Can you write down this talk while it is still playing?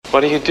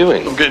What are you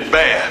doing? I'm getting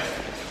bad.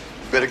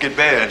 Better get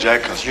bad,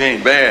 Jack, because you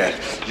ain't bad.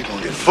 You're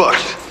going to get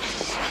fucked.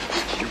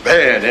 You're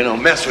bad. They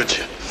don't mess with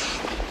you.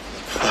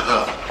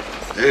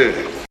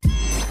 Yeah.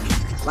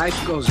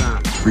 Life goes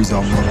on. Freeze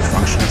all motor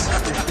functions.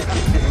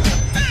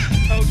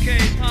 Okay,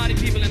 party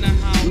people in the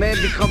house. Man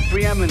become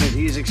preeminent.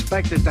 He is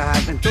expected to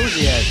have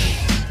enthusiasm.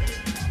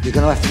 You're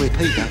gonna have to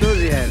repeat that.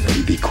 Enthusiasm.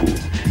 You be cool.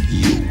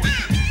 You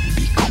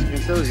be cool.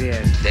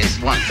 Enthusiasm. There's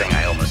one thing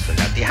I almost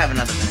forgot. Do you have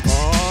another minute?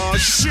 Oh,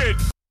 shit.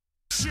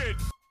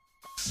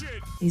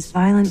 These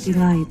violent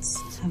delights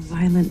have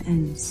violent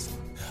ends.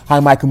 Hi,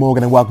 Michael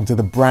Morgan, and welcome to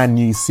the brand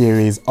new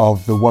series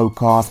of the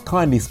Wocast,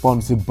 kindly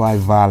sponsored by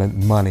Violent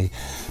Money.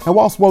 Now,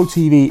 whilst Woe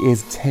TV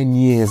is 10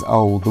 years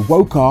old, the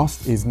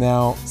Wocast is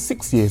now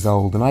 6 years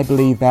old, and I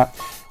believe that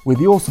with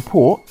your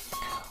support,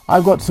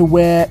 I've got to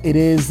where it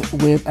is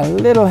with a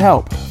little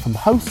help from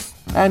hosts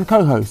and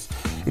co-hosts.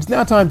 It's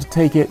now time to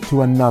take it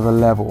to another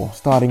level.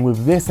 Starting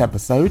with this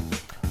episode,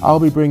 I'll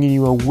be bringing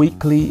you a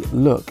weekly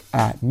look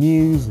at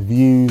news,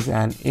 views,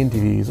 and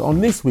interviews.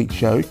 On this week's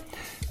show,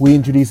 we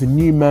introduce a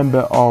new member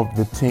of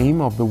the team,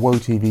 of the Woe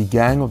TV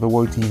gang, of the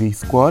Woe TV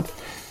squad.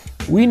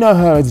 We know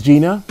her as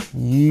Gina.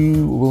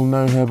 You will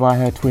know her by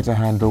her Twitter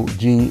handle,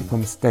 G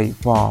from State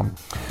Farm.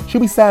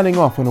 She'll be sounding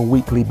off on a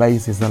weekly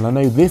basis, and I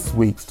know this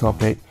week's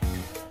topic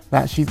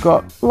that she's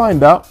got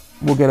lined up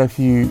will get a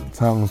few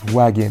tongues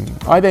wagging.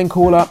 I then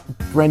call up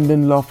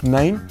Brendan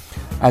Loughnane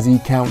as he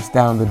counts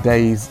down the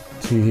days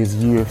to his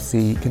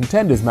UFC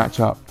contenders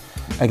matchup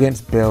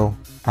against Bill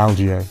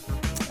Algeo.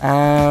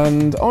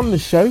 And on the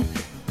show,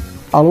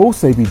 I'll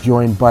also be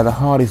joined by the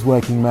hardest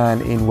working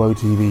man in Woe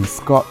TV,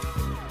 Scott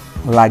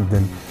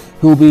Lagden,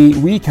 who will be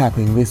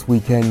recapping this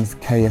weekend's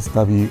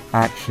KSW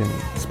action.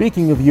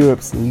 Speaking of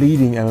Europe's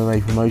leading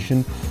MMA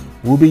promotion,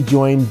 we'll be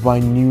joined by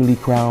newly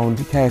crowned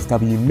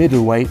KSW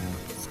middleweight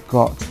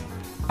Scott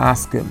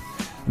Askham.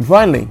 And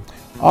finally,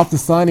 after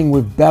signing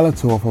with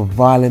Bellator for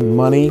Violent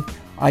Money,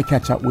 I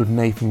catch up with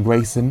Nathan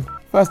Grayson.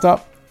 First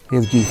up,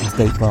 here's G from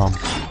State Farm.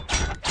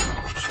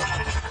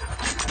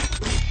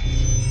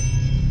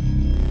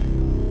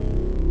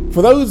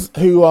 For those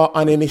who are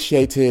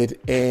uninitiated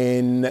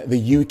in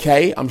the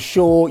UK, I'm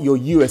sure your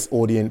US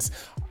audience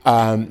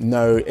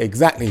know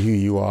exactly who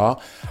you are.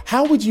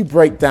 How would you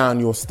break down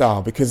your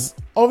style? Because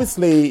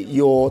obviously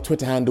your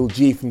Twitter handle,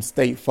 G from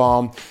State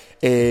Farm,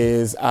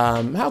 is,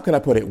 how can I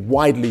put it,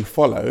 widely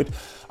followed.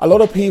 A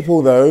lot of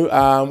people,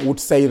 though, would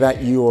say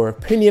that you're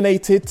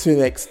opinionated to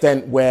the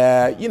extent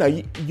where, you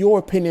know, your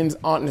opinions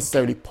aren't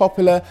necessarily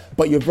popular,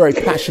 but you're very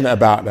passionate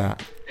about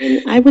that.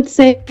 I would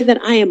say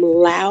that I am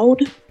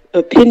loud,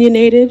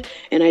 opinionated,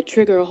 and I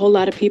trigger a whole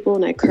lot of people,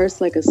 and I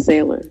curse like a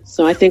sailor.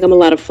 So I think I'm a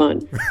lot of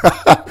fun.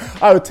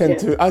 I tend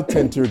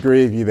to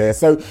agree with you there.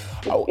 So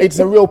it's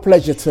a real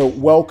pleasure to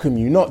welcome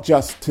you, not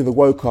just to the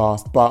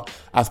Wocast, but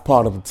as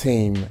part of the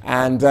team.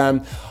 And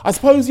I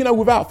suppose, you know,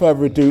 without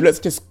further ado, let's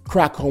just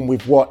crack on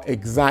with what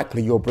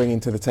exactly you're bringing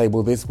to the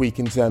table this week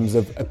in terms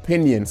of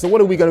opinion. So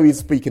what are we going to be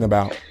speaking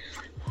about?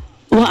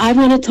 Well, I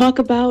want to talk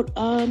about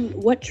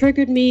what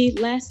triggered me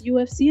last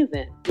UFC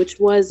event, which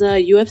was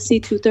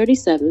UFC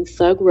 237,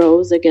 Thug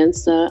Rose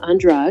against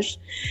Andrade.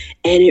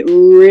 And it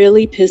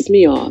really pissed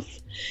me off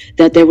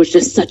that there was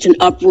just such an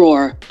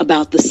uproar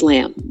about the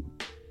slam.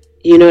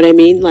 You know what I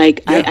mean?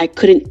 Like, yeah. I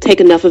couldn't take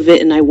enough of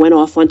it, and I went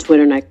off on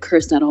Twitter and I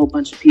cursed out a whole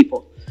bunch of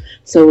people.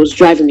 So it was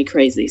driving me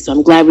crazy. So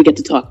I'm glad we get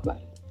to talk about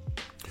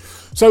it.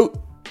 So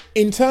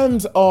in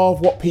terms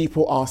of what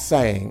people are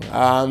saying,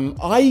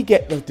 I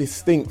get the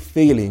distinct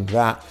feeling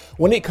that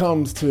when it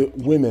comes to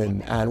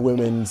women and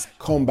women's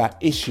combat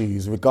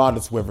issues,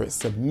 regardless whether it's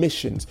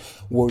submissions,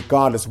 or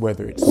regardless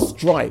whether it's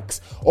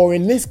strikes, or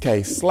in this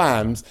case,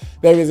 slams,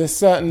 there is a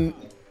certain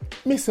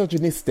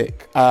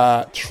misogynistic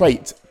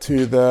trait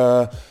to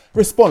the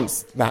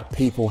response that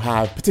people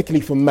have,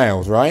 particularly from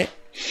males, right?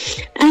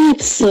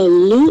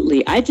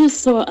 Absolutely. I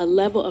just saw a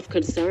level of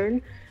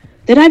concern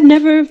that I've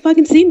never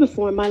fucking seen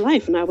before in my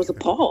life, and I was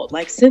appalled.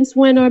 Like, since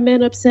when are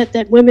men upset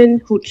that women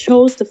who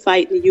chose to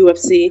fight in the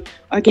UFC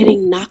are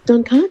getting knocked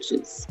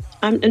unconscious?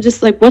 I'm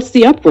just like, what's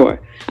the uproar?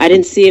 I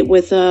didn't see it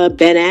with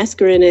Ben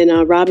Askren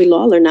and Robbie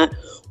Lawler. Not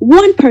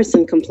one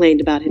person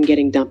complained about him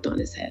getting dumped on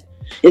his head.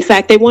 In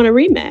fact, they want a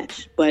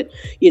rematch. But,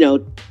 you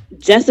know,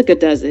 Jessica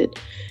does it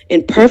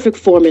in perfect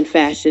form and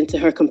fashion to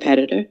her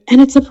competitor, and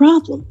it's a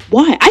problem.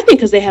 Why? I think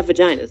because they have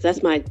vaginas.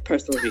 That's my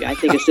personal view. I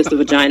think it's just a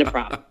vagina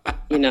problem,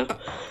 you know.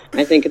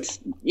 I think it's,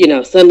 you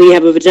know, suddenly you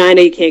have a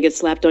vagina, you can't get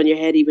slapped on your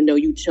head even though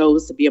you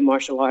chose to be a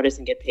martial artist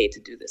and get paid to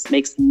do this.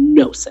 Makes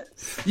no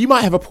sense. You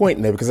might have a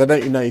point there, because I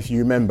don't know if you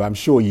remember, I'm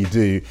sure you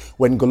do,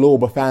 when Galor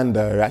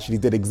Bafando actually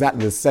did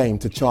exactly the same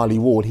to Charlie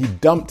Ward. He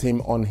dumped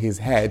him on his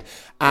head,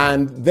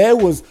 and there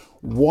was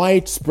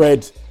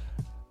widespread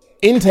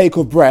intake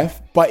of breath,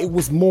 but it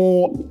was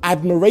more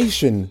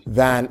admiration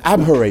than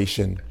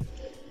abhorration.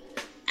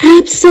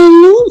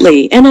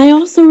 Absolutely. And I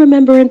also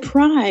remember in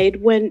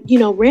Pride when,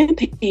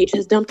 Rampage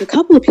has dumped a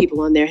couple of people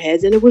on their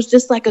heads and it was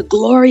just like a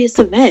glorious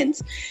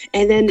event.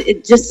 And then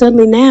it just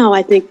suddenly now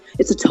I think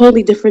it's a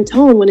totally different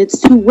tone when it's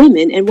two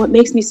women. And what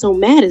makes me so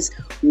mad is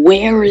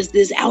where is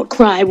this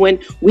outcry when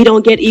we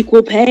don't get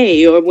equal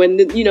pay or when,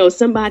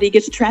 somebody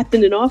gets trapped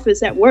in an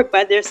office at work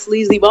by their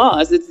sleazy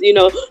boss? It's,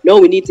 no,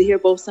 we need to hear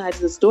both sides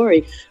of the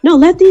story. No,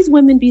 let these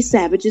women be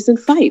savages and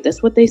fight.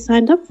 That's what they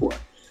signed up for.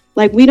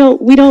 Like, we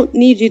don't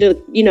need you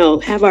to,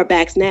 have our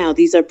backs now.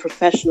 These are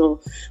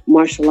professional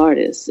martial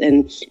artists.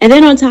 And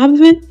then on top of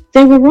it,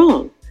 they were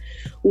wrong.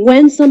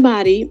 When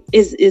somebody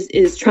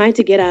is trying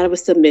to get out of a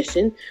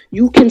submission,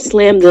 you can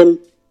slam them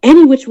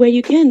any which way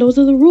you can. Those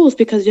are the rules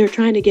because you're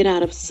trying to get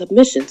out of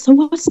submission. So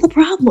what's the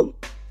problem?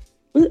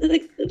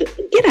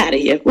 Get out of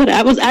here. What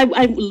I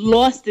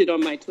lost it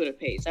on my Twitter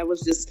page. I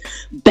was just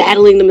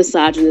battling the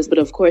misogynist. But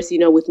of course,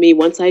 with me,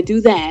 once I do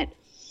that,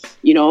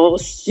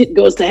 shit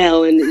goes to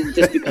hell and it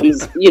just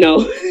becomes,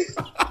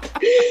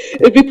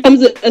 it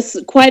becomes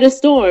quite a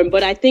storm.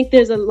 But I think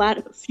there's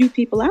few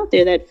people out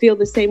there that feel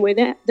the same way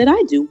that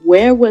I do.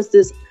 Where was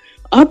this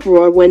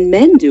uproar when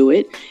men do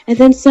it? And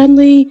then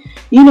suddenly,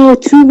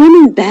 two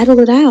women battle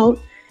it out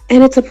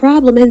and it's a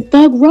problem. And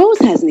Thug Rose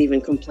hasn't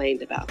even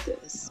complained about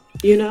this,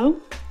 You know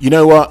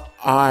what?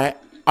 I've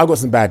got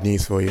some bad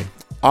news for you.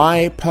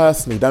 I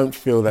personally don't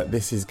feel that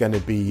this is going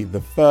to be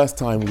the first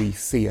time we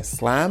see a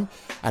slam,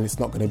 and it's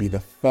not going to be the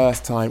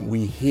first time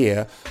we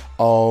hear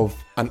of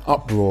an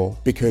uproar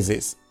because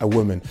it's a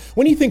woman.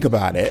 When you think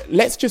about it,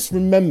 let's just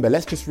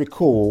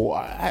recall,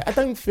 I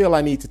don't feel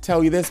I need to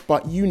tell you this,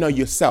 but you know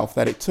yourself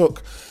that it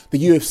took the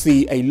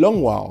UFC a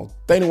long while,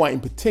 Dana White in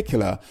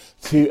particular,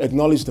 to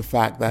acknowledge the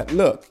fact that,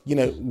 look,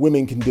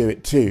 women can do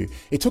it too.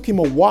 It took him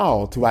a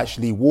while to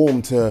actually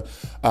warm to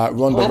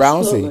Ronda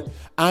Rousey.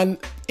 And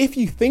if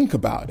you think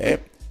about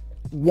it,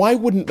 why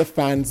wouldn't the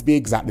fans be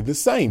exactly the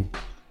same?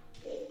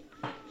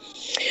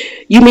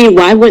 You mean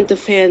why wouldn't the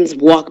fans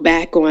walk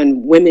back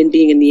on women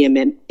being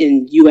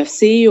in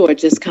UFC, or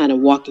just kind of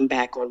walking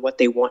back on what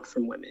they want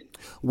from women?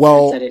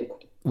 Well,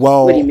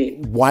 what do you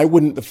mean? Why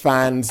wouldn't the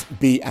fans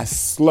be as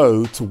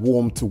slow to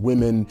warm to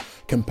women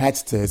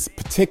competitors,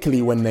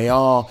 particularly when they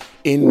are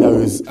in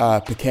those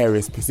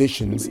precarious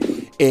positions,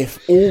 if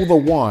all the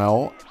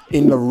while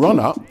in the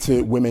run-up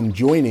to women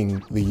joining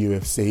the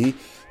UFC,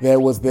 there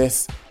was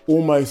this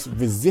almost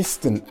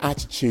resistant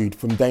attitude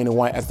from Dana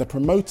White as the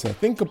promoter?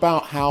 Think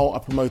about how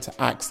a promoter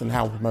acts and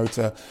how a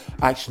promoter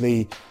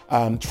actually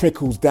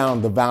trickles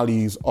down the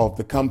values of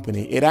the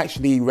company. It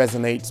actually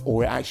resonates,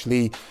 or it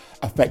actually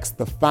affects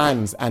the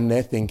fans and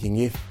their thinking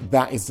if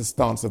that is the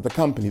stance of the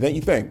company, don't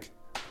you think?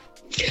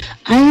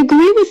 I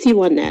agree with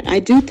you on that. I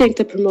do think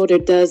the promoter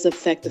does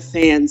affect the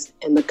fans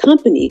and the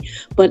company,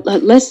 but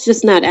let's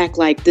just not act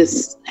like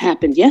this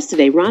happened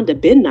yesterday. Ronda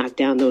been knocked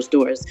down those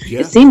doors. Yeah.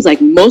 It seems like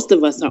most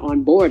of us are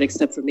on board,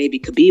 except for maybe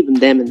Khabib and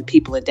them and the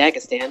people in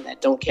Dagestan that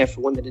don't care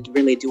for women to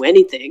really do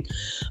anything.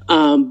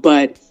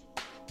 But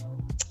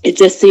it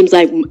just seems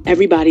like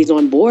everybody's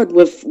on board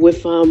with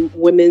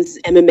women's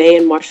MMA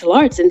and martial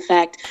arts. In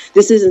fact,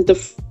 this isn't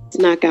the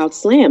knockout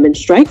slam in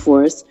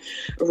Strikeforce.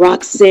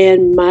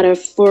 Roxanne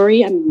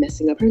Modafferi, I'm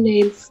messing up her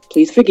name,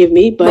 please forgive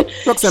me, but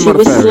Roxanne she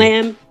was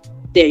slammed.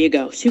 There you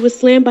go. She was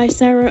slammed by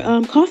Sarah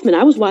Kaufman.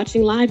 I was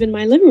watching live in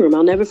my living room.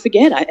 I'll never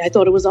forget. I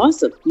thought it was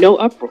awesome. No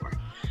uproar.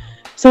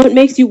 So it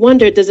makes you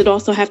wonder, does it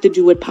also have to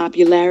do with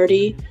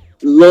popularity,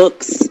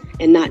 looks,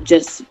 and not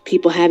just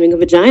people having a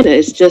vagina?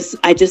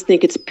 I just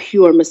think it's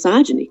pure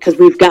misogyny, because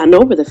we've gotten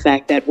over the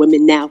fact that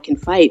women now can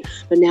fight,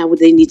 but now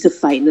they need to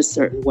fight in a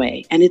certain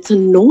way. And it's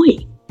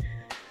annoying.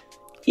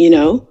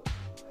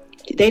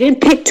 They didn't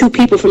pick two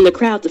people from the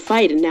crowd to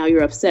fight, and now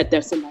you're upset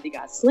that somebody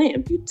got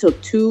slammed. You took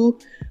two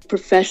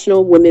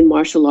professional women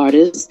martial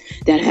artists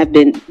that have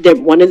been there,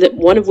 one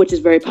of which is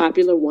very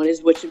popular, one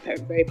is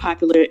very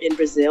popular in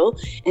Brazil,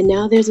 and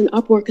now there's an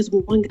uproar because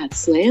one got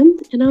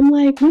slammed. And I'm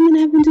like, women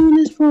have been doing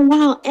this for a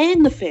while,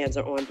 and the fans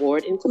are on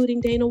board,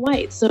 including Dana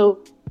White.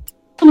 So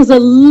it was a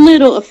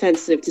little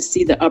offensive to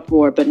see the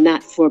uproar, but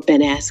not for Ben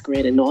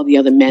Askren and all the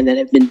other men that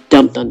have been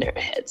dumped on their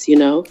heads,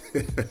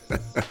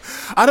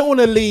 I don't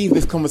want to leave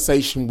this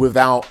conversation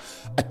without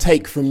a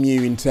take from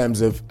you in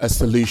terms of a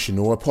solution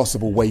or a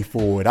possible way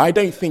forward. I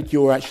don't think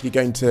you're actually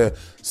going to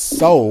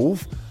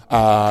solve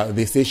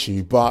this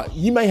issue, but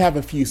you may have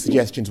a few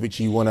suggestions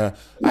which you want to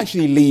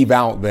actually leave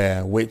out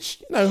there,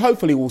 which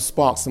hopefully will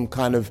spark some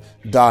kind of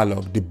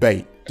dialogue,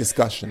 debate,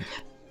 discussion.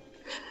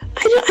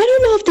 I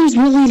don't know if there's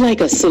really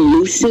like a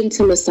solution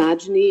to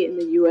misogyny in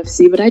the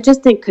UFC, but I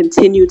just think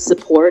continued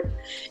support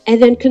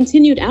and then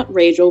continued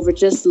outrage over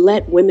just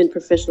let women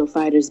professional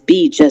fighters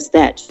be just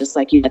that, just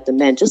like you let the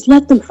men. Just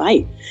let them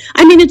fight.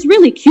 I mean, it's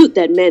really cute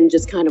that men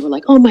just kind of were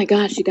like, oh my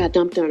gosh, she got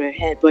dumped on her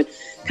head, but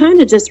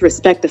kind of just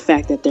respect the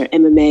fact that they're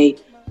MMA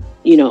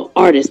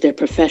artists, they're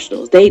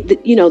professionals.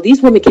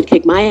 These women can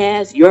kick my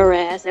ass, your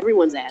ass,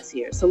 everyone's ass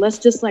here. So let's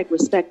just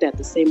respect that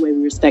the same way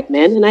we respect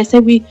men. And I say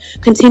we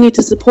continue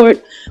to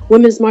support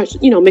women's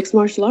mixed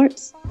martial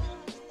arts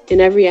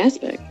in every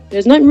aspect.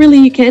 There's nothing really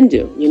you can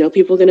do. You know,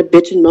 people are going to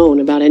bitch and moan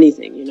about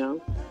anything, you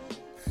know.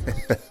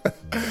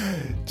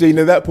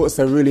 Gina, that puts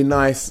a really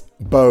nice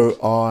bow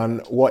on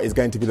what is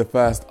going to be the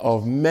first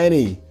of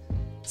many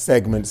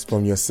segments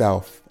from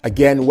yourself.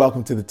 Again,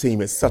 welcome to the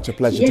team. It's such a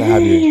pleasure to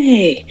have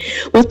you.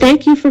 Well,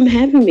 thank you for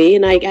having me,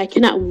 and I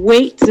cannot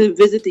wait to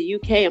visit the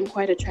UK. I'm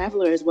quite a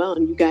traveler as well,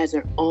 and you guys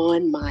are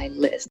on my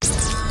list.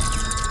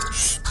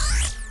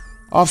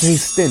 After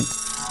his stint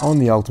on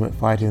The Ultimate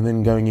Fighter and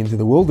then going into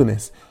the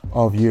wilderness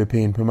of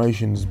European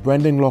promotions,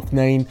 Brendan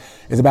Loughnane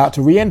is about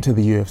to re-enter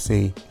the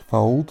UFC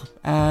fold,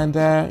 and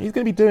he's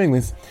going to be doing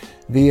this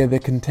via the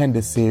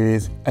Contender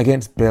Series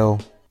against Bill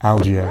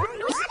Algeo.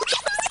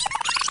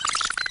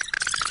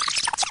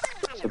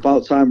 It's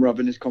about time we're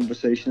having this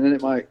conversation, isn't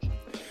it, Mike?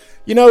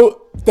 You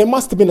know, there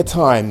must have been a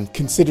time,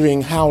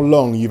 considering how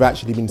long you've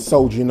actually been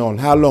soldiering on,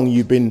 how long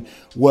you've been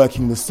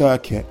working the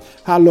circuit,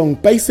 how long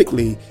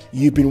basically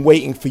you've been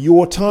waiting for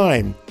your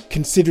time,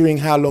 considering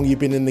how long you've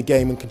been in the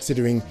game and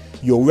considering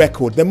your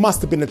record. There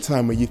must have been a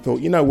time where you thought,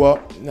 you know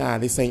what, nah,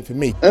 this ain't for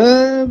me.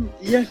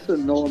 Yes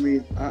and no. I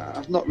mean,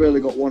 I've not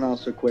really got one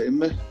ounce of quit in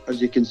me, as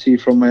you can see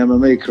from my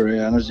MMA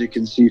career, and as you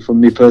can see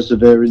from me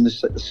persevering the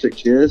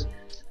 6 years.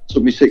 It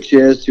took me 6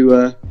 years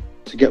to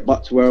get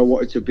back to where I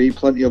wanted to be.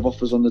 Plenty of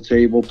offers on the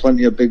table,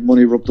 plenty of big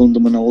money rubbed under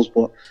my nose,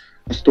 but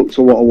I stuck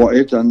to what I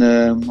wanted, and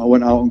I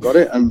went out and got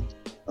it. And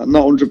I'm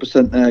not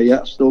 100% there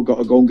yet. I've still got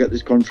to go and get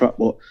this contract,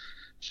 but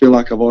I feel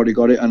like I've already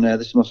got it, and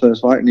this is my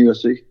first fight in the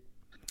UFC.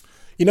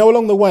 You know,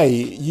 along the way,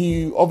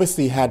 you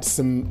obviously had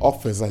some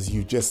offers, as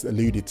you just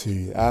alluded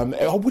to.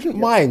 I wouldn't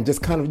mind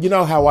just kind of, you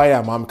know how I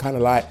am. I'm kind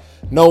of like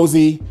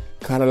nosy,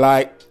 kind of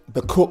like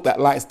the cook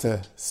that likes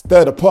to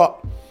stir the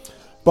pot.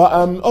 But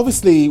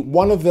obviously,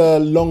 one of the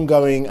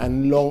long-going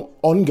and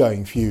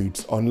ongoing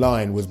feuds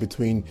online was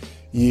between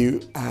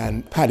you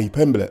and Paddy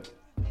Pimblett.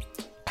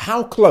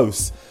 How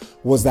close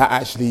was that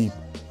actually?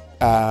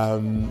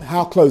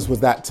 How close was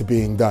that to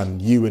being done?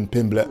 You and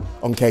Pimblett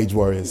on Cage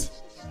Warriors.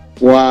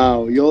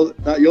 Wow, you're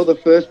the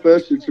first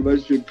person to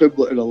mention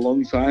Pimblett in a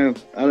long time.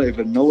 I don't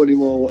even know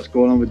anymore what's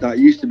going on with that. It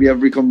used to be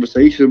every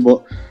conversation,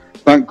 but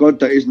thank God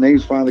that his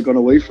name's finally gone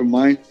away from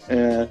mine.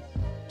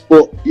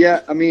 But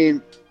yeah, I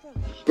mean,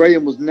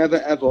 Graham was never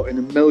ever in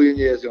a million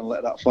years going to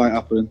let that fight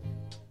happen.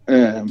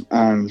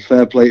 And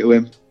fair play to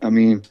him. I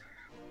mean,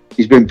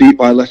 he's been beat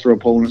by lesser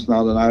opponents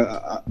now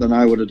than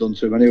I would have done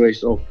to him anyway.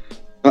 So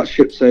that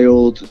ship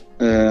sailed.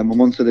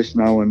 I'm onto this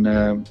now,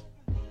 and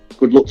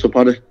good luck to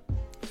Paddy.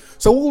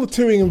 So all the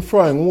toing and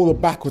froing, all the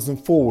backwards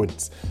and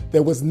forwards,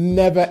 there was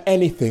never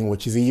anything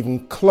which is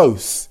even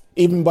close,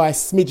 even by a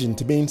smidgen,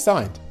 to being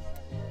signed?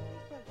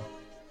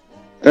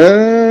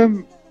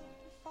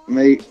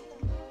 Mate,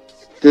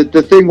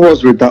 the thing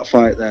was with that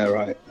fight there,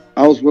 right?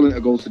 I was willing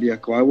to go to the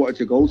Echo. I wanted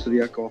to go to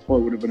the Echo. I thought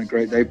it would have been a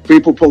great day.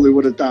 People probably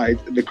would have died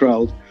in the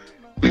crowd.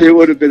 It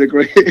would have been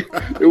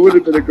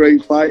a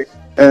great fight.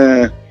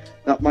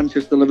 That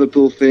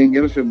Manchester-Liverpool thing,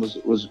 everything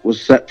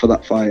was set for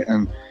that fight.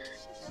 And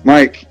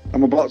Mike,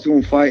 I'm about to go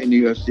and fight in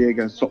the UFC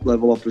against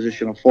top-level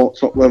opposition. I fought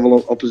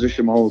top-level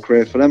opposition my whole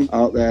career. For them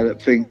out there that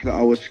think that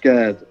I was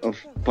scared of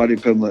Paddy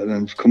Pimblett, and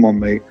then come on,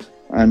 mate.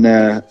 And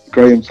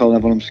Graham telling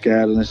everyone I'm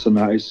scared and this and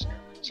that. It's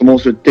the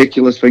most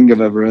ridiculous thing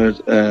I've ever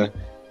heard.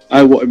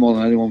 I wanted more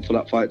than anyone for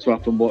that fight to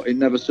happen, but it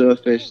never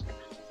surfaced.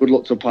 Good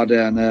luck to Paddy,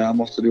 and I'm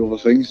off to do other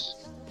things.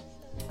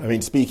 I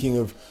mean, speaking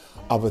of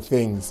other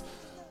things,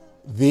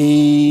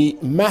 the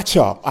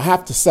matchup, I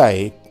have to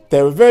say,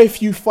 there are very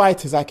few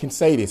fighters I can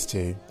say this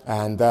to,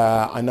 and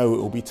I know it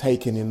will be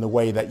taken in the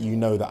way that you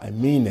know that I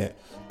mean it,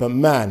 but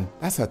man,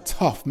 that's a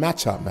tough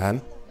matchup,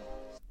 man.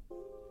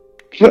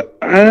 But,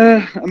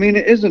 I mean,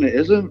 it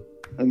isn't.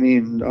 I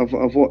mean,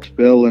 I've watched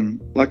Bill,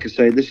 and like I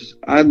say,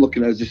 I'm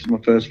looking at this is my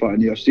first fight in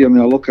the UFC. I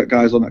mean, I look at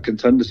guys on that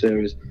Contender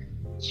Series.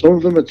 Some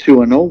of them are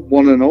 2-0,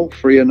 1-0,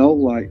 3-0.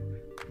 Like,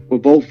 we're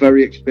both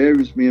very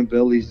experienced. Me and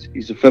Bill.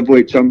 He's a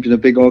featherweight champion, a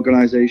big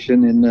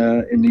organisation in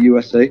the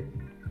USA.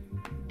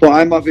 But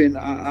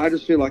I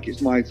just feel like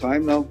it's my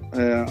time now.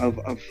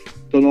 I've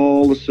done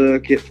all the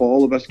circuit for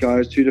all the best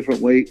guys, 2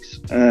 different weights.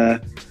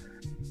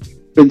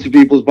 Been to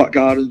people's back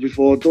gardens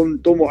before,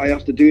 done what I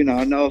have to do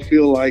now. Now I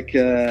feel like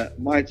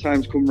my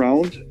time's come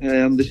round.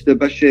 This is the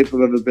best shape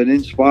I've ever been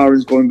in.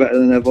 Sparring's going better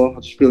than ever. I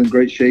just feel in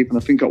great shape, and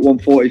I think at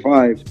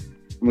 145,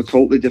 I'm a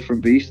totally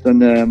different beast.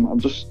 And I'm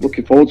just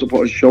looking forward to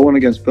putting a show on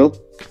against Bill.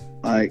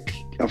 Like,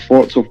 I've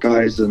fought tough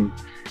guys, and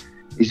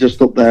he's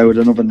just up there with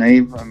another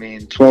name. I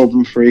mean,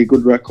 12-3,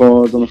 good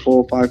record on a 4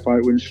 or 5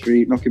 fight win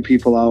streak, knocking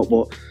people out.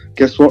 But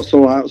guess what?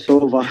 So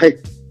have I.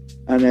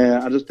 And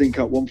I just think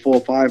at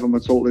 145, I'm a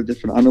totally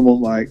different animal.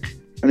 Like,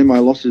 any of my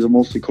losses have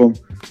mostly come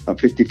at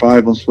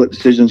 55 on split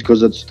decisions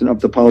because I just didn't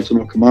have the power to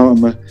knock them out.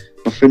 And my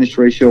finish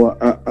ratio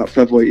at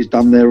featherweight is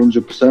damn near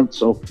 100%.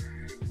 So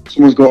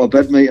someone's got a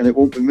bed, mate, and it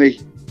won't be me.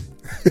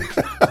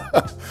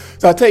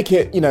 So I take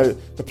it,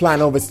 the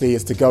plan obviously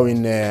is to go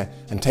in there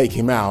and take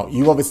him out.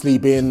 You've obviously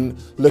been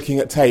looking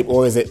at tape,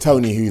 or is it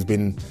Tony who's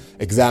been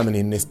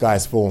examining this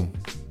guy's form?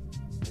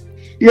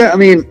 Yeah, I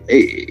mean,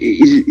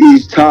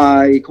 he's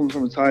Thai. He comes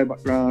from a Thai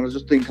background. I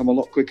just think I'm a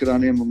lot quicker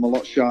than him. I'm a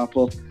lot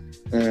sharper.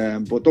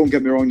 But don't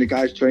get me wrong, the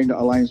guys trained at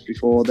Alliance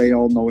before. They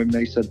all know him.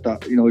 They said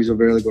that, he's a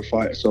really good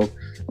fighter. So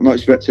I'm not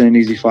expecting an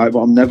easy fight, but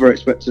I'm never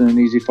expecting an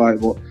easy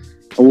fight. But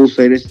I will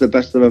say this is the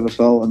best I've ever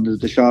felt and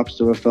the sharpest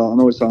I've ever felt. I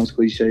know it sounds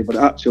cliche, but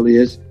it actually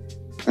is.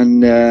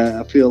 And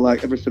I feel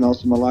like everything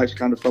else in my life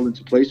kind of fell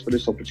into place for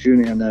this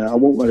opportunity. And I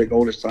won't let it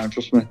go this time,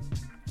 trust me.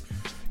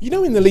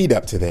 In the lead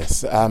up to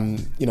this,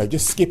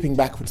 just skipping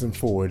backwards and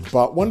forward,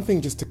 but one thing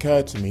just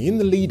occurred to me. In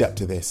the lead up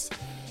to this,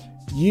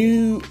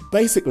 you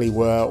basically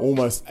were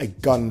almost a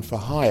gun for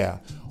hire.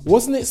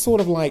 Wasn't it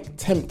sort of like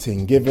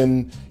tempting,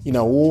 given,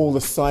 all the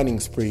signing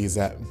sprees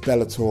that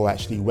Bellator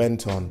actually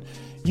went on?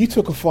 You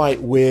took a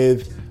fight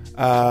with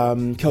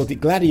Celtic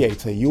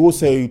Gladiator. You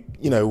also,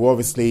 were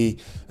obviously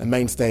a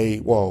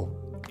mainstay,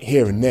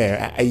 here and there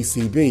at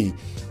ACB.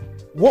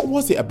 What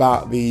was it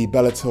about the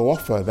Bellator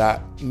offer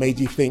that made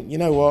you think,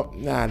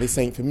 this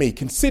ain't for me,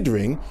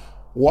 considering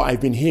what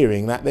I've been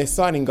hearing, that they're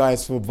signing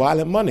guys for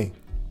violent money?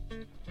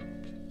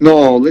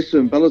 No,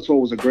 listen, Bellator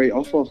was a great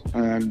offer,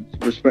 and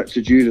respect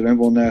to Jude and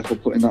everyone there for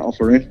putting that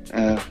offer in.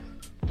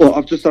 But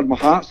I've just had my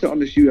heart set on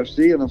this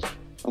UFC, and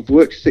I've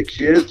worked 6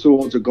 years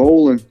towards a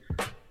goal, and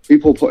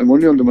people putting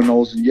money under my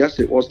nose, and yes,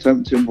 it was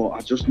tempting, but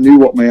I just knew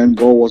what my end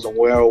goal was and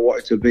where I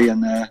wanted to be,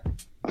 and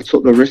I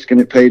took the risk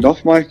and it paid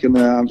off, Mike, and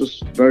I'm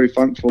just very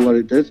thankful that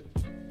it did.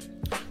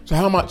 So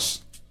how much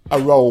a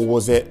role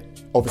was it,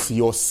 obviously,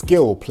 your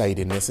skill played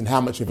in this, and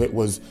how much of it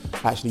was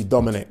actually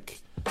Dominic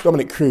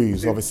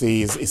Cruz,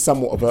 obviously, is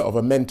somewhat of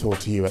a mentor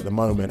to you at the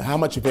moment. How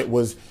much of it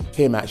was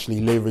him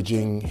actually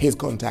leveraging his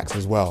contacts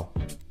as well?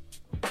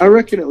 I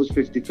reckon it was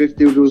 50-50.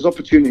 There was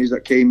opportunities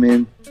that came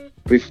in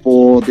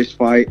before this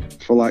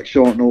fight for like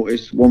short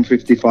notice,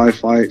 155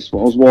 fights. But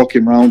I was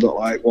walking around at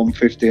like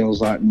 150. I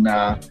was like,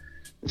 nah,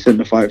 this isn't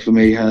the fight for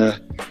me. And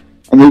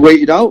we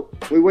waited out.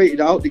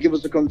 They give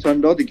us a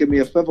contender. They give me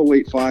a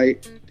featherweight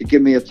fight. They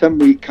give me a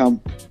 10-week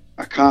camp.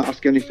 I can't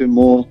ask anything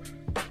more.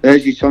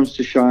 There's your chance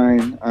to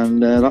shine,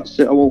 and that's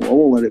it. I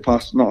won't let it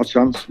pass. Not a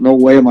chance. No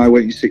way am I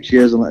waiting 6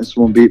 years and letting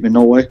someone beat me.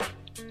 No way.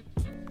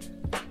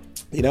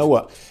 You know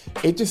what?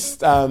 It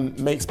just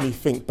makes me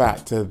think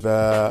back to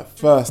the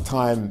first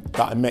time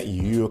that I met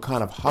you. You were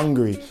kind of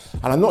hungry,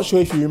 and I'm not sure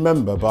if you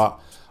remember, but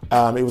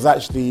it was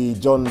actually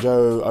John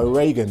Joe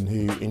O'Regan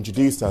who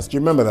introduced us. Do you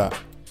remember that?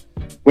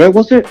 Where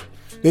was it?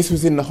 This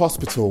was in the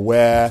hospital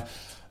where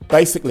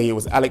basically it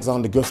was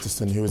Alexander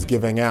Gustafsson who was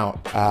giving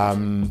out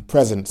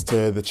presents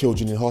to the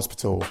children in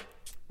hospital.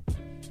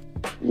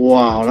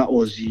 Wow, that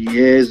was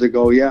years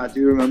ago. Yeah, I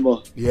do remember.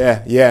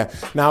 Yeah.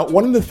 Now,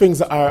 one of the things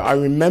that I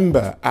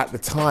remember at the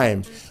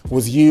time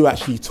was you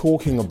actually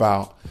talking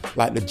about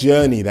like the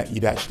journey that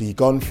you'd actually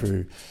gone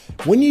through.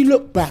 When you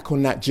look back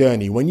on that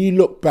journey, when you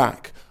look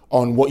back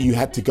on what you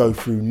had to go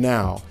through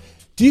now,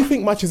 do you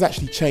think much has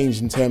actually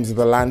changed in terms of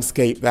the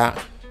landscape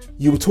that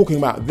you were talking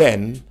about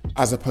then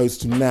as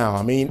opposed to now?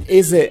 I mean,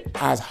 is it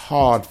as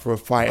hard for a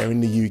fighter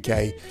in the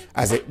UK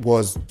as it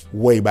was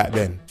way back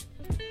then?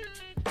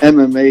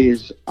 MMA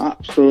is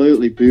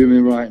absolutely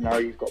booming right now.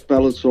 You've got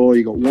Bellator,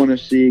 you've got ONE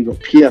FC, you've got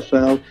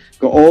PFL, you've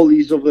got all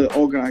these other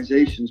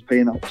organisations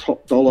paying out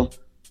top dollar.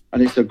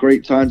 And it's a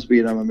great time to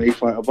be an MMA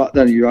fighter. Back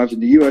then, you were either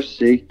in the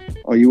UFC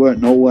or you weren't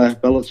nowhere.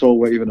 Bellator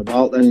weren't even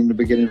about then in the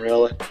beginning,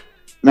 really.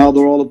 Now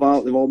they're all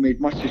about, they've all made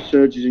massive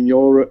surges in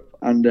Europe.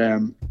 And,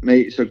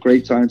 mate, it's a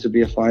great time to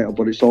be a fighter,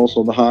 but it's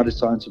also the hardest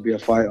time to be a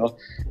fighter.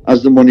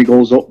 As the money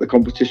goes up, the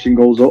competition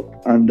goes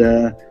up.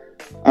 And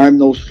I'm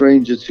no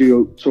stranger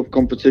to tough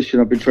competition.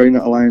 I've been training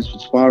at Alliance for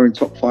sparring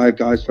top 5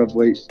 guys,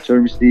 featherweights,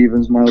 Jeremy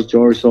Stevens, Miles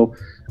Jory. So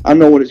I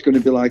know what it's going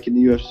to be like in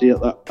the UFC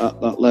at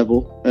that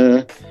level.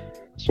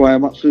 That's why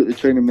I'm absolutely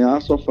training my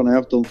ass off, and I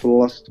have done for the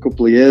last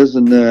couple of years.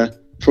 And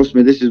trust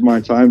me, this is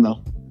my time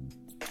now.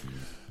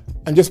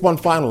 And just one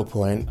final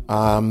point.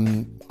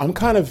 I'm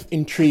kind of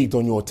intrigued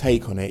on your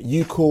take on it.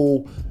 You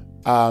call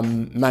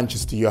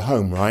Manchester your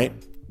home, right?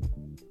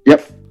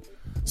 Yep.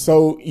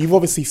 So you've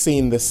obviously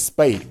seen the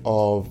spate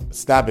of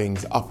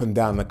stabbings up and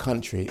down the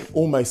country. It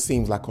almost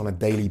seems like on a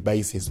daily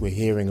basis we're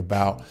hearing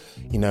about,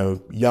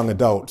 young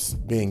adults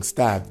being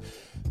stabbed.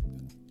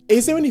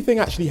 Is there anything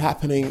actually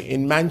happening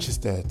in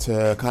Manchester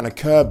to kind of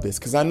curb this?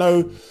 Because I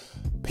know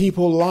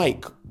people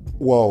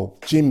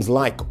gyms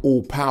like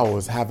All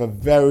Powers have a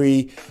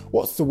very,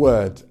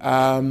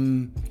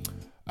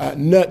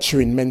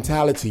 nurturing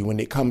mentality when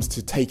it comes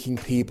to taking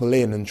people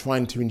in and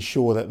trying to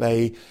ensure that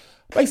they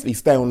basically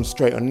stay on the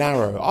straight and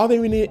narrow. Are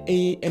there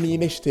any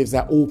initiatives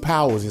that All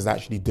Powers is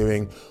actually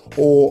doing,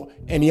 or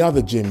any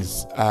other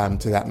gyms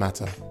to that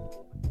matter?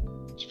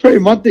 It's pretty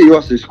mad that you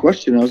asked this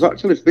question. I was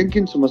actually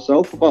thinking to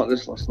myself about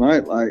this last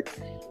night, like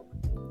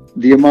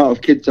the amount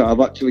of kids that have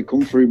actually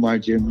come through my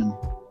gym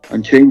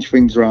and changed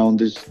things around.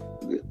 There's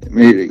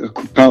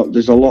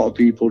a lot of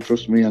people,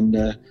 trust me, and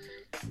the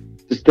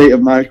state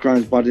of knife crime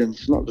is bad, and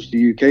it's not just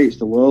the UK, it's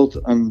the world.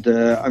 And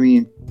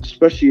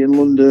especially in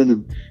London,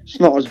 and it's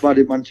not as bad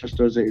in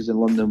Manchester as it is in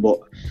London, but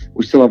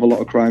we still have a lot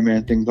of crime here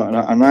and things like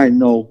that. And I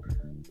know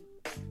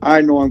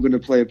I know I'm going to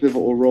play a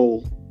pivotal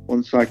role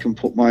once I can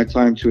put my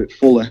time to it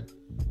fully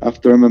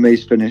after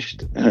MMA's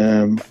finished,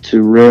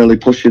 to really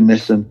pushing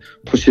this and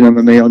pushing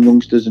MMA on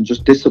youngsters and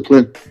just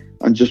discipline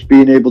and just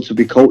being able to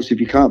be coached. If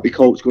you can't be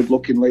coached, good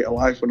luck in later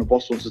life when a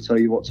boss wants to tell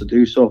you what to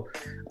do. So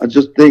I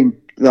just think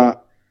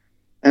that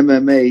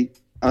MMA,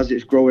 as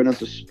it's growing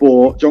as a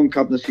sport, John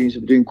Kavanagh seems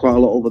to be doing quite a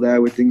lot over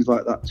there with things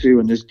like that too.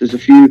 And there's a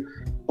few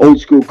old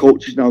school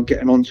coaches now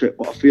getting onto it,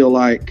 but I feel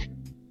like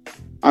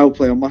I'll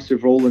play a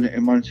massive role in it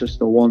in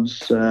Manchester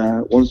once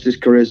this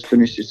career's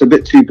finished. It's a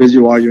bit too busy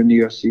while you're in the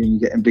UFC and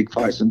you're getting big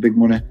fights and big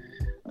money.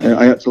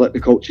 I had to let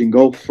the coaching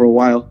go for a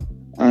while,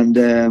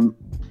 and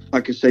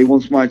like I say,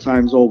 once my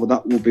time's over,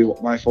 that will be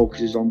what my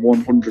focus is on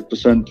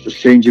 100%, just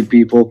changing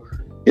people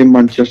in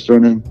Manchester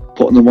and then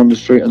putting them on the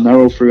straight and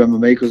narrow through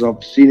MMA, because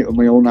I've seen it with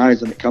my own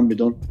eyes and it can be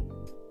done.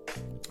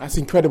 That's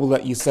incredible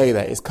that you say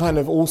that. It's kind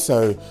of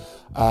also,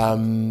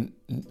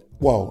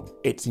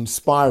 it's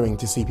inspiring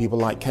to see people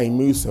like Kane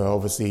Musa,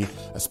 obviously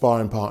a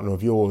sparring partner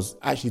of yours,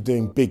 actually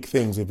doing big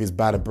things with his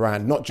Badr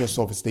brand, not just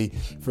obviously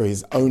for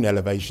his own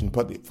elevation,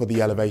 but for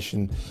the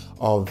elevation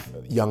of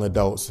young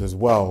adults as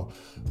well.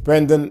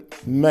 Brendan,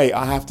 mate,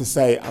 I have to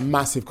say a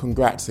massive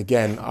congrats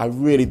again. I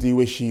really do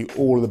wish you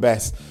all the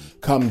best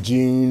come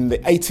June the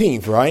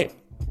 18th, right?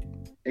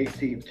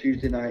 18th,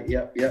 Tuesday night,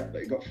 yep.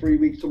 But you got 3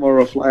 weeks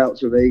tomorrow, fly out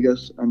to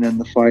Vegas, and then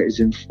the fight is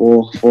in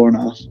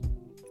 4.5.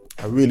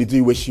 I really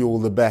do wish you all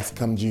the best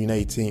come June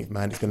 18th,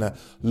 man. It's been a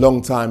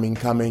long time in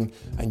coming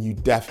and you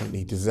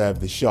definitely deserve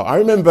the shot. I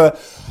remember,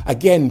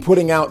 again,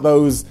 putting out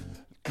those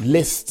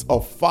lists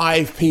of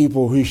 5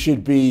 people who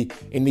should be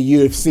in the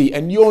UFC,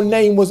 and your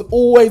name was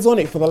always on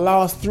it for the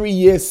last 3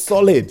 years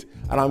solid.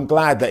 And I'm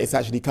glad that it's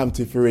actually come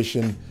to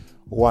fruition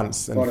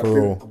once and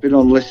for all. I've been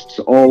on lists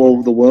all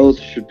over the world,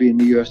 should be in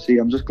the UFC.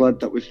 I'm just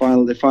glad that they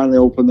finally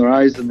opened their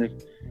eyes, and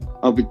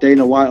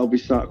Dana White will be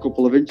sat a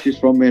couple of inches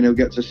from me and he'll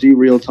get to see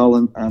real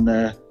talent, and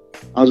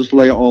I'll just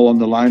lay it all on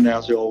the line now,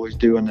 as I always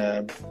do,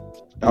 and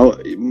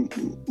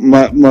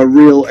my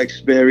real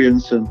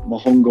experience and my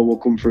hunger will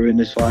come through in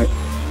this fight.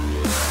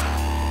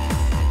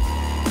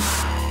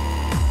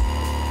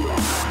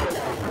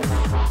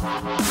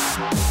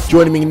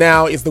 Joining me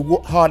now is the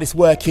hardest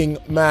working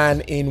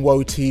man in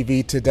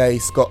WOTV today,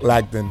 Scott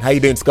Lagden. How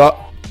you doing, Scott?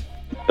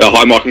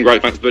 Hi, Mark. I'm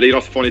great. Thanks, buddy.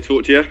 Nice to finally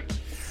talk to you.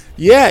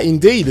 Yeah,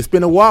 indeed. It's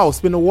been a while.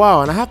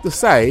 And I have to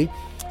say,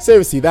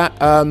 seriously, that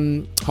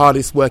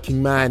hardest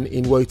working man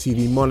in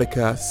WOTV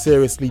moniker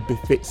seriously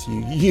befits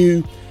you.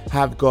 You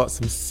have got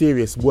some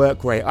serious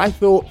work rate. I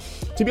thought,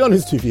 to be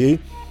honest with you,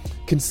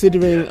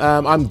 considering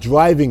I'm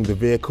driving the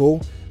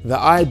vehicle, that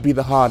I'd be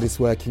the hardest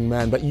working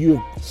man, but you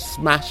have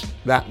smashed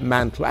that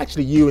mantle.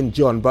 Actually, you and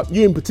John, but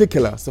you in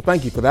particular. So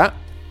thank you for that.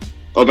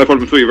 Oh, no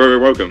problem at all. You're very, very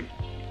welcome.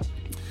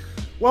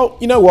 Well,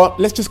 you know what?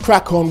 Let's just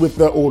crack on with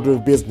the order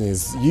of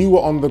business. You were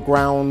on the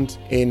ground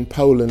in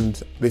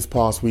Poland this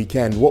past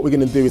weekend. What we're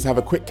going to do is have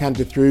a quick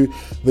canter through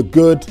the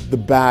good, the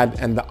bad,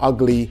 and the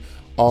ugly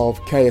of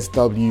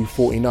KSW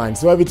 49.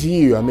 So over to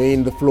you. I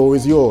mean, the floor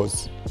is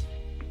yours.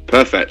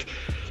 Perfect.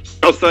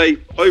 I'll say,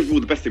 overall,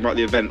 the best thing about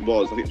the event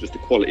was, I think, just the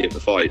quality of the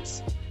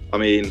fights. I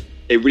mean,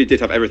 it really did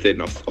have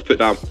everything. I've put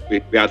down,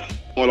 we had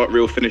highlight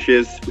reel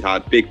finishes, we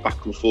had big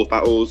back and forth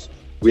battles,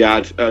 we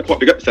had quite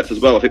big upsets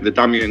as well. I think the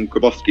Damian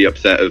Grabowski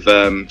upset of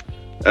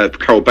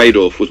Karol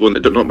Baydorf was one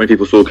that not many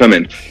people saw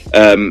coming.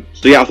 So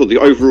yeah, I thought the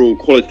overall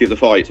quality of the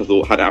fights, I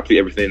thought, had absolutely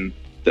everything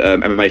that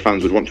MMA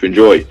fans would want to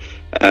enjoy.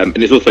 And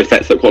it also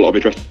sets up quite a lot of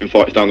interesting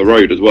fights down the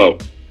road as well.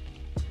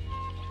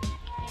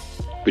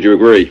 Would you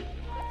agree?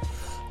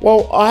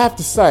 Well, I have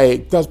to say,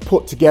 it does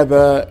put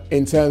together,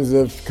 in terms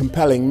of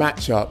compelling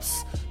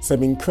matchups,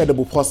 some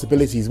incredible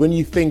possibilities. When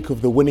you think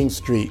of the winning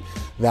streak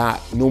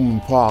that Norman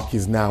Park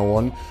is now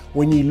on,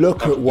 when you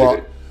look at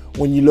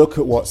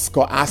what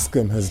Scott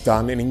Askham has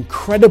done, an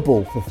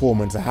incredible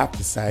performance, I have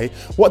to say.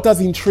 What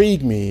does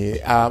intrigue me,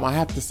 I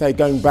have to say,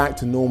 going back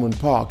to Norman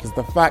Park, is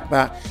the fact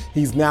that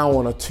he's now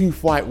on a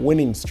 2-fight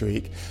winning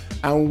streak,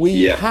 and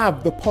we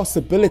have the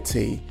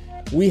possibility,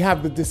 we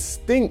have the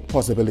distinct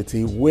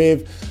possibility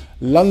with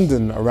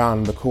London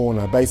around the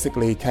corner.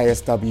 Basically,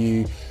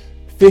 KSW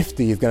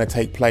 50 is going to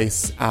take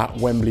place at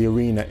Wembley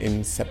Arena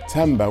in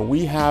September.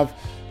 We have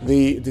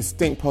the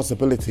distinct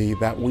possibility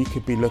that we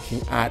could be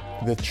looking at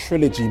the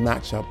trilogy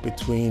matchup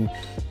between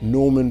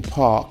Norman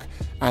Park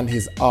and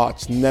his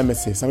arch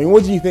nemesis. I mean,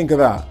 what do you think of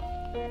that?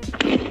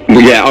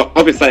 Well, yeah,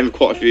 I've been saying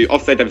quite a few.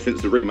 I've said ever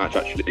since the ring match,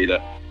 actually,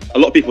 that a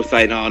lot of people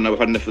say, no, we've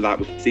had enough of that,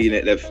 we've seen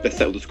it, they've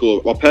settled the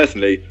score. Well,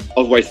 personally,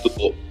 I've always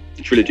thought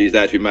the trilogy is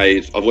there to be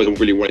made. I've always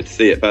really wanted to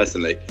see it,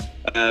 personally.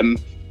 I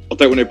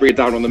don't want to bring it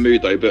down on the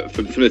mood, though, but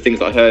from some of the things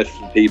that I heard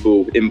from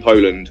people in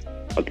Poland,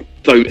 I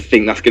don't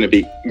think that's going to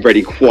be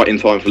ready quite in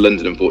time for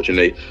London,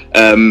 unfortunately.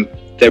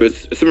 There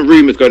was some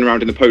rumours going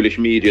around in the Polish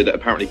media that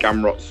apparently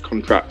Gamrot's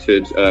contract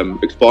had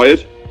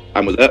expired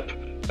and was up.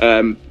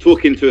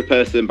 Talking to a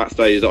person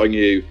backstage that I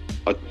knew,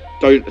 I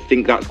don't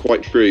think that's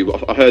quite true.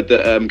 But I heard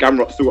that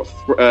Gamrot's still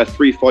got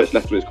 3 fights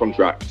left on his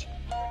contract,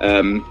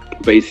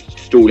 but he's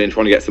stalling,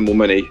 trying to get some more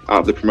money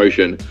out of the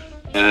promotion.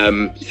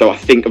 So I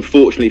think,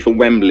 unfortunately for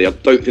Wembley, I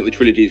don't think the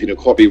trilogy is going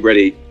to quite be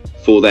ready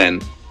for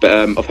then.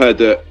 But I've heard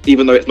that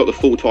even though it's not the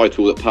full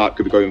title that Park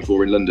could be going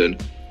for in London,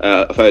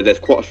 I've heard there's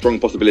quite a strong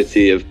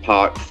possibility of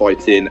Park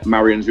fighting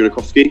Mariusz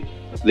Rutkowski,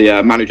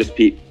 the man who just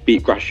beat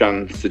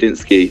Grashan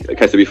Sadinsky at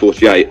KSW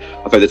 48.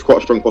 I've heard there's quite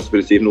a strong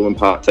possibility of Norman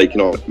Park taking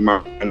on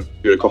Mariusz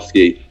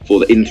Rutkowski for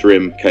the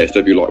interim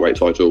KSW lightweight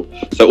title.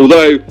 So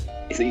although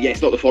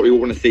it's not the fight we all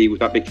want to see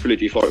with that big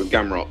trilogy fight with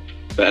Gamrot,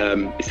 but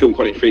it's still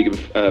quite intriguing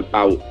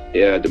bout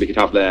that we could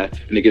have there,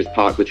 and it gives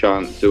Park the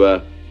chance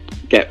to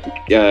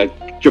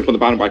jump on the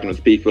bandwagon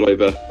of people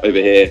over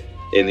here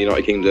in the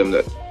United Kingdom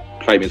that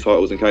claiming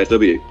titles in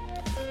KSW.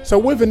 So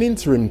with an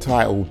interim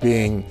title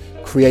being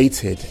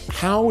created,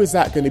 how is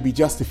that going to be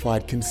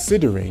justified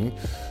considering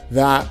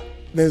that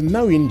there's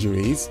no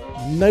injuries,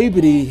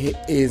 nobody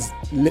is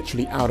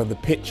literally out of the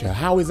picture?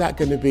 How is that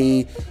going to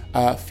be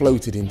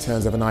floated in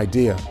terms of an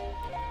idea?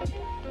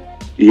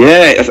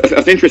 Yeah, that's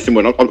an interesting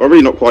one. I'm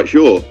really not quite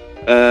sure.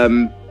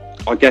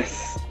 I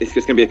guess it's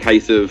just going to be a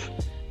case of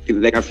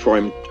they're going to try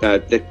and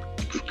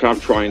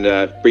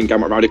bring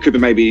Gamrot around. It could be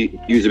maybe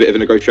use a bit of a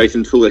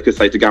negotiation tool. They could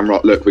say to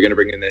Gamrot, look, we're going to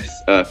bring in this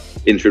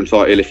interim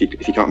title if you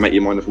can't make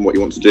your mind up on what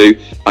you want to do.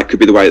 That could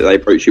be the way that they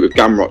approach it with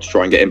Gamrot to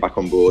try and get him back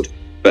on boord.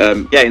 But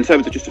in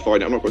terms of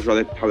justifying it, I'm not quite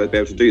sure how they'd be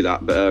able to do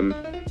that.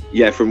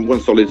 But from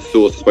one solid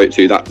source I spoke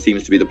to, that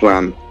seems to be the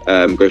plan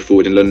going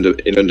forward in London.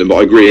 But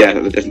I agree,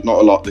 there's not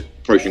a lot the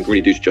promotion can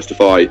really do to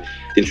justify the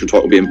interim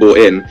title being brought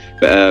in.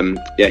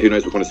 But who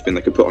knows what kind of spin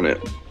they could put on it.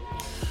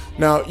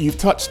 Now, you've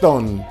touched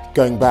on,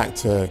 going back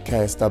to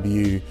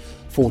KSW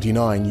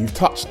 49, you've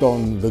touched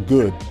on the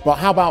good, but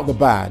how about the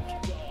bad?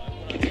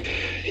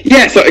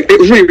 Yeah, so it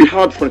was really, really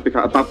hard trying to pick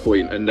out a bad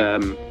point, and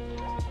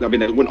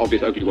there's one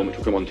obvious ugly one which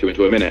we'll come on to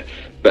into a minute,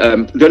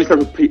 but the only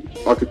thing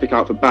I could pick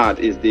out for bad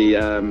is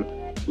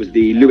was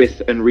the Luis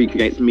Enrique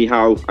against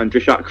Michał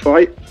Andrzejczak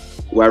fight,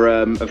 where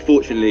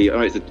unfortunately, I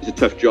know it's a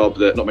tough job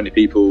that not many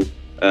people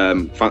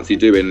fancy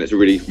doing. It's a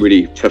really,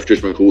 really tough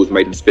judgment call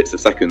made in spits of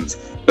seconds.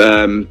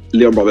 But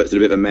Leon Roberts is a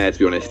bit of a mare, to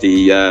be honest.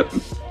 Michał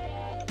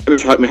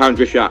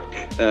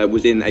Andrzejczak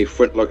was in a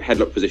front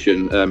headlock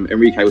position.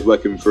 Enrique was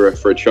working for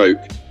a choke,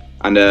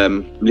 and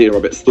Leon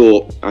Roberts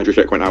thought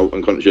Andrzejczak went out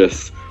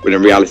unconscious, when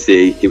in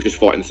reality he was just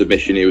fighting the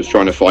submission. He was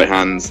trying to fight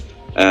hands.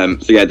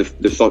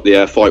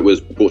 The fight was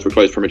brought to a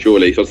close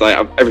prematurely. So I'd say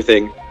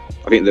everything.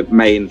 I think the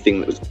main thing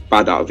that was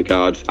bad out of the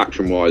card,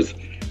 action-wise,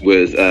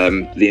 was the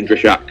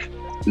Andrzejczak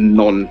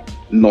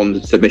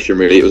non-submission.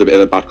 Really, it was a bit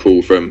of a bad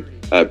call from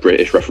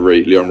British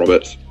referee Leon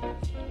Roberts.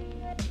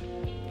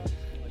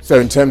 So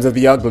in terms of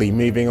the ugly,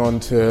 moving on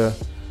to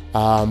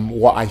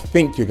what I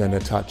think you're going to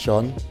touch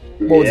on,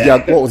 what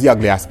was the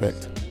ugly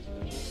aspect?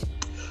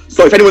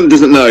 So if anyone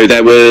doesn't know,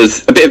 there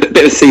was a bit of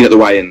a scene at the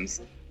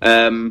weigh-ins.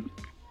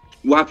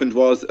 What happened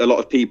was a lot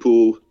of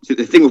people. So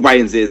the thing with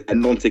weigh-ins is a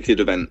non-ticketed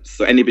event,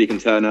 so anybody can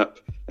turn up.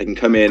 They can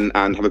come in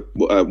and have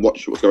a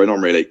watch what's going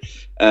on, really.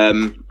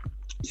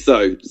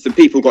 So some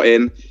people got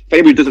in. If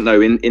anybody doesn't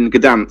know, in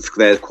Gdansk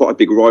there's quite a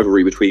big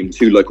rivalry between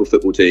two local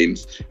football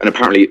teams, and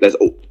apparently there's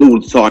all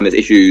the time there's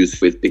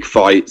issues with big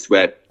fights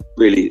where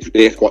really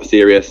it's quite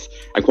serious,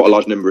 and quite a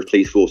large number of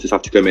police forces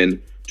have to come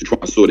in to try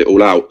and sort it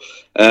all out.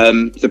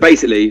 So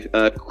basically,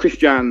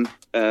 Christian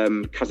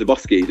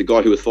Kazabowski, the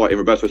guy who was fighting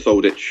Roberto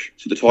Soldic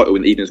to the title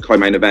in the evening's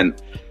co-main event,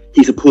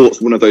 he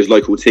supports one of those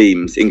local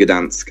teams in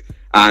Gdansk,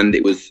 and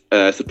it was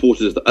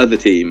supporters of the other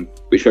team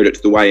which showed up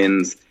to the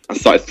weigh-ins and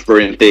started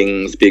throwing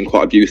things, being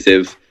quite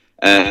abusive.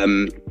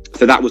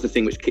 So that was the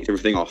thing which kicked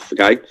everything off,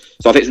 okay?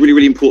 So I think it's really,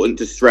 really important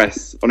to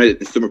stress, I know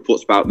there's some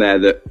reports about there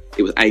that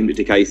it was aimed at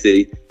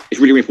DeCasey. It's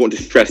really, really important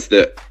to stress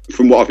that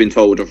from what I've been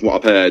told and from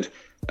what I've heard,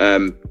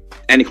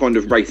 any kind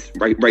of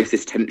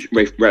racist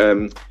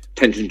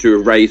tension to a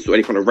race or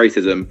any kind of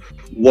racism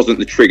wasn't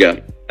the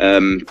trigger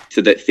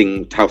to that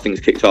thing, how things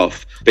kicked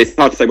off. But it's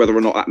hard to say whether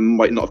or not that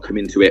might not have come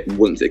into it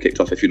once it kicked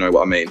off, if you know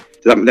what I mean.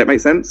 Does that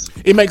make sense?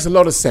 It makes a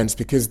lot of sense,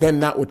 because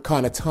then that would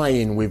kind of tie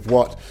in with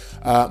what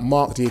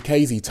Mark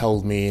DeCasey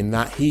told me, in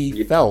that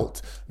he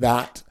felt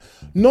that,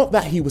 not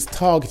that he was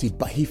targeted,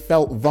 but he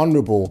felt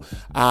vulnerable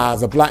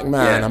as a black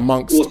man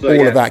amongst also,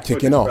 all of that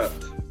kicking off.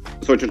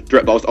 Sorry to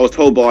interrupt, but I was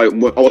told by, I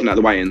wasn't at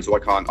the weigh-ins, so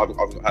I've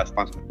had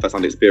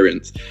first-hand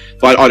experience.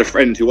 But I had a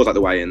friend who was at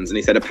the weigh-ins, and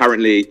he said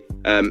apparently,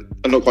 I'm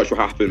not quite sure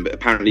what happened, but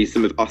apparently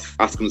some of us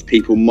Askins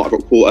people might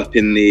have got caught up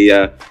in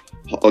the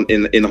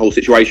in the whole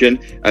situation.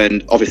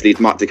 And obviously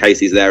Mark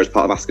DeCasey's there as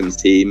part of Askins'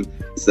 team,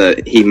 so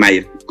he may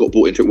have got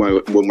brought into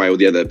it one way or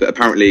the other. But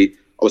apparently,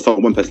 I was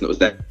told one person that was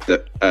there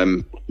that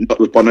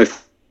not by no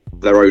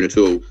their own at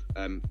all.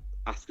 Some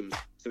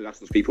of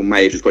Askins people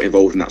may have just got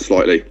involved in that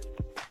slightly.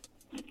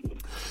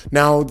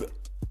 Now,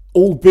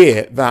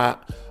 albeit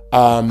that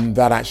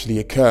that actually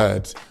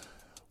occurred,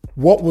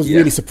 what was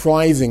really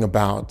surprising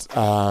about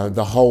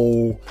the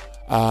whole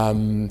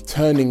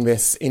turning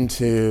this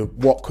into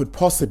what could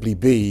possibly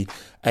be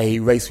a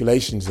race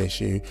relations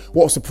issue.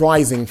 What was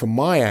surprising from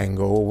my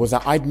angle was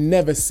that I'd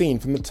never seen,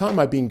 from the time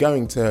I've been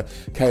going to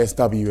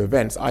KSW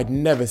events, I'd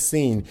never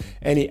seen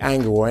any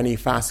angle or any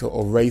facet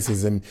of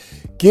racism.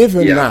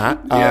 Given that,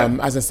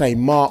 as I say,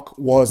 Mark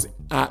was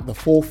at the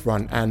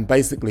forefront and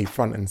basically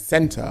front and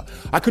center,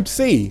 I could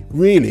see,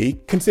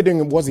 really, considering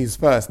it was his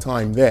first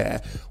time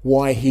there,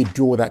 why he'd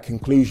draw that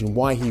conclusion,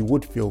 why he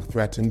would feel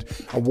threatened,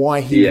 and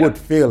why he would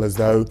feel as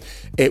though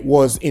it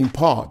was in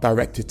part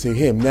directed to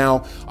him.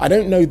 Now, I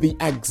don't know the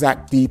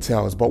exact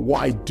details, but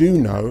what I do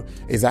know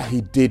is that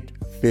he did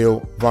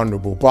feel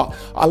vulnerable. But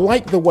I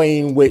like the way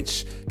in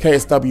which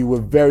KSW were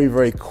very,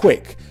 very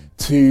quick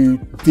to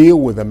deal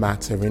with the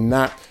matter, in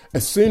that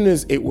as soon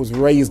as it was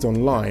raised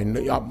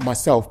online,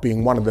 myself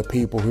being one of the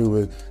people who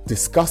were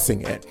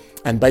discussing it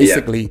and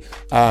basically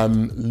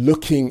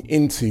looking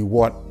into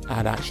what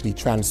had actually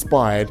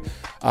transpired,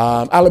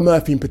 Alan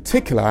Murphy in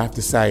particular, I have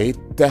to say,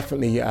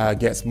 definitely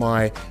gets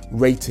my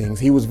ratings.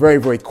 He was very,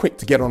 very quick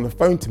to get on the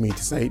phone to me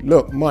to say,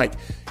 look, Mike,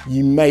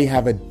 you may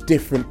have a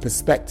different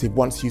perspective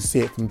once you see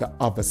it from the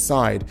other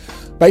side.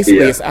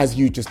 Basically, it's as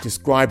you just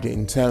described it,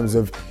 in terms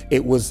of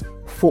it was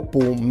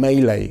football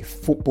melee,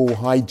 football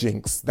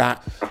hijinks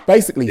that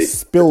basically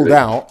spilled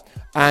out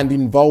and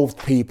involved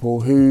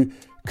people who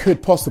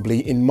could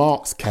possibly, in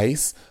Mark's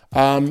case,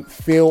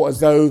 feel as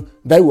though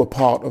they were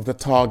part of the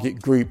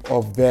target group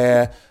of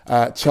their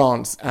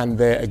chants and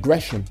their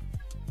aggression.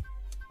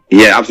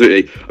 Yeah,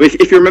 absolutely. I mean,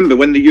 if you remember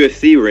when the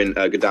UFC were in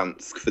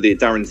Gdansk for the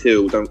Darren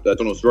Till,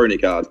 Donald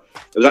Cerrone card,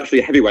 there was actually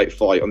a heavyweight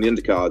fight on the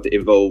undercard that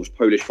involved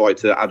Polish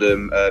fighter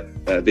Adam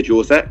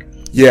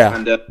Wieczorek. Yeah.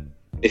 And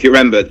if you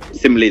remember,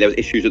 similarly, there was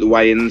issues at the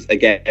weigh-ins,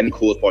 again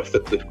caused by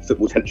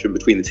football tension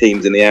between the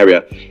teams in the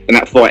area, and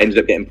that fight ended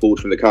up getting pulled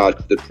from the card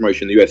because the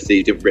promotion, the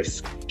UFC, didn't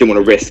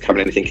want to risk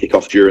having anything kick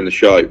off during the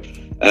show.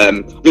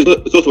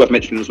 It's also worth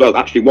mentioning as well,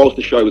 actually, whilst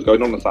the show was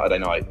going on Saturday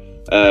night,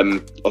 I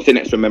was sitting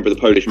next to a member of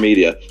the Polish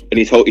media, and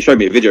he showed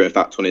me a video, in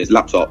fact, on his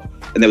laptop,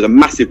 and there was a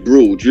massive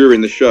brawl during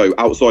the show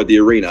outside the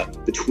arena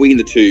between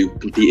the two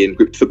competing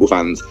group of football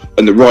fans,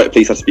 and the riot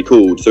police had to be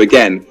called. So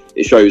again,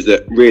 it shows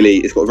that really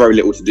it's got very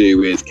little to do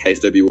with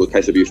KSW or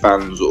KSW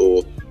fans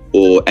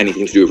or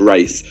anything to do with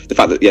race. The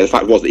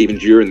fact was that even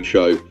during the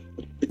show,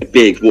 a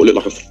big, what looked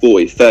like a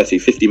 40, 30,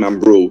 50-man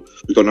brawl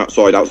was going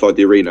outside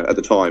the arena at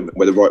the time,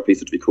 where the riot police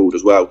had to be called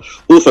as well.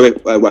 Also,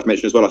 worth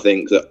mentioning as well, I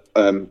think, that,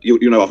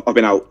 I've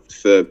been out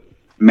for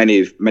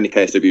many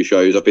KSW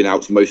shows. I've been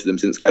out to most of them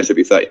since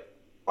KSW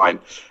 39.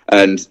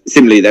 And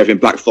similarly, there have been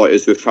black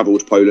fighters who have travelled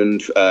to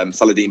Poland.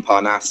 Saladin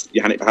Parnas,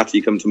 Johannik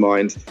Bahati come to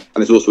mind. And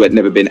there's also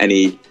never been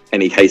any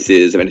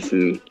cases of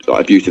anything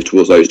like abusive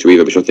towards those two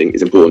either, which I think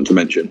is important to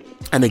mention.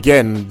 And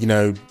again,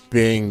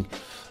 being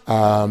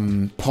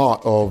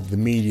part of the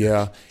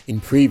media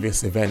in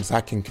previous events, I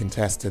can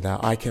contest to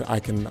that. I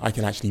can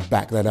actually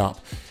back that up,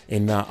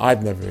 in that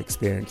I've never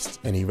experienced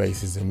any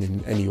racism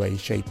in any way,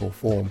 shape, or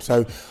form.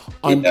 So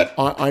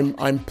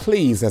I'm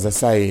pleased, as I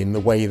say, in the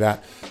way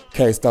that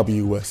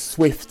KSW were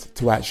swift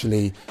to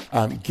actually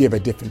give a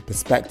different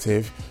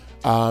perspective.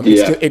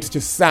 It's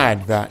just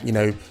sad that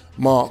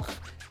Mark,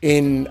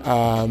 in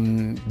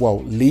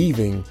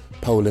leaving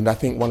Poland, I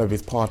think one of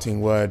his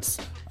parting words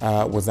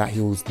was that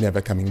he was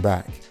never coming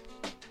back.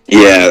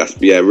 A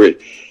bit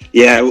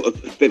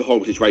of a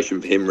horrible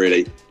situation for him,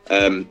 really.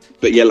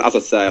 But yeah, as I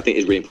say, I think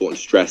it's really important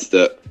to stress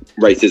that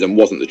racism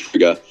wasn't the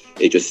trigger.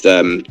 It's just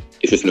an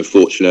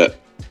unfortunate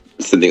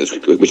something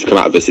which has come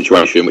out of the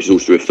situation, which is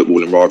also with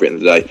football and rivalry at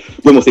the end of the day.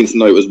 One more thing to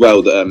note as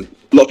well, that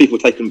a lot of people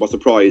were taken by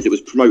surprise. It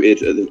was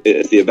promoted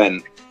at the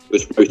event. It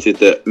was promoted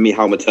that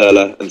Michał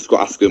Materla and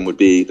Scott Askham would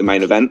be the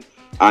main event,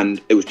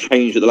 and it was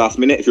changed at the last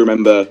minute. If you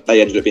remember,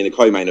 they ended up being the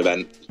co-main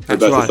event.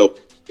 That's right.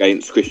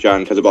 Against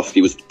Christian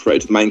Kazabowski was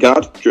promoted to the main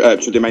card,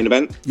 to the main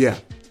event. Yeah.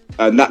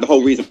 And the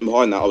whole reason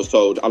behind that, I was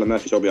told, Alan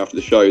Murphy told me after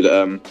the show,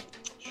 that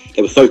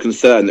they were so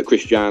concerned that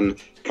Christian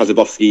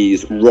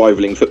Kazabowski's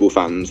rivaling football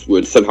fans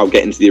would somehow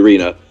get into the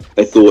arena.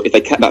 They thought if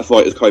they kept that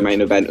fight as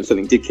co-main event and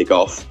something did kick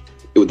off,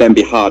 it would then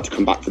be hard to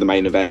come back for the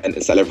main event and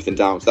settle everything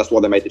down. So that's why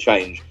they made the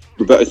change.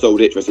 Roberto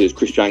Soldic says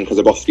Christian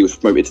Kazabowski was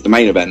promoted to the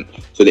main event,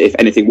 so that if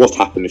anything was to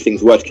happen, if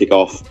things were to kick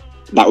off,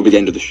 that would be the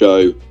end of the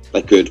show.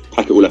 They could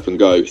pack it all up and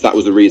go. So that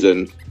was the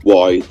reason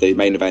why the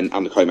main event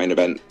and the co-main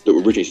event that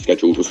were originally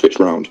scheduled was switched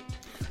around.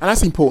 And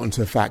that's important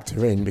to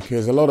factor in,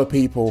 because a lot of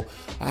people,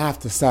 I have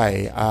to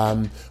say,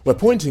 were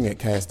pointing at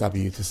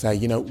KSW to say,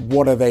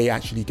 what are they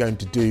actually going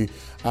to do?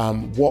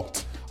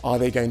 What are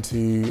they going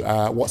to,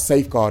 what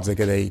safeguards are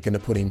they going to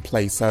put in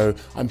place? So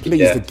I'm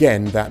pleased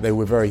again that they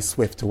were very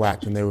swift to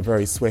act, and they were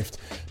very swift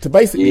to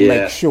basically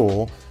make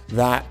sure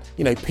that,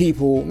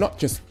 people, not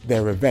just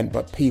their event,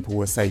 but people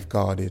were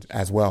safeguarded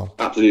as well.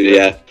 Absolutely,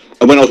 yeah.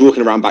 And when I was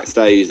walking around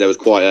backstage, there was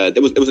quite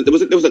there was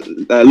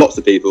lots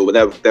of people,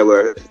 but there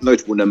were a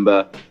notable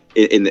number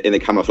in the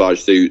camouflage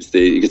suits.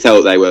 You could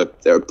tell that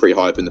they were pretty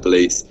high up in the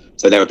police.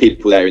 So there were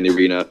people there in the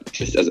arena,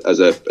 just as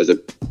a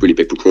really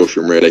big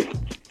precaution, really.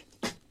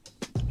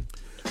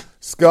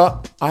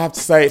 Scott, I have to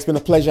say it's been a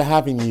pleasure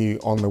having you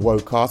on the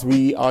Wocast.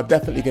 We are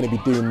definitely going to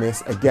be doing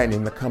this again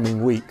in the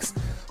coming weeks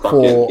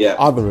for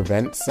other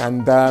events.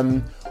 And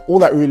all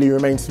that really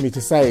remains for me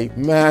to say,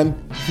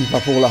 man, keep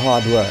up all the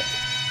hard work.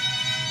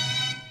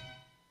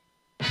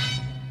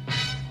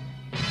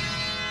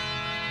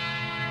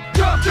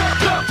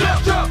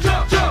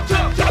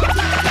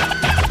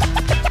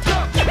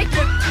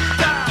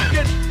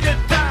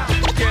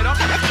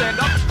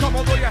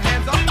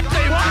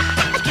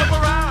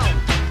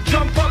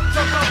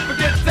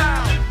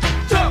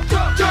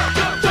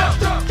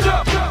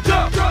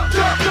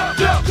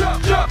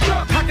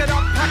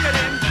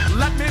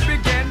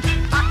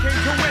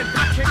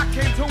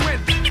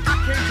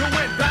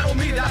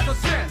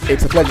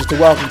 It's a pleasure to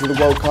welcome to the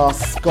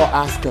Wocast Scott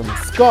Askham.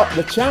 Scott,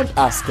 the champ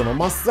Askham, I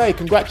must say,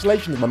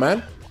 congratulations, my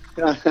man.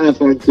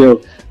 Thank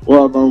you.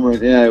 What a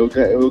moment, yeah, it was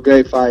a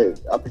great fight.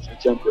 Happy to be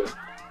champion.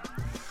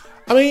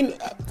 I mean,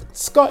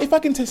 Scott, if I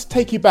can just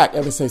take you back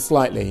ever so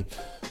slightly,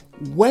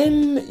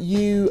 when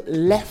you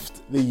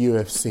left the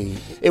UFC,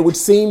 it would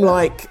seem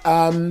like,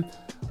 a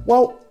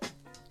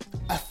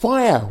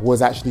fire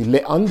was actually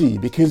lit under you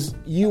because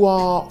you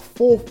are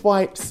 4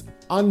 fights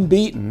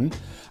unbeaten.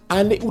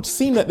 And it would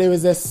seem that there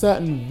is a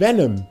certain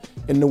venom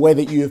in the way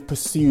that you have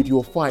pursued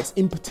your fights,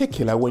 in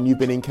particular when you've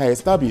been in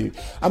KSW.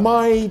 Am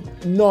I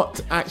not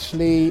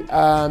actually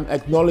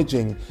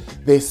acknowledging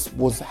this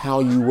was how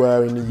you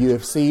were in the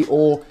UFC,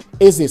 or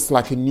is this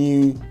like a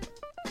new,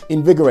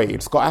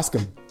 invigorated Scott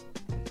Askham?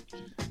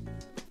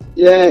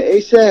 Yeah,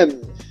 it's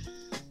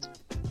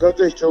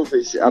God's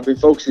truth. I've been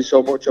focusing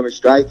so much on my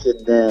striking.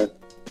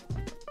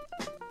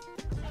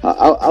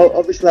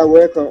 Obviously, I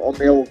work on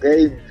my own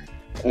game.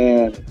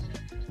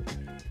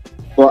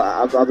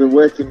 But I've been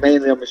working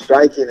mainly on my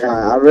striking.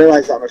 I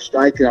realise that I'm a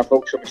striker. I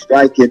focus on my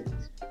striking,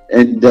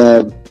 and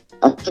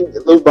I think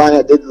Luke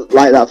Barnett did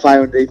like that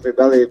fire underneath my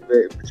belly. To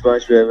be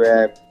honest with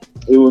him,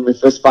 it was my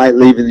first fight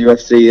leaving the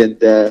UFC, and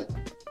there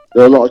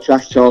were a lot of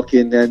trash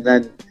talking, and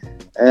then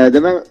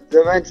the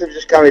momentum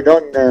just carried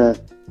on.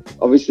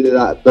 Obviously,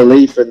 that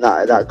belief and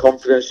that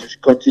confidence just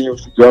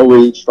continues to grow with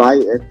each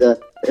fight, and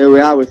here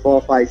we are with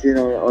 4 fights in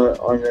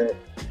on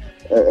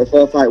a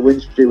 4-fight win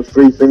streak with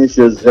 3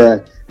 finishes.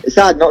 It's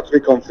hard not to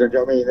be confident, you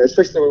know what I mean?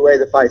 Especially the way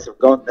the fights have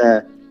gone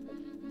there.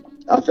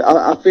 I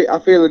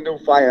feel a new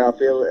fighter. I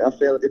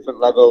feel a different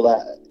level.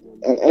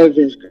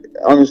 Everything's,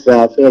 honestly,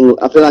 I feel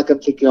like I'm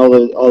ticking all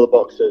the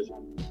boxes.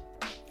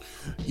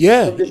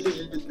 Yeah.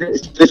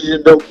 This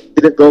decision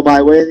didn't go my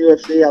way in the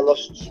UFC. I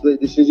lost split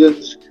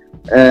decisions.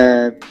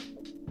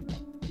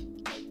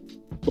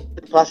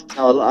 Past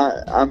now,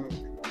 I'm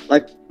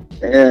like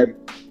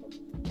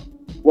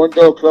one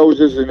door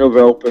closes, another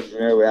opens, and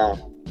here we are.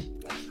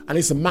 And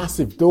it's a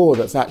massive door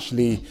that's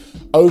actually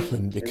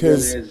opened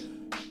because...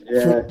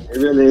 It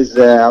really is.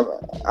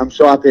 I'm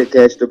so happy at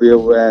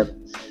KSW.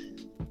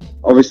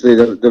 Obviously,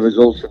 the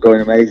results are going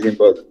amazing,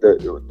 but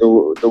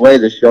the way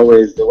the show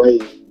is, the way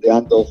they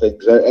handle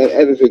things,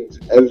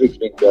 everything's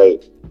been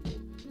great.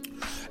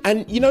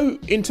 And, you know,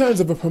 in terms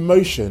of a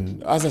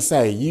promotion, as I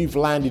say, you've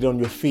landed on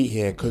your feet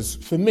here because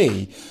for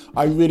me,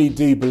 I really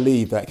do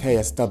believe that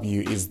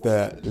KSW is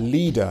the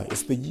leader.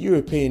 It's the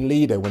European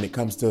leader when it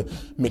comes to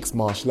mixed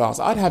martial arts.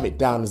 I'd have it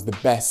down as the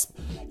best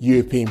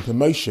European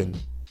promotion.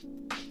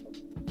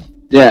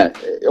 Yeah,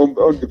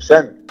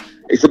 100%.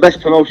 It's the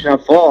best promotion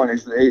I've fought on, and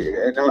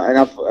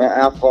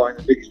I've fought in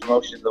the biggest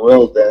promotion in the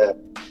world,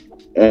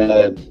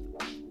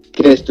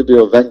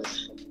 KSW events.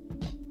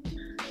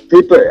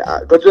 People,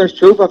 God's honest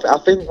truth, I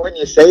think when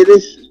you say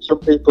this, some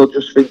people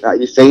just think that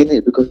you're saying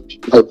it because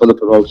you fight for the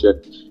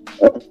promotion.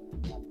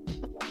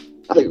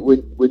 I think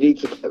we need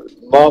to get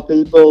more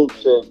people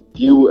to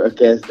view a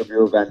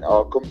KSW event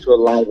or come to a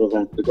live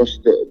event because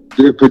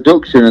the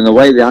production and the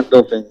way they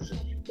handle things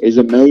is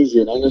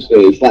amazing,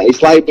 honestly.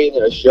 It's like being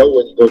at a show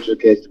when you go to a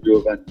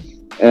KSW event.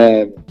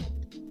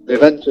 The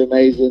events are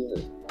amazing.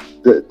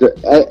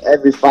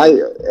 Every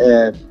fight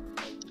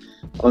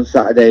on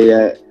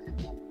Saturday,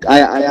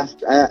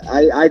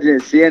 I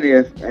didn't see any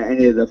of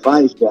the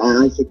fights, but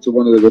I said to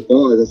one of the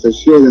reporters, I said,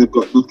 surely I've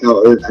got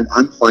knockout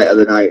and fight of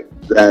the night.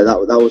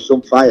 That was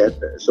some fight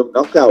and some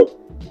knockout,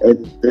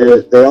 and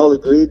they all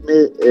agreed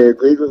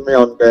with me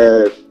on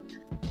the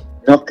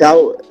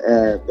knockout.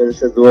 But they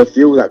said there were a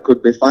few that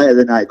could be fight of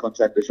the night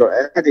contenders. So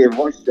I didn't even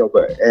watch the show,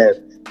 but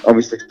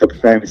obviously to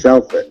prepare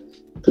myself. But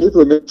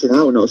people are missing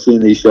out not seeing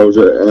these shows.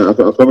 I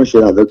promise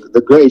you that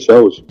they're great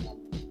shows.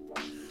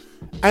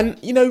 And,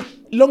 you know,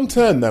 long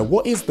term though,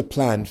 what is the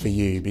plan for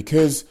you?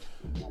 Because,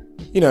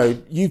 you know,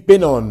 you've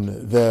been on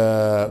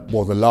the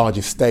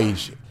largest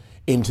stage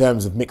in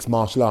terms of mixed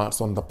martial arts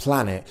on the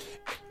planet.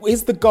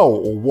 Is the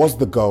goal, or was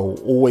the goal,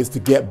 always to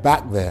get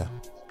back there?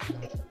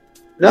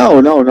 No,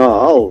 not at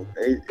all.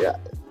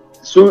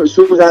 As soon as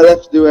I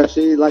left the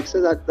UFC, like I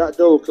said, that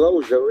door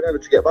closed. I was never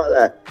to get back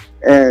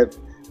there.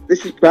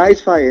 This is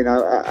prize fighting.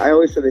 I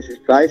always say this is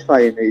prize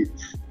fighting.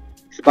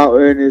 It's about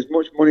earning as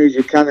much money as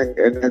you can and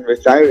then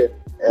retiring.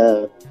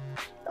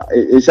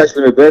 It's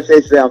actually my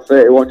birthday today. I'm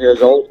 31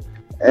 years old.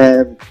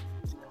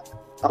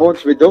 I want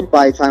to be done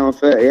by the time I'm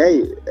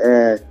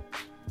 38.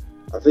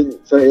 I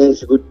think 38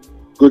 is a good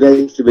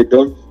age to be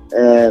done.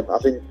 I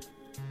think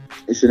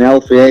it's an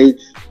healthy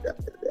age.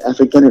 I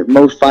think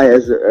most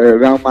fighters are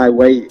around my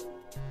weight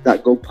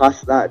that go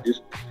past that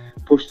just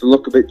push the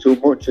luck a bit too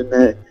much, and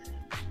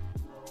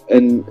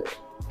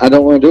I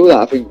don't want to do that.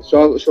 I think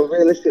so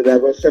realistically,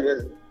 I've got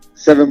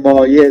seven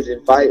more years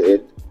in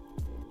fighting,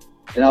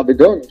 and I'll be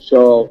done.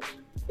 So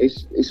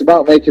it's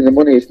about making the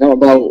money. It's not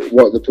about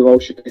what the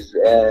promotion is.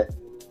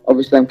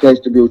 Obviously, I'm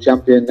KSW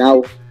champion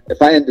now. If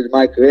I ended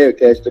my career at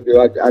KSW,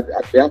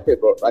 I'd be happy.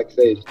 But like I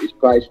say, it's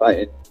prize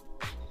fighting.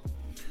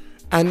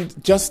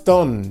 And just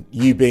on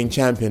you being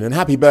champion, and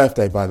happy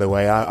birthday, by the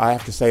way. I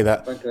have to say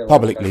that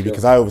publicly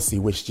because I obviously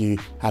wished you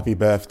happy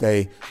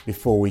birthday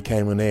before we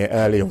came on here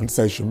earlier on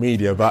social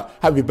media, but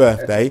happy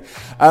birthday.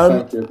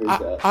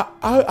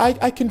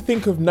 I can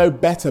think of no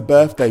better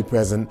birthday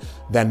present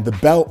than the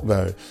belt,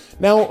 though.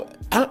 Now,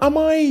 am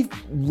I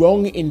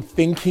wrong in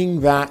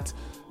thinking that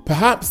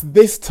perhaps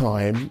this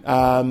time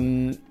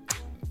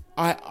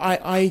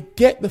I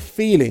get the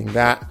feeling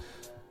that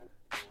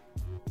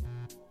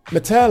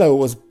Metallo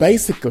was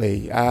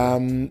basically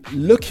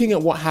looking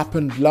at what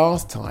happened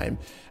last time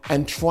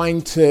and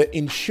trying to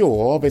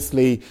ensure,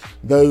 obviously,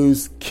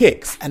 those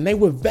kicks, and they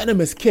were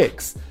venomous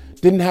kicks,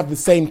 didn't have the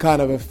same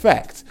kind of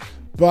effect.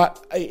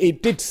 But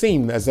it did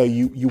seem as though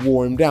you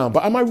wore him down.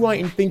 But am I right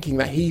in thinking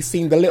that he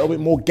seemed a little bit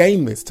more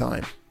game this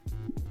time?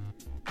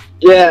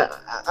 Yeah,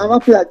 I'm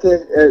happy that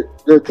the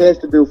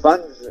KSW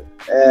fans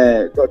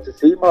got to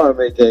see more of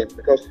my game,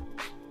 because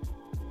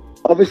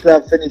obviously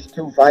I've finished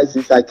 2 fights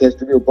inside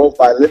KSW, both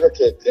by liver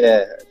kick.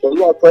 So a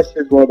lot of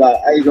questions were about,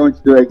 are you going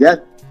to do it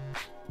again?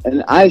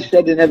 And I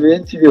said in every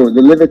interview,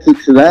 the liver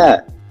kicks are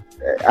there.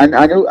 And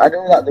I knew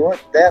that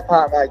they're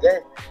part of my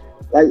game.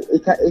 Like,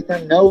 he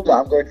can know that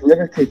I'm going to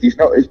liver kick.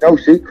 It's no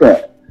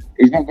secret.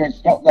 He's not going to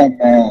stop them.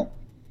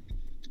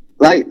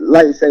 Like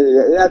you say,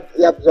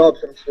 he absorbed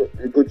some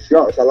good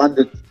shots. I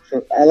landed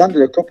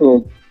a couple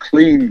of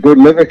clean, good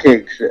liver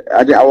kicks.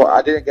 I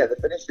didn't get the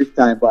finish this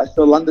time, but I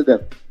still landed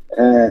them.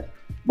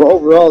 But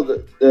overall,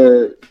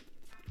 the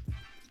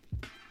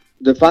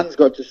fans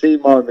got to see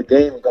more of the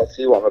game and got to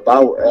see what I'm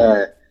about.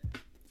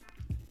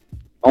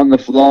 On the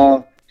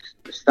floor,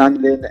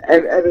 standing,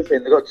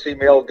 everything. They got to see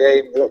my whole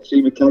game. They got to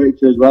see my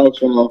character as well.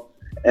 So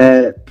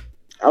I'm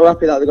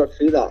happy that they got to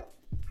see that.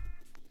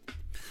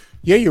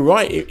 Yeah, you're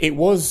right. It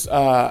was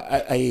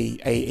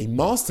a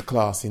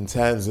masterclass in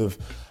terms of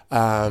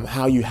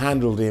how you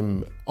handled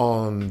him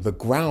on the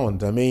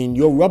ground. I mean,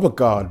 your rubber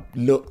guard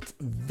looked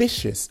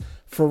vicious,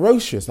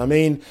 ferocious. I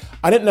mean,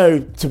 I don't know,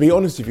 to be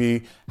honest with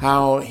you,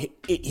 how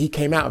he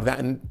came out of that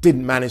and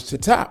didn't manage to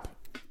tap.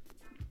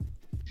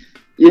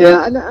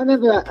 Yeah, I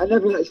never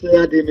actually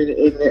had him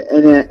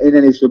in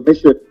any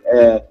submission,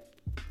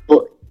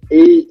 but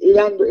he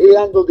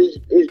handled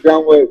his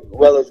groundwork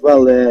well as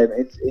well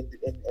in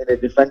a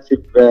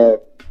defensive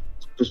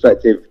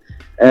perspective.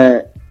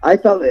 I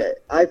felt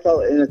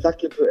in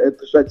attacking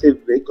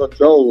perspective in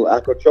control. I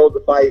controlled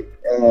the fight,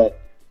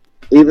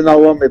 even though I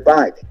won my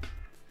back.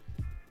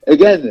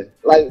 Again,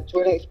 like, to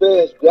an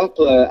experienced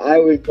grappler, I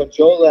was in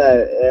control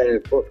there,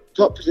 but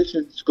top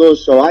position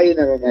scores so high in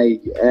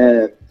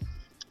MMA,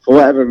 for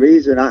whatever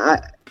reason.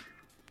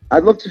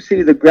 I'd love to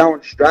see the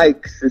ground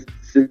strike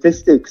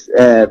statistics.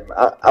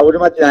 I would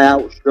imagine I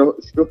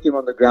outstruck him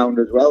on the ground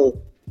as well,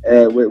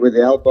 with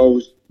the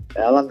elbows.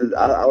 I landed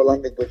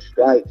good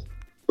strikes.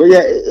 But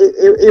yeah,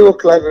 he was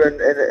clever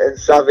and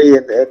savvy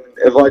and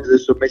avoided the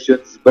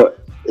submissions, but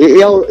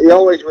he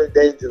always was in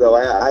danger though.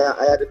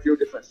 I had a few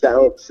different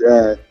setups.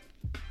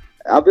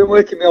 I've been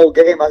working my whole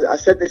game. I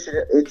said this in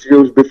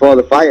interviews before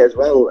the fight as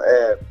well.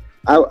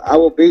 I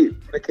will beat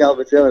Mikhail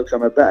Vatilov because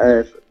I'm a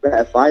better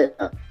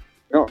fighter.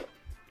 Not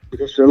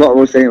because a lot of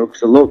us saying it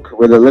because of luck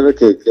with a liver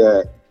kick.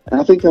 And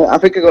I think I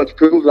got to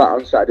prove that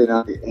on Saturday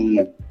night.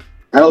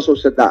 I also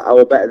said that I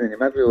was better than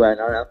him everywhere,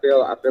 and I feel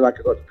like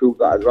I got to prove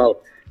that as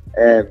well.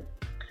 I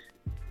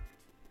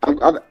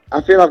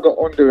feel I've got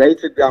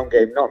underrated ground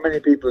game. Not many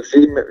people have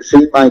seen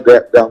my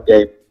ground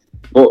game,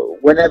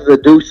 but whenever they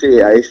do see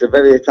it, it's a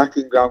very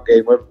attacking ground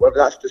game. Whether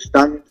that's to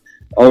stand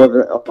or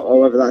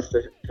whether that's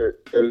to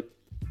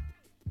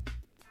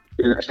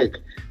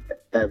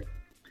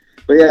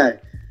but yeah,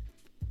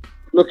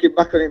 looking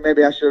back on it,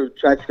 maybe I should have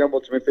tried to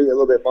scramble to my feet a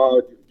little bit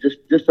more, just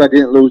so I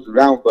didn't lose the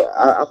round. But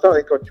I felt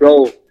in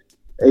control.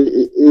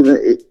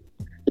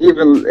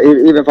 Even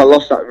if I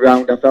lost that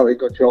round, I felt in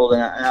control,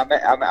 and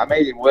I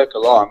made him work a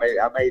lot.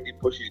 I made him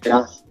push his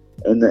gas,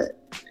 and the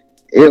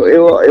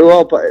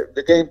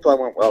game plan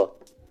went well.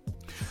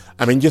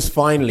 I mean, just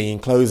finally in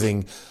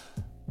closing,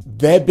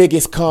 their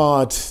biggest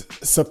card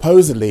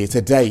supposedly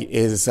to date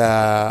is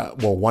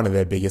one of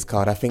their biggest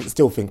card. I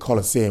still think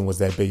Colosseum was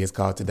their biggest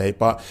card to date,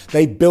 but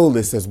they bill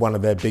this as one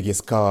of their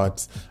biggest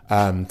cards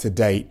to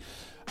date.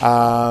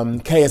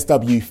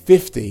 KSW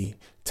 50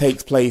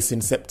 takes place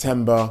in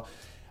September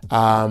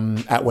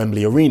at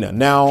Wembley Arena.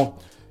 Now,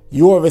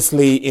 You're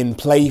obviously in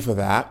play for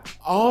that.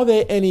 Are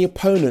there any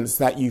opponents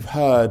that you've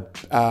heard,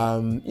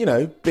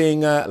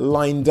 being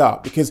lined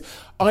up? Because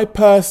I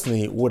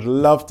personally would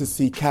love to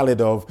see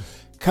Khalidov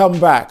come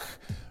back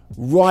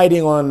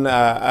riding on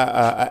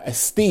a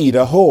steed,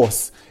 a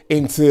horse,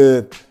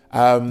 into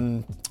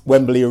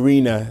Wembley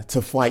Arena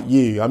to fight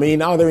you. I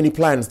mean, are there any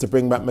plans to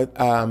bring back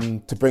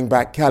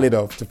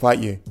Khalidov to fight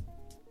you?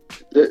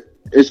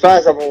 As far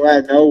as I'm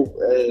aware, no.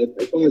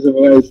 As far as I'm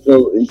aware,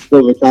 he's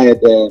still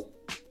retired.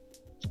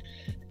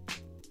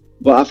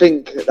 But I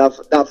think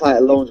that fight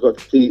alone's got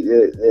to tease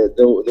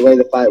the way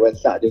the fight went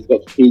Saturday's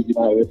got to tease him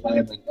out of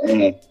retirement.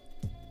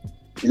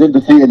 He's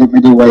undefeated at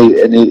middleweight,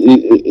 and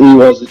he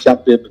was the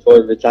champion before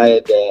he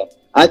retired.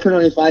 I can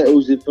only fight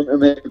who's in front of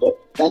me, but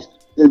that's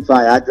the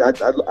fight.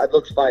 I'd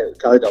love to fight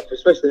Khalidov,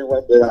 especially in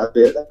Wembley. That'd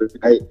be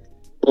great.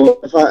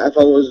 But if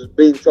I was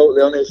being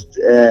totally honest,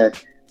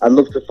 I'd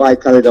love to fight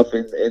Khalidov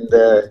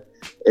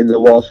in the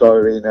Warsaw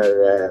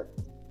Arena.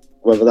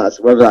 Whether that's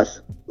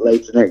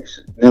later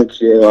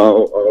next year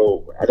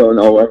or I don't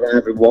know, whether I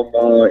have one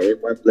more in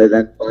Wembley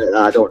then fight that,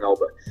 I don't know.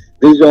 But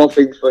these are all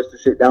things for us to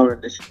sit down and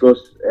discuss,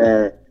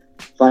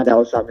 find out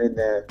what's happening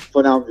there.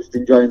 For now, I'm just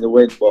enjoying the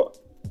win, but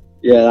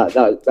yeah,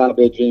 that'll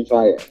be a dream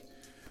fight.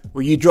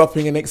 Were you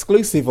dropping an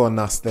exclusive on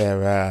us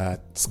there,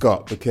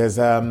 Scott? Because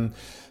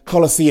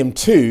Colosseum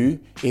 2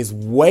 is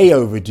way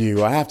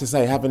overdue. I have to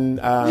say, having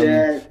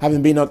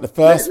been on the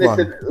first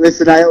one.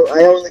 Listen, I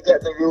only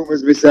get the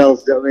rumours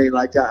myself. You know what I mean?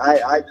 Like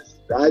I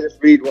just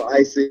read what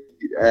I see.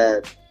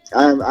 I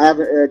haven't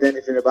heard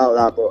anything about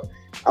that, but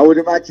I would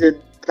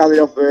imagine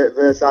Khalidov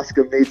versus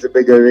Askam needs a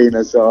big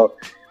arena. So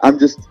I'm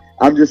just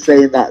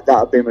saying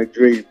that'll be my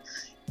dream.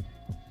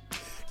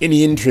 In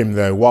the interim,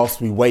 though,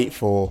 whilst we wait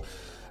for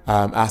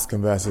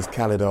Askam versus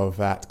Khalidov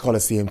at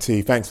Colosseum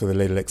 2. Thanks for the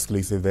little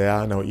exclusive there.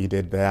 I know what you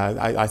did there.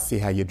 I see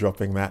how you're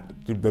dropping that.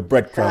 The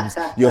breadcrumbs.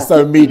 You're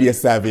so media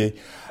savvy.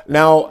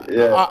 Now,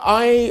 yeah.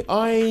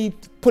 I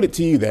put it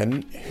to you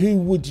then. Who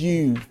would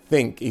you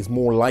think is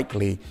more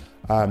likely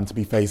to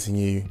be facing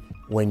you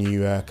when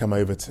you come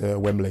over to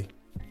Wembley?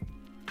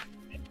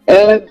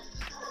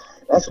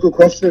 That's a good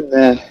question.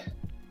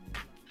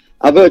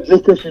 I've heard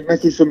Dricus is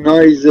making some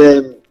noise.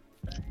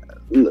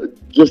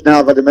 Just now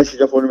I've had a message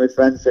off one of my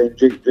friends saying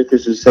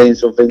Dricus is saying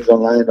some things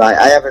online. Right,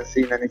 I haven't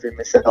seen anything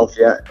myself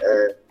yet.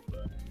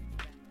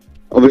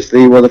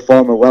 Obviously, he was a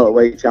former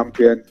welterweight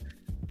champion,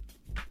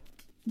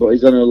 but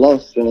he's on a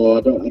loss, so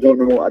I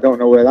don't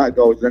know where that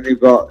goes. Then you've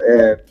got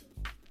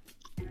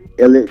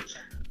Ilic.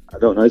 I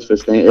don't know his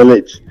first name.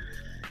 Ilic.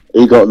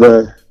 He got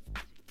the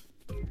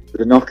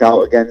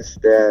knockout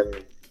against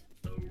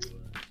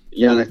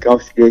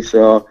Janikowski.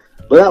 So,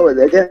 but that was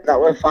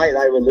a fight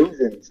I was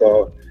losing.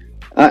 So.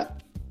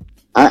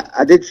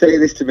 I did say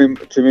this to my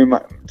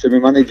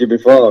manager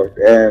before.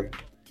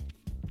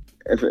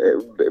 If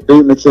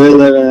beat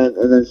Matilda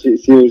and then see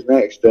who's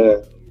next.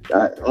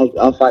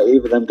 I'll fight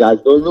either of them guys.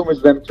 There were rumours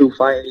of them two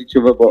fighting each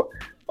other, but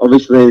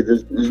obviously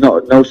there's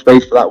no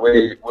space for that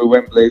with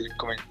Wembley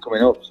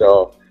coming up.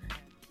 So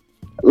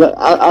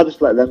I'll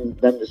just let them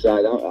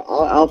decide.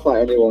 I'll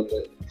fight anyone.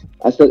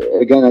 I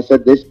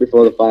said this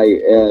before the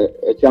fight.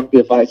 A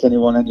champion fights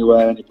anyone,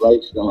 anywhere, any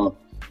place. So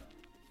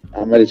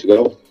I'm ready to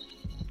go.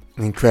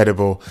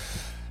 Incredible.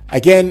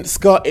 Again,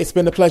 Scott, it's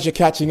been a pleasure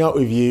catching up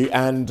with you,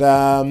 and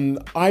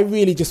I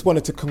really just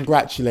wanted to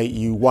congratulate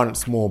you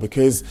once more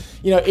because,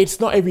 it's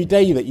not every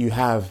day that you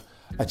have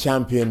a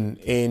champion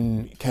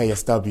in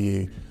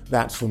KSW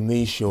that's from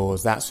these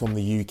shores, that's from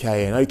the UK.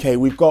 And okay,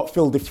 we've got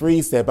Phil De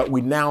Vries there, but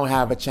we now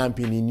have a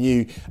champion in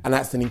you, and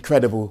that's an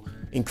incredible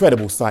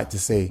sight to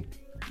see.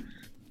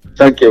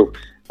 Thank you.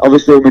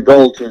 Obviously, my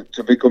goal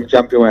to become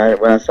champion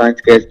when I signed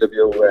to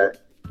KSW,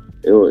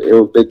 it was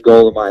a big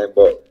goal of mine,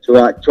 but to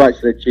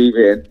actually achieve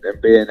it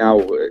and being now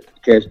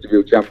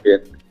KSW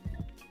champion,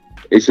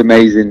 it's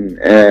amazing.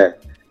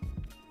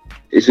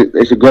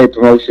 It's a great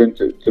promotion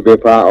to be a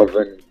part of,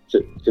 and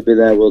to be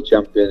their world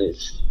champion.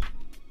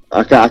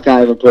 I can't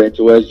even put it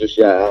into words just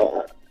yet.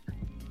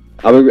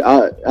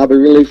 I'll be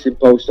releasing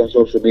posts on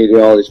social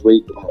media all this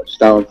week about just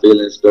how I'm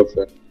feeling and stuff,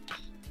 and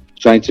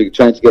trying to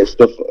get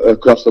stuff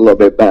across a little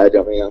bit better.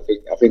 I mean,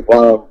 I think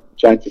while I'm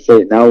trying to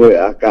say it now,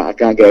 I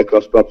can't get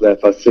across properly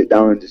if I sit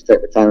down and just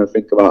take my time and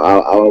think about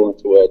how I want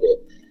to word it.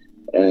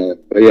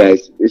 But yeah,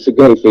 it's a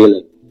great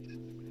feeling.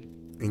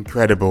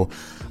 Incredible.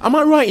 Am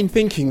I right in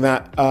thinking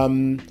that,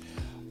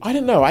 I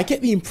don't know, I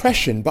get the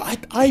impression,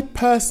 but I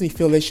personally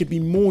feel there should be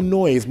more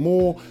noise,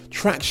 more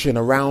traction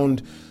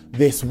around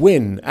this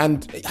win.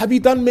 And have you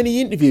done many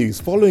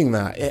interviews following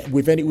that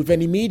with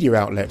any media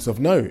outlets of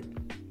note?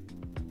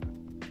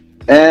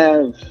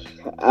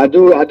 I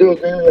do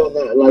agree on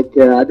that. Like,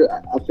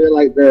 I feel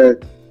like the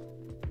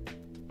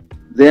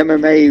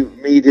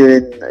MMA media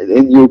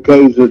in UK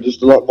is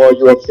just a lot more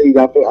UFC.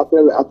 I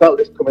felt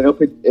this coming up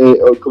to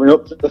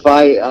the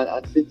fight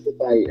and since the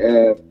fight.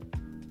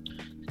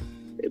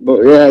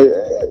 But yeah,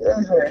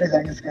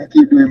 I'm just gonna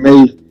keep doing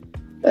me.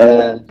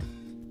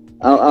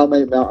 I'll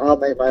make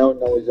my own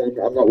noise.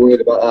 I'm not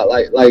worried about that.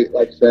 Like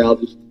I say, I'll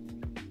just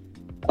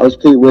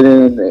keep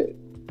winning.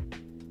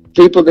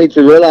 people need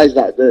to realise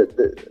that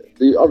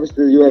the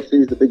obviously the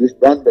UFC is the biggest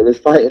brand, but there's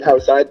fighting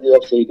outside the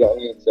UFC. You know what I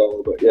mean?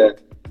 So, but yeah,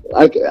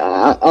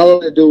 I'll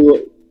only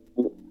do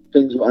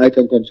things I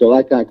can control.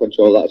 I can't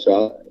control that,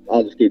 so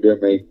I'll just keep doing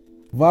me.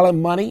 Violent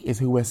Money is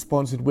who we're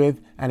sponsored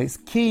with, and it's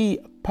key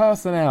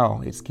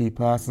personnel. It's key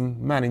person,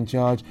 man in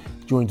charge.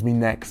 Joins me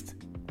next,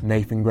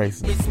 Nathan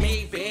Grayson. It's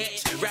me,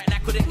 bitch. Right now,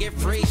 couldn't get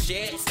free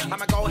shit.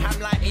 I'ma go ham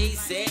like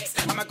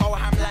E6. I'ma go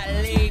ham like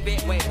leave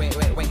it. Wait.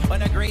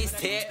 On a grease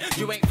tip,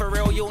 you ain't for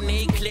real, you'll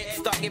need clips.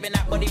 Stop giving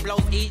that body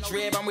blows each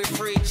rib. I'm with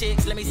free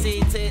chicks, let me see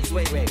tits.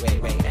 Wait.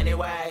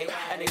 Anyway,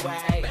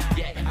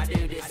 yeah, I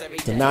do this every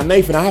day. Now,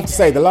 Nathan, I have to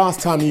say, the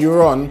last time you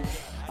were on,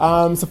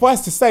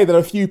 suffice to say that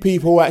a few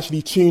people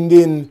actually tuned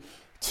in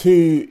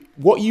to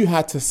what you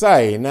had to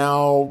say.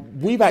 Now,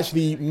 we've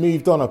actually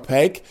moved on a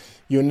peg.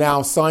 You're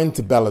now signed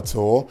to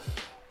Bellator.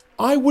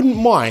 I wouldn't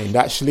mind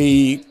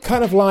actually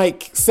kind of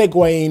like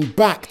segueing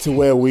back to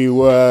where we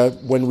were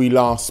when we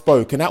last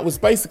spoke. And that was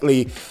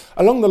basically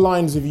along the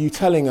lines of you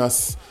telling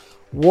us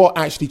what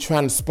actually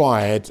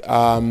transpired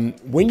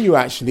when you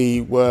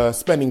actually were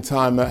spending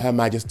time at Her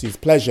Majesty's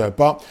Pleasure.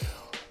 But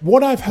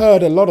what I've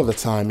heard a lot of the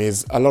time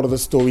is a lot of the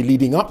story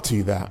leading up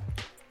to that.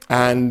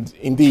 And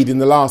indeed, in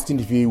the last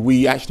interview,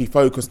 we actually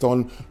focused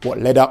on what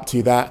led up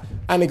to that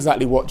and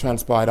exactly what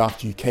transpired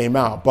after you came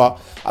out. But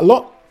a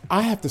lot,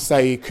 I have to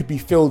say, could be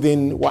filled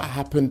in what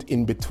happened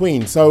in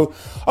between. So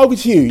over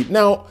to you.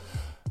 Now,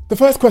 the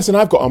first question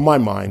I've got on my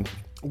mind,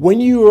 when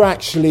you were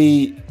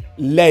actually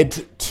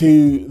led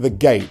to the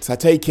gates, I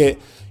take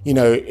it, you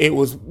know, it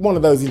was one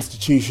of those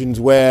institutions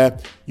where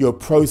you're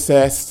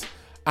processed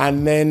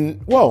and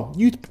then, well,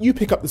 you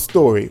pick up the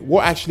story.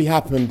 What actually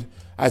happened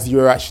as you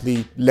were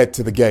actually led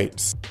to the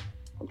gates?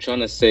 I'm trying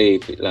to say,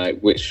 like,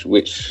 which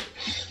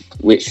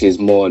is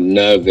more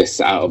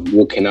nervous out of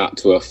walking out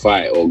to a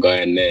fight or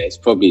going there. It's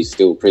probably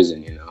still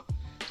prison, you know.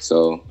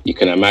 So you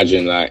can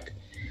imagine, like,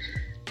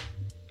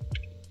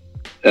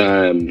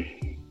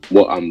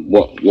 what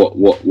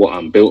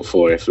I'm built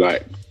for if,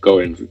 like,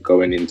 going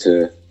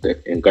into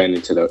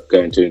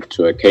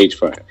a cage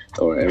fight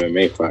or an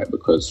MMA fight,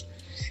 because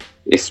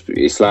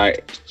it's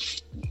like,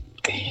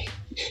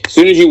 as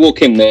soon as you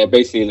walk in there,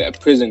 basically, like, a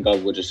prison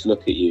guard will just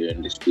look at you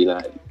and just be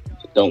like,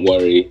 "Don't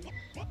worry,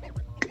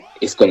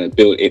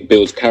 it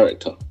builds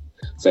character."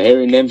 So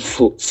hearing them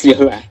thoughts,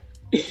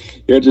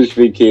 you're just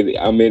thinking,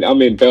 I'm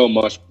in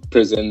Belmarsh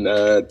prison,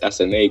 that's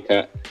an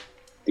ACAT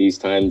these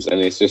times,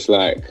 and it's just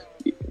like,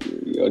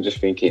 you're just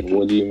thinking,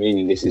 what do you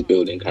mean this is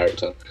building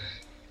character?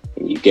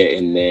 And you get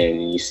in there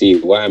and you see,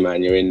 why,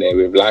 man, you're in there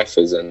with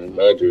lifers and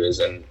murderers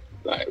and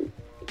like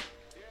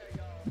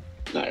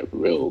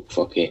real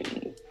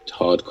fucking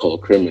hardcore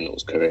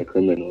criminals, career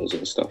criminals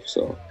and stuff.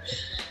 So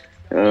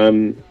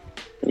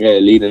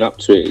leading up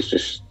to it, it's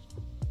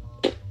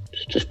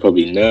just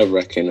probably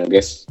nerve-wracking, I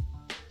guess.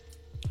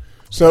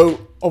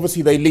 So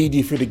obviously they lead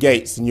you through the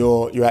gates and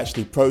you're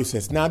actually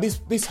processed. Now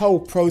this whole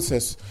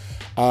process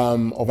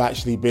of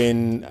actually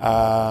being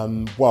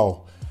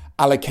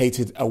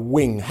allocated a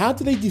wing, how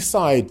do they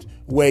decide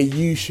where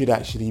you should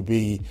actually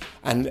be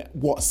and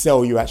what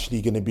cell you're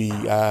actually going to be,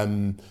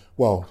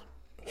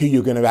 who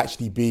you're going to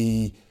actually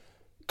be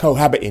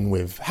cohabiting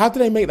with? How do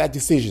they make that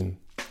decision?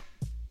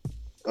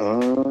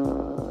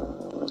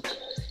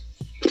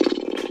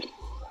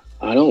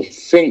 I don't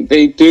think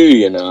they do,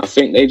 you know. I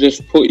think they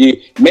just put you,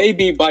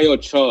 maybe by your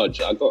charge.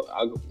 I got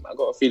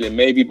a feeling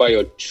maybe by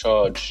your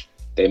charge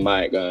they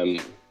might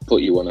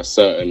put you on a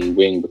certain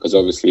wing, because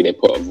obviously they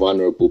put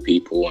vulnerable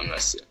people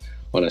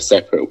on a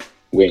separate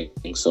wing.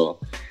 So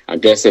I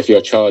guess if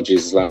your charge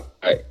is like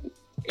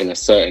in a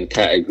certain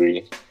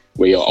category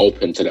where you're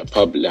open to the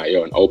public, like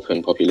you're an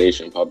open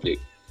population public,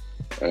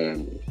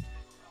 then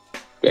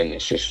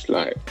it's just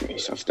like,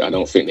 I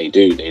don't think they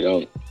do. They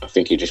don't. I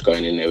think you're just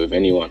going in there with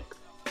anyone.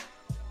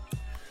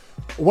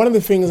 One of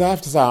the things I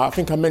have to say, I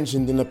think I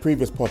mentioned in the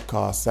previous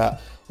podcast that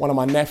one of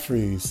my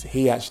nephews,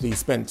 he actually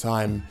spent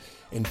time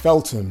in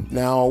Feltham.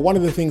 Now, one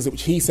of the things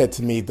which he said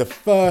to me, the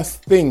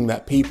first thing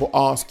that people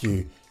ask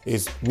you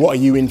is, what are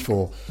you in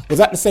for? Was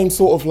that the same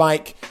sort of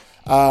like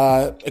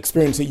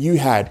experience that you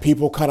had?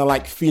 People kind of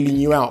like feeling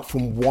you out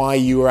from why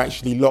you were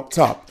actually locked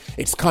up?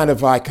 It's kind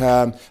of like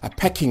a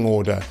pecking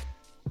order.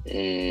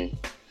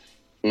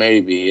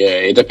 Maybe, yeah.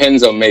 It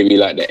depends on maybe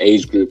like the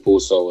age group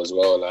also as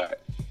well. Like,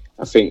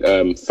 I think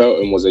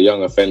Feltham was a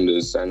young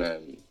offenders, and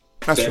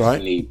that's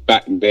definitely right.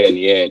 Back then,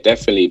 yeah,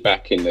 definitely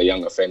back in the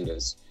young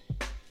offenders,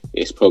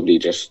 it's probably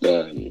just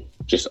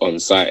on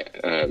site.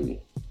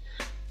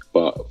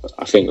 But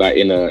I think like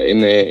in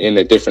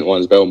the different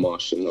ones,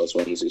 Belmarsh and those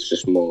ones, it's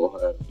just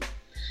more.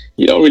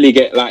 You don't really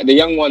get like the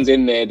young ones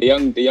in there. The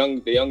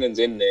youngins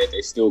in there,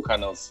 they still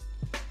kind of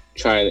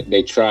try.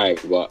 They try,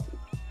 but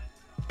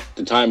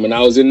the time when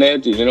I was in there,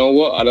 you know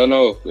what? I don't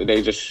know.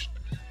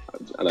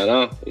 I don't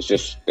know. It's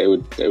just they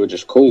were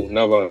just cool.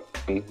 Never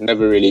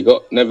really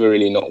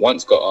not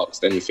once got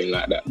asked anything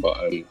like that. But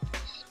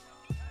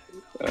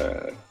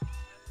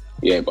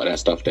but that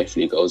stuff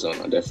definitely goes on.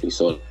 I definitely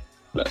saw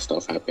that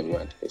stuff happen,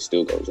 man. It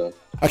still goes on.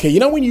 Okay, you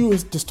know when you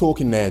was just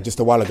talking there just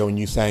a while ago and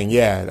you saying,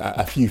 yeah,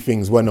 a few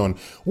things went on.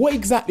 What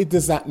exactly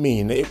does that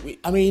mean?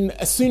 I mean,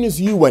 as soon as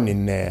you went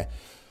in there,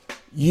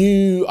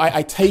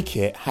 I take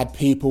it, had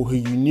people who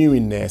you knew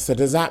in there. So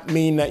does that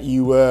mean that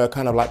you were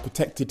kind of like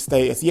protected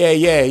status?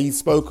 Yeah, he's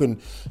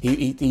spoken.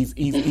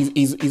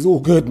 He's all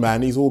good,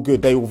 man. He's all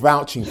good. They were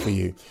vouching for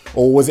you.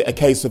 Or was it a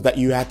case of that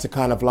you had to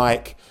kind of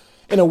like,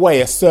 in a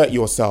way, assert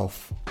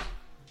yourself?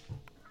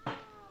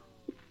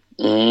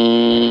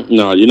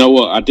 No, you know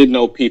what? I did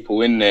know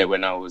people in there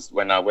when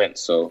I went,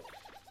 so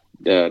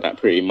that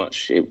pretty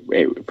much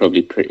it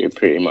probably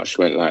pretty much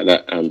went like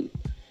that.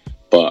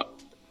 But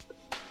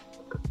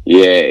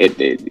yeah,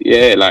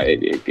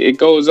 it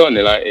goes on.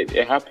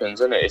 It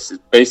happens, isn't it? It's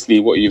basically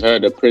what you've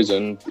heard of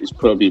prison is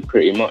probably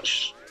pretty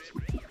much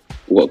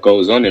what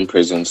goes on in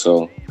prison.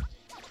 So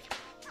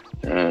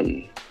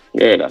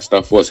yeah, that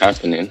stuff was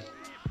happening.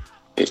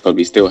 It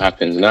probably still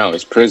happens now.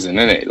 It's prison,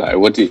 isn't it? Like,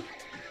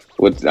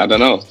 I don't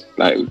know.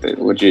 Like,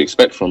 what do you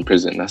expect from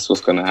prison? That's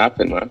what's going to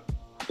happen, man.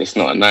 It's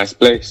not a nice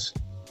place.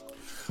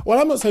 Well,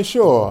 I'm not so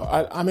sure.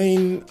 I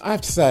mean, I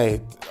have to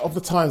say, of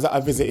the times that I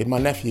visited my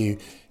nephew,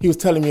 he was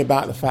telling me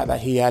about the fact that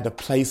he had a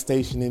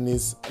PlayStation in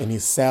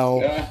his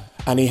cell,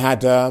 and he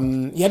had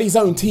his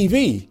own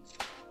TV.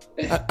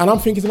 And I'm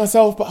thinking to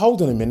myself, but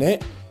hold on a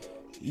minute,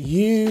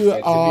 you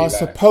are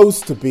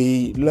supposed to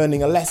be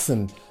learning a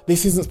lesson.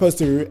 This isn't supposed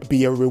to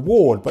be a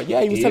reward. But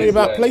yeah, he was telling me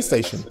about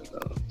PlayStation.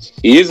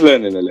 He is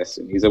learning a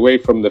lesson. He's away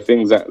from the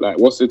things that, like,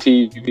 what's the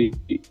TV?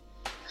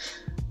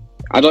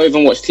 I don't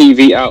even watch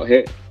TV out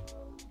here.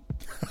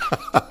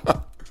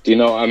 Do you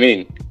know what I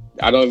mean?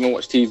 I don't even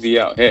watch TV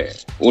out here.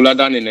 All I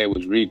done in there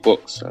was read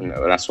books, and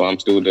that's what I'm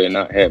still doing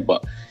out here.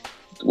 But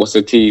what's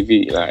a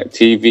TV? Like,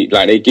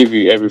 they give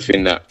you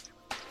everything that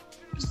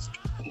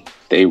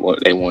they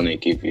want to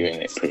give you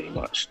in it, pretty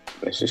much.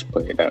 Let's just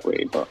put it that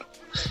way. But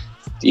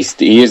his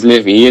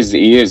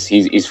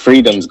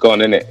freedom's gone,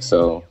 innit?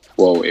 So,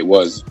 well, it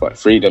was, but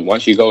freedom,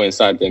 once you go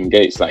inside them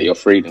gates, like, your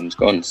freedom's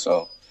gone.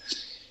 So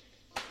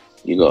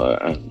you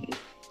gotta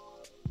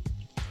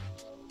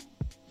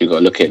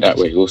look at it that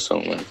way also,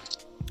 man.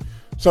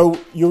 So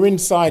you're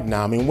inside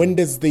now. I mean, when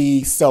does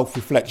the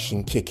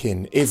self-reflection kick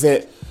in? Is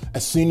it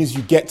as soon as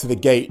you get to the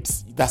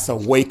gates, that's a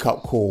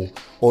wake-up call?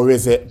 Or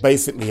is it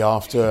basically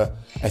after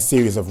a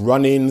series of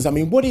run-ins? I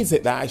mean, what is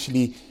it that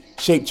actually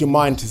shaped your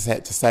mind to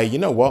say, you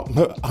know what,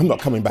 I'm not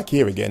coming back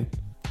here again?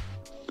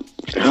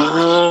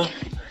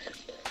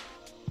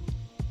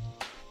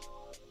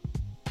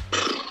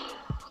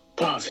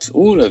 Bro, it's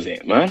all of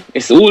it, man.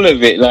 It's all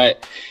of it.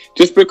 Like,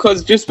 just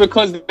because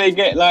they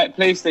get like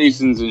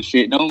PlayStations and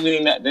shit, don't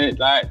mean that they're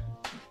like,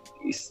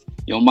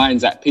 your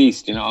mind's at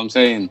peace. You know what I'm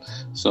saying?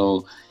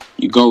 So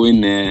you go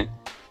in there,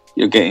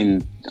 you're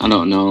getting, I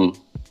don't know,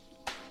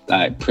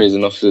 like,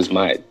 prison officers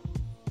might,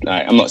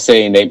 like, I'm not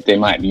saying they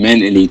might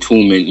mentally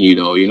torment you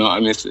though. You know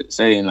what I'm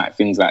saying? Like,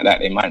 things like that.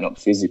 They might not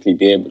physically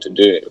be able to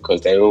do it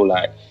because they're all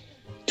like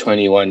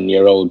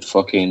 21-year-old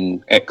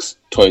fucking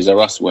ex-Toys R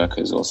Us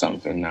workers or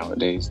something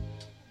nowadays.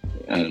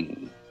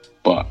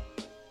 But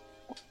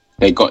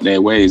they got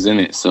their ways,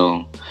 innit?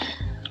 So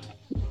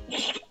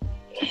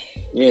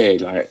yeah,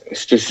 like,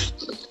 it's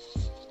just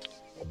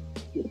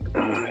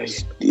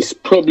it's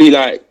probably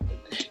like,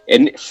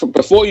 and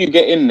before you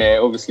get in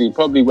there, obviously,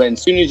 probably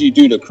as soon as you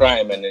do the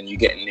crime and then you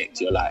get nicked,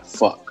 you're like,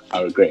 fuck,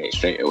 I regret it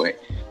straight away.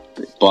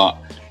 But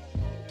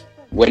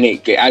when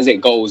as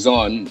it goes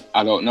on,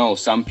 I don't know,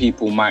 some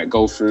people might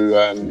go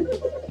through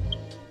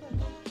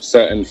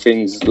certain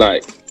things,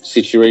 like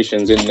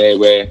situations in there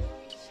where,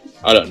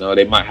 I don't know,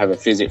 they might have a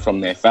visit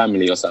from their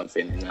family or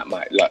something, and that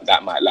might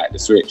light the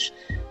switch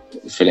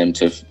for them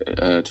to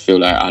feel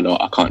like,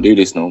 I can't do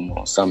this no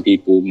more. Some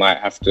people might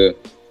have to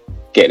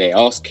get their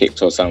ass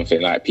kicked or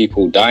something, like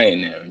people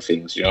dying there and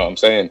things, you know what I'm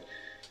saying?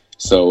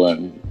 So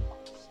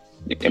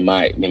it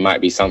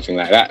might be something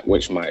like that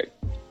which might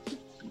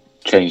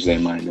change their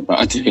mind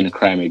about doing a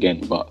crime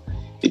again. But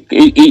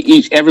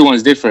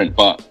everyone's different,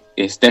 but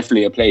it's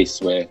definitely a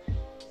place where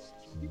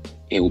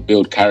it will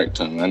build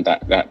character, and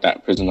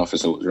that prison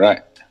officer was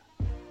right.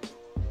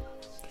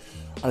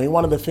 I mean,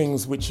 one of the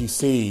things which you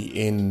see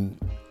in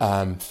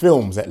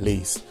films, at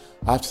least,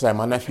 I have to say,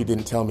 my nephew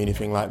didn't tell me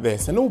anything like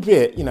this. And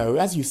albeit, you know,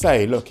 as you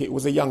say, look, it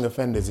was a young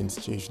offenders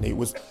institution. It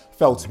was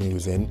Feltham he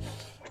was in.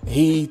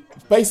 He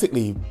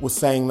basically was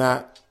saying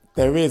that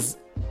there is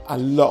a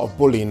lot of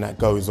bullying that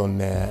goes on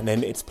there. And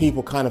then it's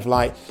people kind of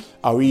like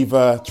are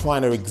either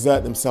trying to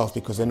exert themselves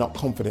because they're not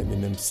confident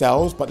in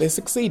themselves, but they're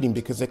succeeding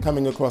because they're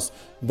coming across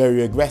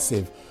very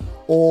aggressive.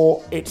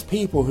 Or it's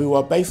people who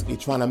are basically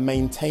trying to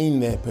maintain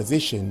their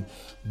position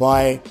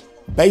by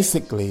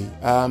basically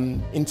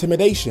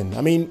intimidation.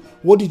 I mean,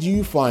 what did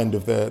you find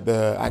of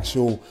the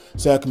actual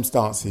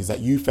circumstances that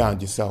you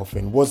found yourself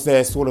in? Was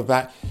there sort of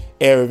that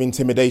air of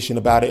intimidation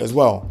about it as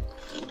well?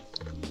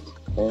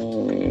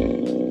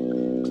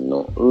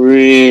 Not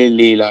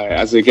really. Like,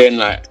 as again,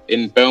 like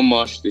in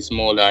Belmarsh, it's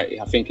more like,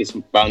 I think it's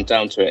bound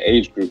down to an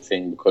age group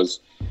thing, because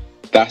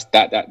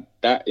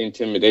that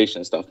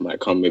intimidation stuff might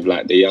come with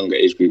like the younger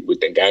age group with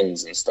the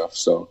gangs and stuff.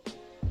 So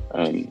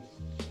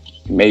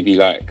maybe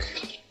like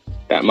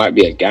that might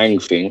be a gang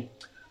thing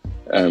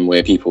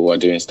where people are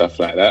doing stuff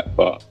like that,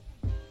 but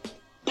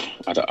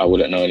I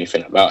wouldn't know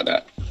anything about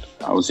that.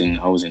 I was in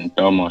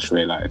Belmarsh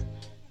where like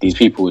these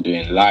people were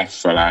doing life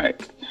for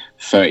like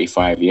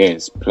 35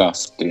 years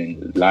plus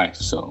doing life,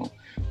 so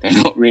they're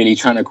not really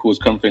trying to cause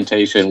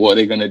confrontation. What are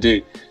they gonna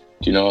do? Do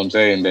you know what I'm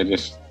saying? They're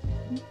just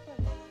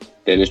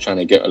trying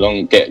to get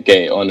along, get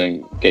it on,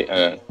 and get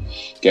on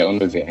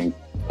with it, and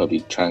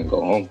probably try and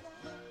go home.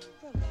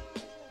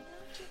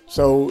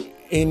 So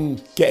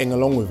in getting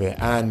along with it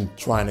and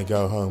trying to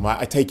go home,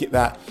 I take it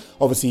that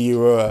obviously you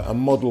were a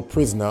model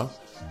prisoner,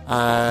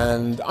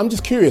 and I'm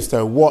just curious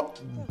though, what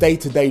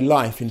day-to-day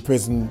life in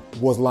prison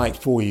was like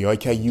for you.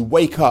 Okay, you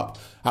wake up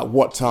at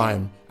what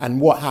time, and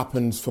what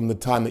happens from the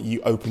time that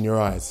you open your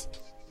eyes?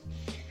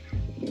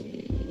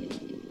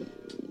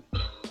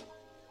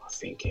 I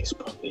think it's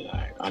probably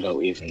like, I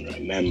don't even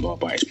remember,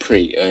 but it's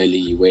pretty early.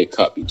 You wake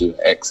up, you do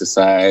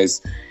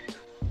exercise,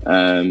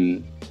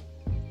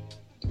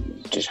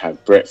 just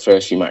have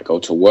breakfast, you might go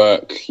to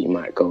work, you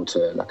might go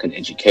to like an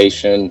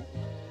education.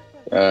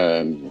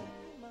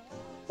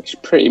 It's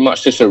pretty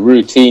much just a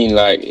routine.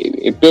 Like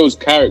it builds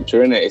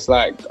character, innit? It's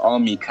like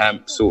army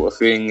camp sort of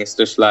thing. It's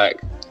just like,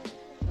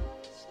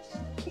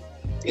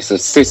 it's a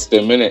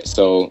system, innit?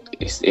 So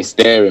it's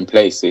there in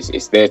place.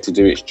 It's there to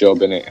do its job,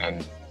 innit?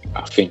 And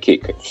I think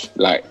it could,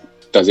 like,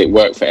 does it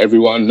work for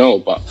everyone? No,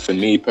 but for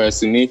me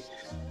personally,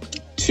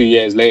 2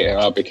 years later,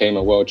 I became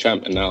a world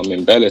champ, and now I'm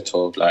in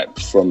Bellator, like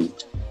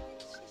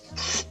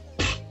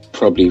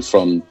probably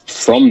from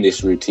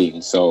this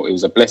routine. So it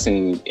was a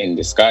blessing in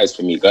disguise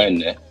for me going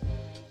there.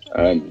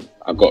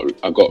 I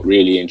got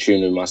really in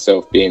tune with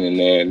myself being in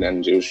there,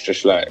 and it was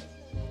just like,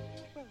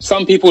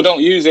 some people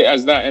don't use it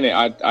as that, innit?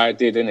 I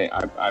did, innit?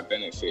 I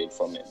benefited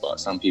from it, but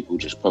some people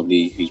just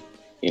probably who's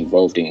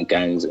involved in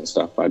gangs and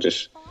stuff,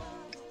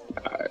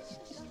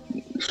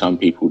 some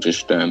people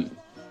just,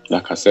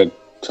 like I said,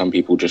 some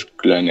people just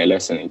learn their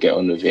lesson and get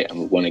on with it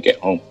and want to get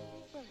home.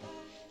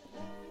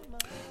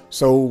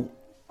 So,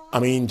 I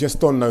mean,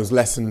 just on those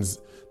lessons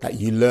that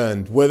you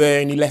learned, were there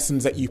any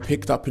lessons that you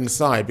picked up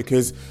inside?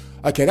 Because,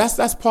 okay,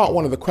 that's part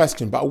one of the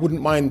question, but I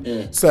wouldn't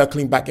mind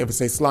circling back ever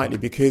so slightly,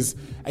 because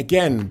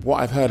again,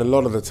 what I've heard a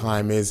lot of the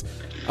time is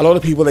a lot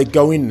of people, they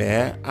go in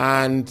there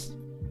and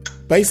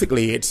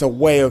basically it's a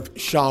way of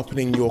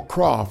sharpening your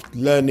craft,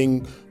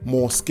 learning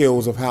more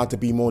skills of how to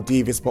be more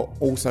devious, but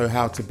also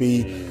how to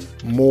be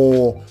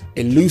more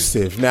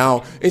elusive.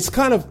 Now, it's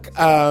kind of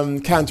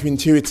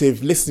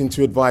counterintuitive listening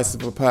to advice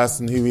of a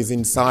person who is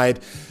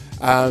inside.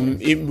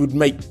 It would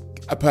make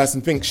a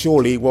person think,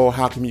 surely, well,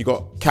 how come you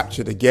got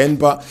captured again?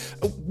 But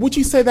would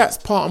you say that's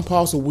part and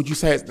parcel? Would you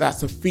say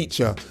that's a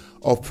feature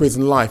of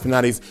prison life, and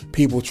that is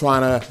people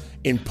trying to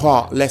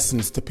impart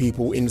lessons to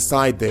people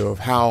inside there of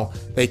how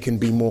they can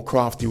be more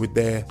crafty with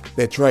their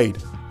trade?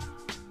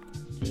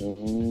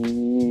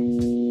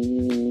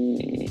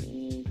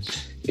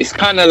 It's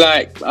kind of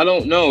like, I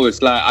don't know,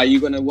 it's like, are you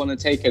going to want to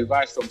take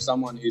advice from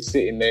someone who's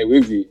sitting there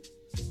with you?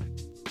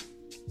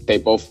 They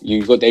got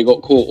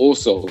caught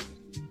also.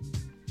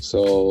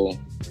 So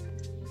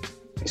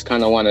it's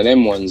kind of one of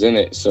them ones, isn't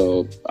it?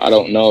 So I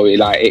don't know.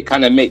 It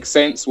kind of makes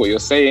sense what you're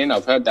saying.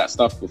 I've heard that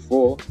stuff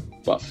before.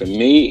 But for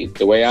me,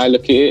 the way I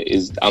look at it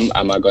is,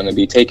 am I going to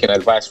be taking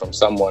advice from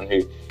someone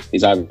who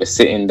is either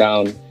sitting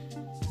down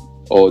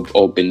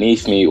or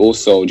beneath me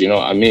also? Do you know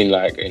what I mean?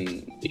 Like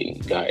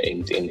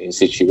in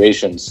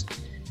situations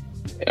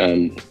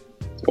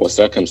or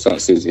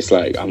circumstances, it's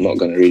like, I'm not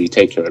going to really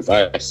take your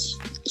advice.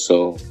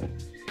 So,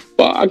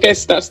 but I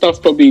guess that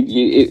stuff probably,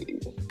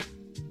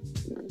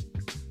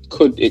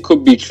 it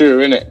could be true,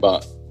 innit?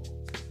 But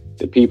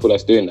the people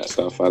that's doing that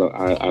stuff, I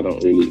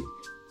don't really,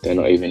 they're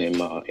not even in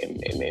my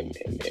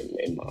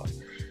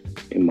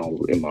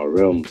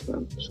realm,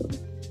 man.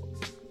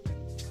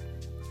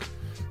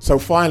 So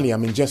finally, I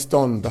mean, just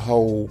on the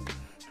whole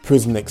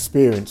prison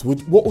experience,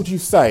 what would you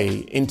say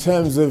in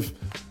terms of,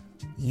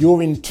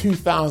 you're in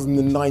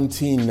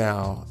 2019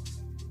 now,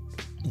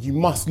 you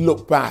must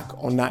look back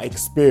on that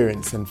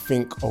experience and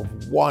think of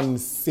one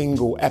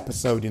single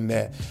episode in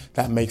there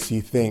that makes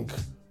you think,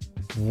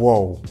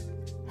 whoa,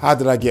 how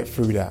did I get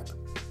through that?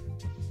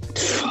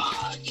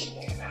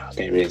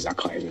 There is. I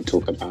can't even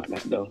talk about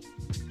that though.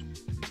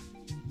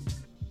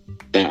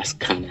 That's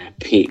kind of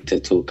peak to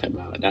talk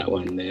about. That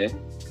one there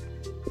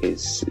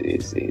is.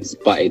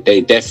 But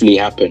they definitely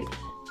happen.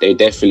 They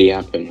definitely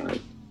happen, man.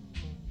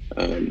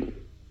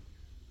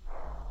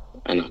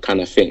 And I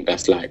kind of think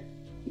that's like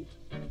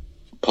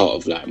part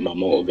of like my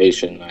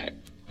motivation, like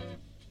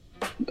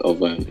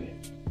of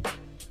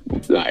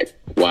like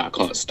why I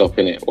can't stop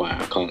in it, why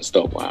I can't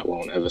stop, why I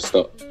won't ever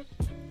stop.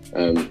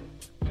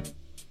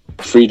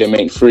 Freedom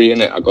ain't free,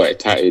 innit? I got it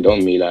tattooed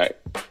on me, like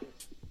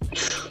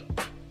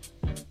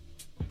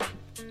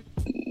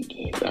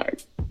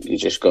you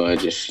just gotta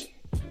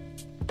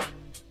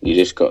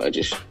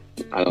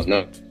I don't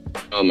know.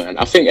 Oh man,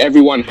 I think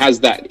everyone has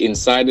that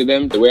inside of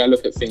them. The way I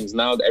look at things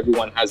now,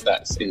 everyone has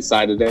that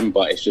inside of them,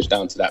 but it's just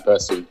down to that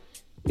person.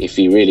 If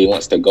he really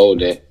wants to go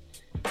there,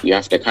 you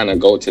have to kind of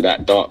go to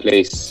that dark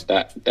place,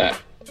 that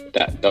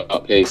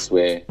dark place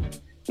where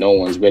no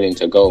one's willing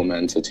to go,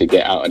 man, to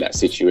get out of that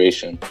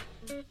situation.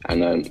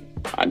 And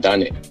I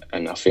done it,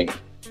 and I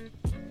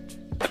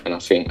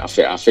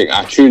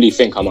truly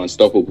think I'm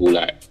unstoppable.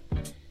 Like,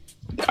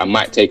 I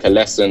might take a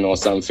lesson or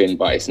something,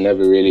 but it's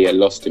never really a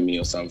loss to me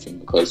or something,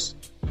 because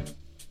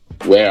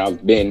where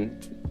I've been,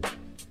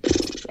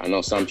 I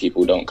know some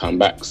people don't come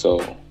back,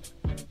 so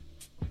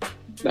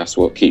that's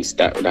what keeps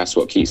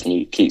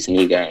me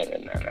going.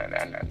 And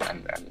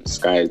the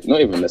sky,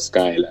 not even the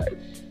sky, like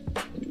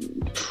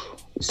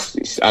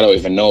I don't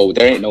even know.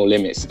 There ain't no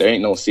limits. There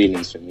ain't no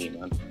ceilings for me,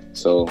 man.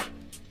 So,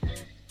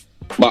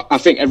 but I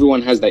think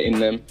everyone has that in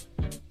them.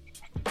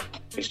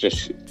 It's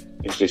just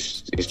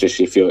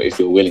if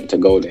you're willing to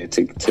go there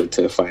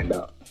to find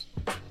out.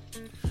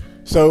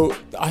 So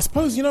I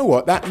suppose, you know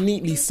what, that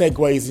neatly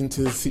segues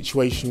into the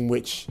situation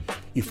which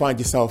you find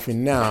yourself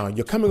in now.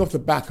 You're coming off the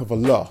back of a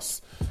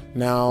loss.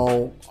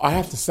 Now, I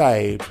have to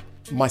say,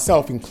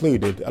 myself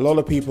included, a lot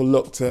of people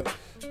looked at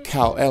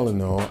Cal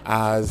Ellinor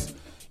as,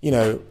 you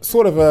know,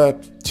 sort of a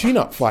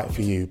tune-up fight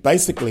for you.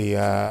 Basically,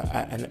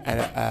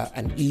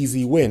 an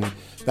easy win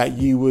that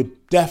you would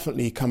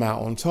definitely come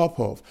out on top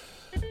of.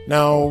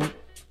 Now,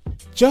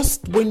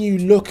 just when you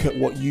look at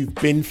what you've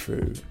been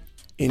through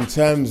in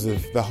terms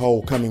of the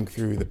whole coming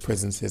through the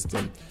prison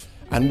system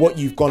and what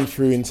you've gone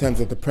through in terms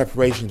of the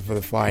preparation for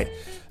the fight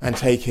and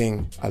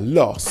taking a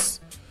loss,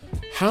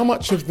 how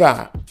much of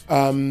that,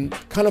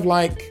 kind of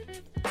like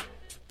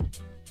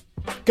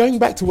going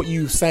back to what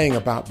you were saying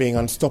about being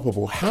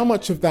unstoppable, how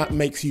much of that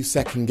makes you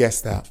second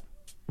guess that?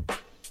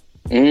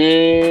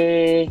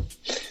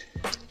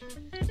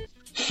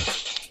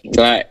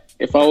 Like,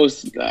 if I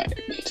was like,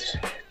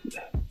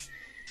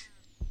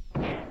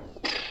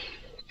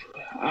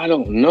 I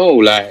don't know,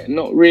 like,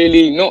 not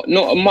really, not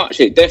much.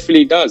 It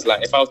definitely does.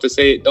 Like, if I was to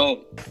say it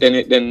don't,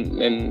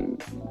 then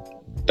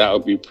that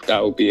would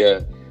be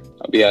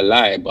a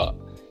lie. But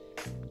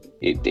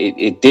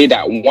it did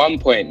at one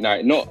point,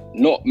 like, not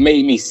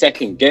made me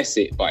second guess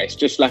it, but it's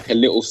just like a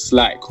little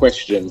slight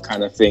question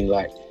kind of thing,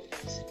 like,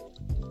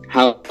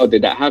 how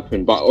did that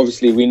happen? But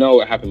obviously we know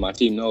what happened. My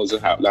team knows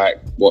how,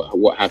 like,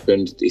 what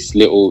happened. It's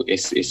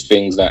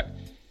things that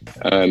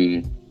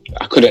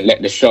I couldn't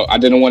let the show. I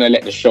didn't want to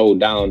let the show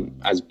down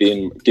as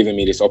being giving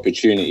me this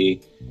opportunity,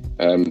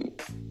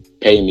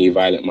 paying me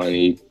violent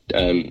money.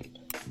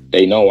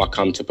 They know I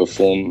come to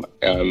perform.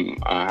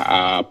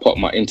 I popped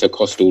my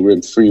intercostal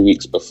rib 3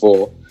 weeks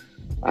before.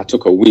 I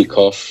took a week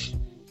off.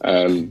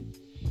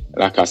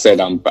 Like I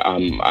said, I'm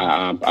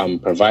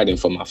providing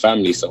for my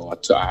family, so I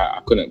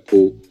couldn't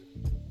pull.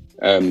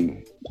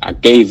 I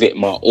gave it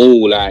my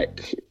all,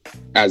 like,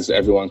 as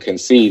everyone can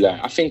see.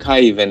 Like, I think I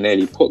even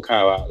nearly put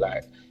Kyle out,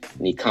 like,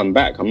 and he come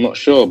back. I'm not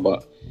sure,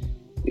 but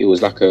it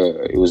was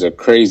a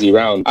crazy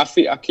round. I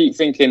keep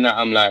thinking that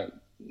I'm like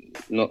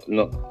not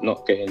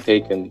getting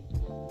taken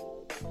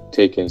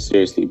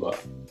seriously, but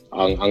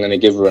I'm gonna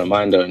give a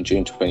reminder on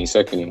June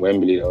 22nd in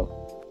Wembley, though.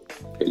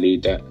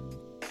 Believe that.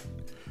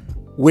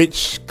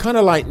 Which kind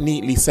of like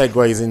neatly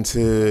segues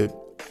into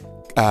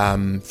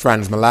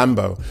Frans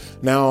Malambo.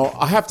 Now,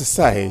 I have to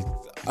say,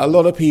 a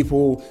lot of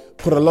people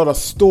put a lot of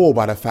store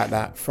by the fact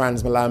that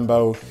Frans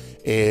Malambo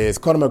is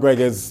Conor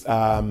McGregor's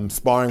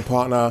sparring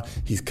partner.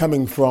 He's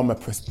coming from a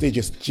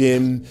prestigious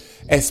gym,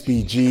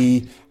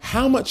 SBG.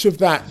 How much of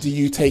that do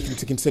you take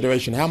into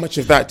consideration? How much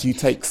of that do you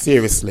take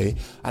seriously?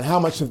 And how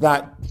much of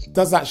that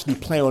does actually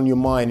play on your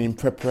mind in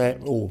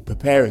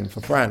preparing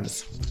for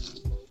Frans?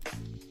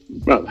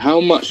 Bro,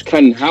 how much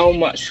can you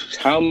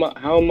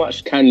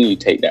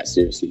take that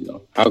seriously,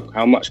 though?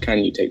 How much can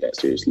you take that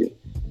seriously?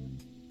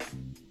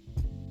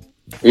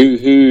 Who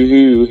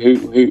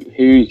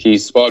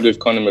he's sparred with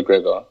Conor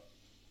McGregor?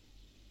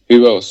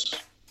 Who else?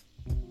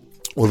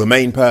 Well, the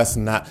main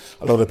person that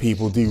a lot of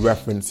people do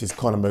reference is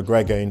Conor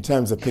McGregor in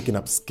terms of picking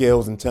up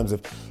skills, in terms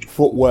of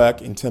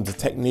footwork, in terms of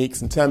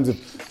techniques, in terms of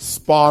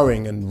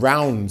sparring and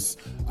rounds.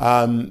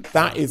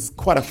 That is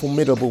quite a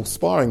formidable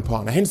sparring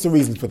partner. Hence the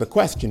reason for the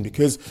question,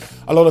 because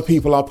a lot of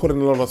people are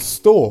putting a lot of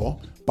store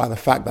by the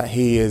fact that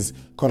he is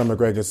Conor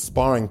McGregor's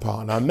sparring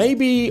partner.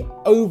 Maybe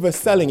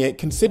overselling it,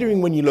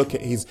 considering when you look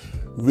at his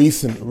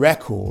recent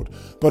record,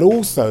 but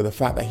also the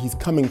fact that he's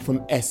coming from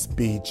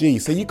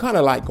SBG. So you kind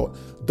of like got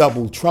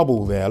double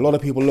trouble there. A lot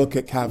of people look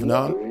at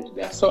Kavanagh.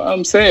 That's what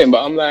I'm saying,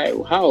 but I'm like,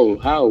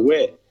 how,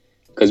 where?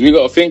 Because we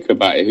got to think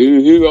about it.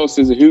 Who else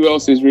is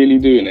really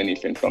doing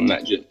anything from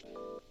that gym?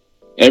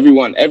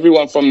 Everyone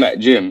from that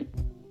gym.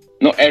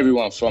 Not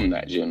everyone from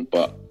that gym,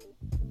 but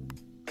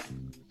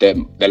the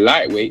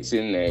lightweights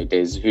in there.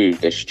 There's who?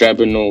 There's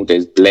Strabinal,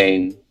 there's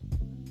Blaine,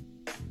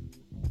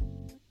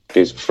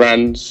 there's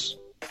Frans.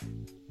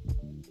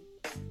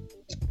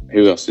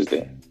 Who else is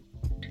there?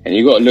 And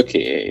you got to look at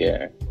it,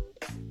 yeah.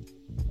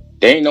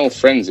 There ain't no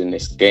friends in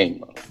this game,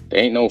 man. There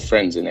ain't no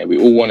friends in there. We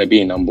all want to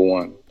be number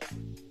one.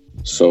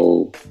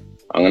 So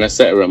I'm going to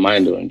set a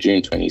reminder on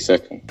June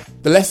 22nd.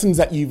 The lessons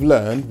that you've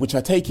learned, which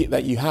I take it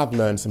that you have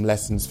learned some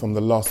lessons from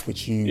the loss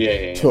which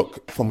you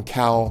took from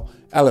Cal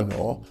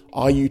Eleanor,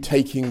 are you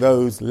taking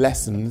those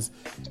lessons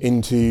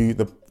into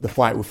the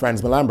fight with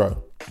Franz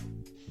Malambo?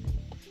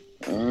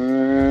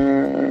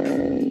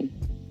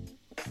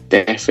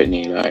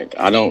 Definitely. Like,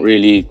 I don't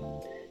really,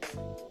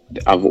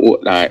 I'm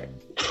always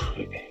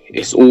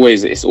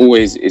going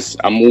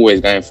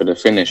for the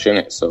finish,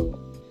 innit? So,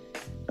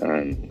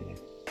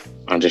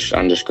 I'm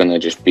just gonna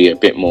be a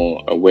bit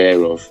more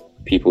aware of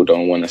people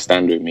don't want to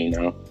stand with me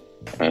now,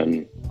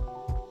 and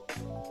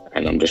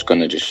I'm just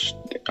gonna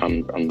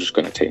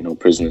take no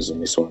prisoners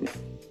in this one.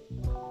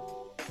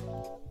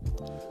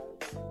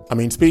 I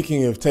mean,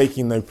 speaking of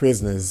taking no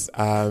prisoners,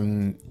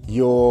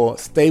 your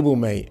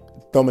stablemate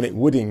Dominic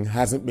Wooding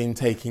hasn't been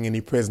taking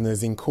any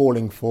prisoners in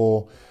calling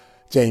for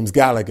James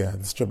Gallagher,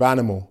 the Strab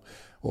Animal.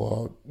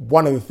 Or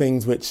one of the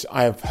things which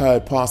I have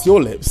heard past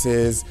your lips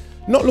is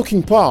not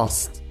looking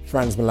past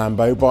Franz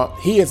Malambo, but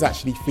he is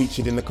actually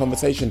featured in the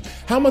conversation.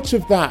 How much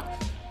of that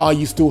are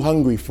you still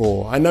hungry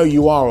for? I know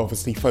you are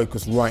obviously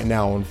focused right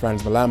now on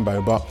Franz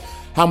Malambo, but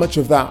how much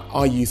of that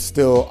are you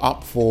still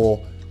up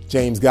for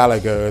James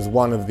Gallagher as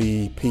one of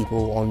the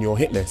people on your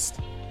hit list?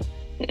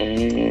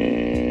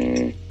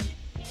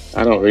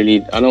 I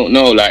don't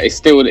know. Like,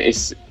 if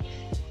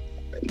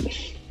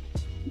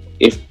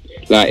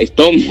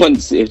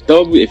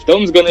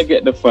Dom's gonna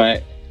get the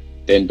fight,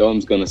 then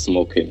Dom's gonna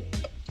smoke him.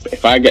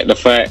 If I get the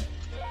fight,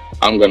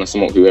 I'm gonna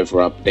smoke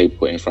whoever they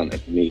put in front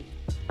of me,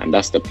 and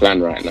that's the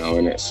plan right now,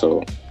 innit?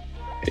 So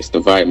it's the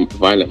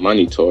Violent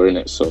Money tour,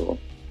 innit? So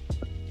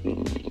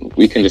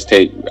we can just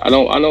take. I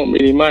don't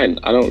really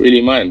mind.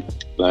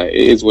 Like, it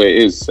is where it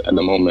is at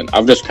the moment.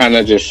 I just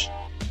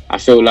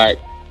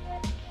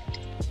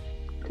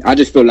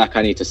feel like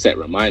I need to set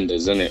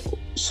reminders, innit?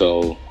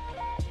 So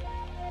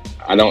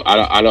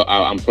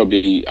I'm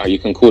probably, you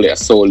can call it a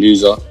sore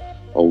loser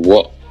or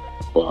what,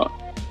 but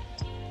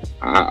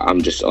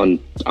I'm just on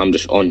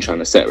trying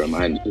to set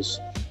reminders.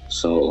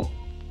 So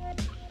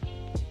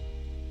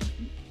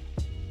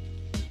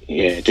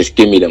yeah, just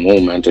give me them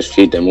all, man. Just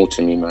feed them all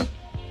to me, man.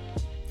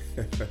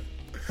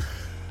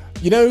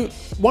 You know,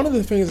 one of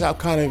the things that I'm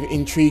kind of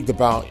intrigued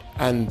about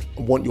and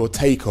want your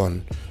take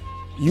on,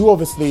 you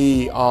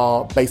obviously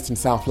are based in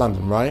South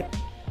London, right?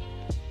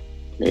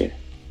 Yeah.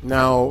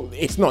 Now,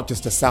 it's not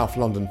just a South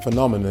London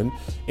phenomenon,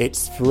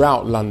 it's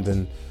throughout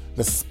London.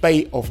 The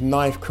spate of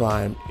knife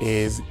crime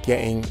is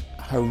getting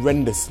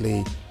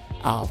horrendously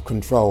out of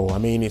control. I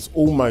mean, it's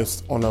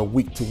almost on a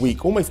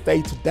week-to-week, almost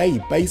day-to-day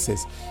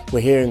basis.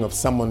 We're hearing of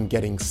someone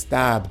getting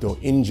stabbed or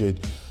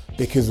injured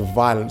because of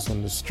violence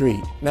on the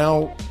street.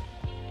 Now,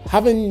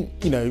 having,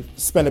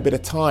 spent a bit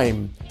of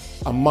time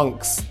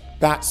amongst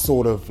that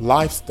sort of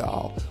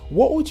lifestyle,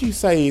 what would you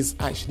say is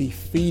actually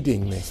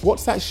feeding this?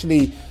 What's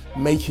actually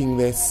making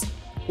this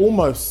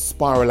almost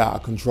spiral out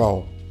of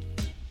control?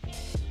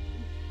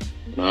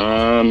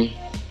 I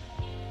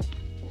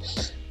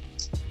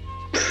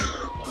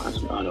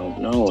don't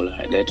know.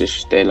 Like,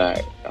 they're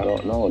like, I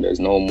don't know. There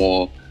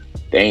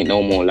ain't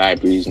no more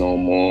libraries no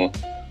more.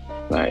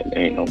 Like, there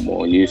ain't no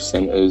more youth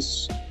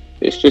centers.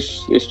 It's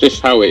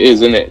just how it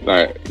is, innit?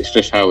 Like, it's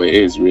just how it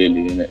is,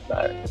 really, innit?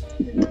 Like,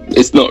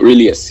 it's not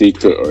really a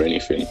secret or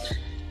anything.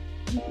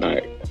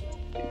 Like,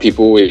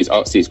 people always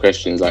ask these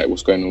questions, like,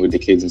 what's going on with the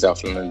kids in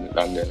South London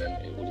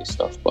and all this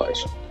stuff, but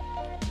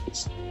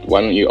it's why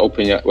don't you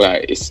open your,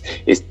 like, it's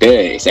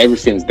there,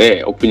 everything's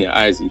there. Open your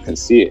eyes, you can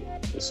see it.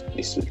 It's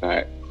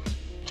like,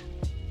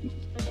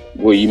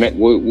 what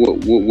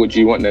do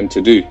you want them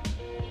to do?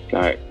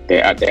 Like,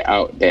 they're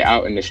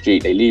out in the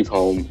street, they leave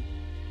home,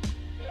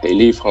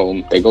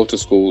 they go to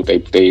school,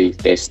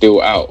 they're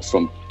still out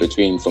from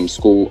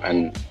school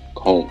and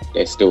home,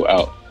 they're still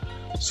out.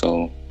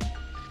 So,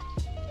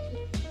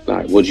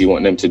 like, what do you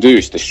want them to do?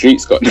 It's the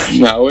streets got them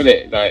now, isn't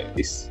it? Like,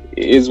 it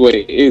is what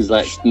it is.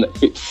 Like,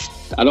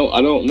 I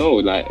don't know.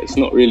 Like, it's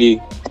not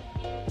really.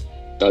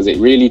 Does it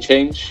really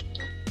change?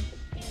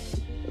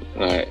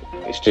 Like,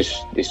 it's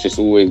just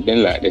always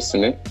been like this,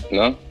 isn't it?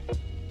 No.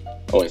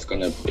 Oh,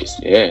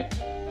 yeah.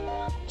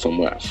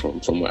 From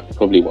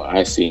probably what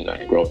I've seen,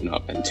 like, growing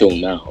up until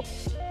now,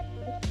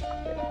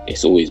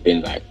 it's always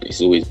been like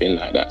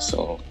that.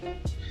 So,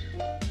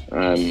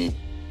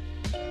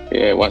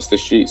 yeah, once the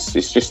streets,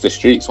 it's just the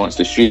streets. Once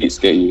the streets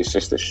get you, it's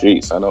just the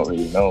streets. I don't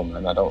really know,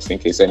 man. I don't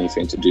think it's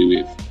anything to do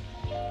with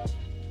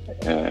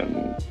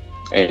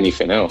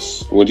anything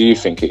else. What do you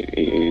think it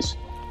is?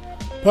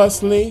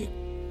 Personally,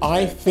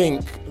 I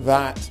think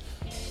that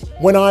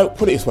when I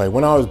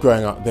was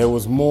growing up, there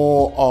was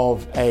more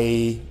of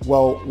a,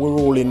 well, we're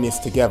all in this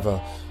together.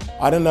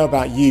 I don't know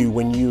about you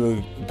when you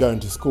were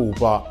going to school,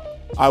 but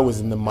I was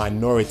in the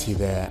minority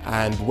there,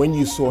 and when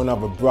you saw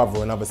another brother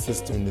or another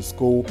sister in the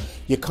school,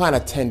 you kind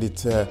of tended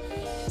to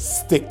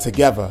stick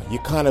together.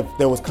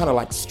 There was kind of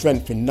like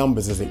strength in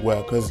numbers, as it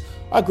were, because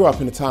I grew up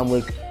in a time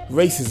where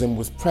racism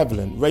was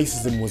prevalent.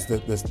 Racism was the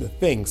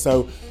thing.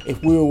 So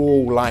if we were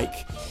all like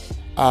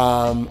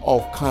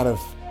of kind of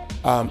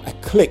a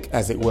clique,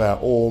 as it were,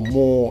 or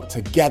more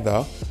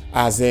together,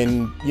 as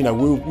in, you know,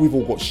 we've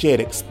all got shared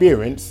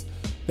experience.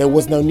 There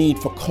was no need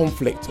for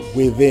conflict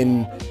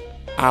within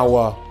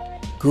our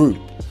group.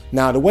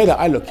 Now, the way that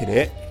I look at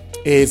it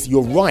is,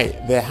 you're right,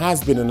 there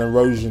has been an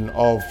erosion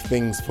of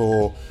things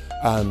for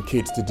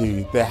kids to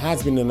do. There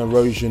has been an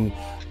erosion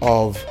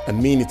of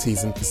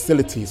amenities and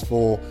facilities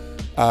for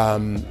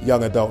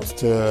young adults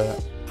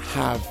to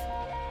have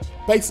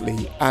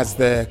basically as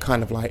their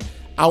kind of like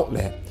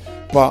outlet.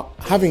 But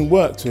having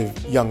worked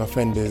with young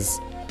offenders,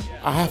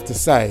 I have to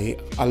say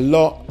a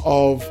lot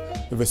of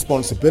the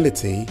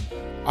responsibility,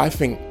 I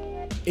think,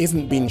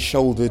 isn't being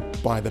shouldered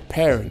by the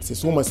parents.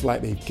 It's almost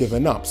like they've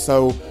given up.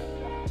 So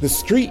the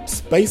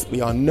streets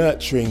basically are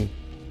nurturing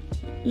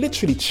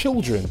literally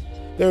children.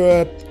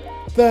 There are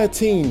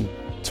 13,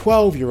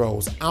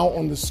 12-year-olds out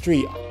on the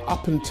street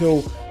up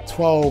until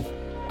 12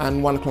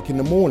 and 1 o'clock in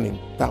the morning.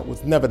 That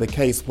was never the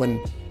case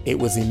when it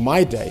was in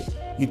my day.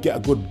 You'd get a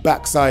good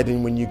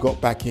backsliding when you got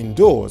back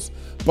indoors.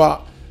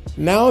 But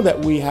now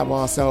that we have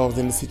ourselves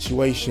in a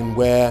situation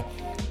where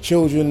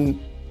children,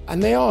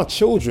 and they are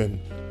children,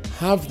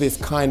 have this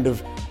kind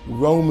of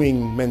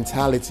roaming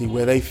mentality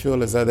where they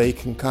feel as though they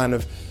can kind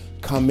of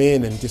come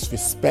in and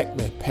disrespect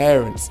their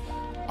parents,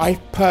 I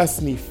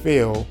personally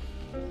feel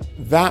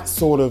that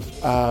sort of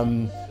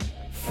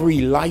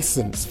free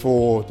license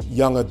for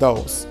young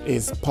adults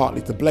is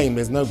partly to blame.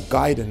 There's no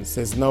guidance,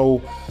 there's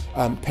no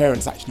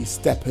parents actually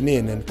stepping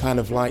in and kind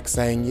of like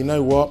saying, you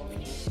know what,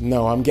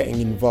 no, I'm getting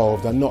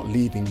involved, I'm not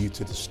leaving you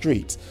to the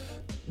streets.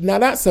 Now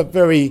that's a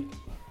very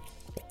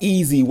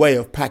easy way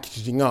of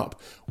packaging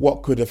up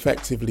what could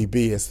effectively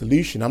be a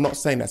solution. I'm not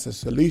saying that's a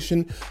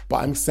solution, but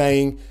I'm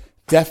saying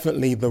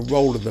definitely the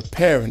role of the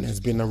parent has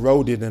been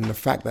eroded, and the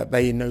fact that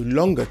they no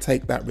longer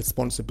take that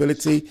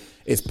responsibility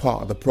is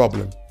part of the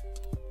problem.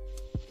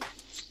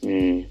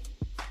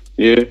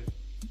 Yeah,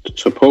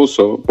 suppose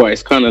so, but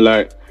it's kind of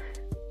like,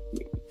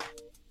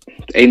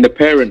 ain't the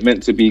parent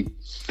meant to be,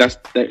 that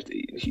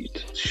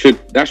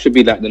should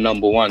be like the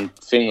number one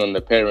thing on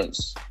the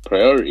parents'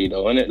 priority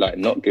though, isn't it? Like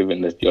not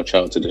giving your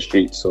child to the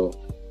streets. So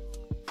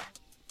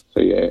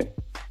yeah.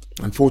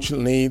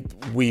 Unfortunately,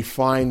 we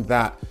find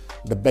that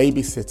the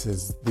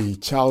babysitters, the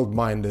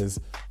childminders,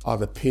 are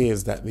the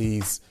peers that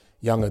these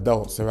young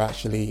adults are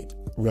actually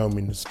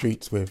roaming the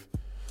streets with,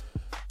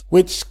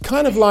 which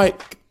kind of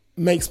like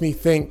makes me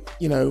think,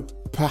 you know,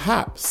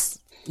 perhaps,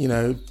 you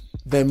know,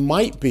 there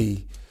might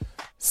be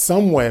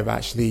some way of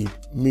actually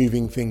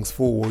moving things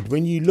forward.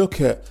 When you look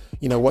at,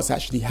 you know, what's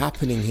actually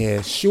happening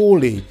here,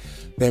 surely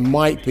there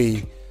might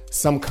be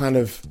some kind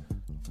of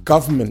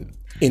government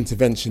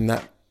intervention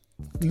that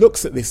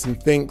looks at this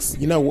and thinks,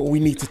 you know what, we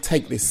need to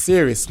take this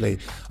seriously.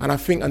 And I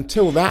think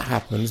until that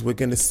happens, we're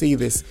going to see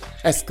this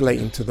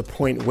escalating to the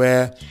point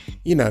where,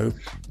 you know,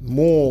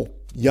 more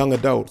young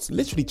adults,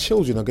 literally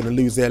children, are going to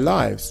lose their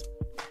lives.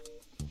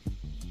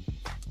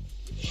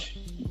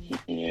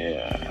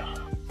 Yeah,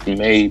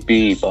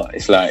 maybe, but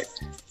it's like,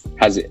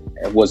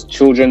 was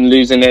children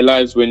losing their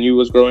lives when you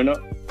was growing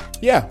up?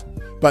 Yeah,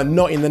 but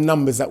not in the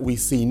numbers that we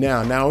see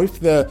now. Now, if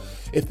the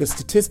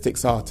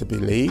statistics are to be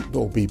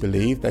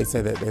believed, they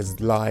say that there's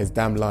lies,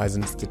 damn lies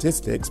in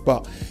statistics,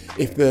 but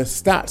if the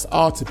stats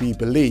are to be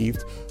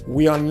believed,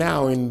 we are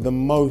now in the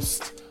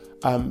most,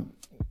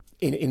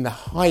 in the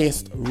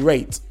highest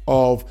rate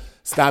of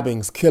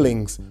stabbings,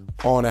 killings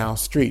on our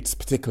streets,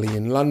 particularly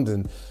in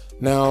London.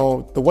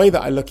 Now, the way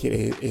that I look at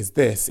it is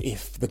this: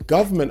 if the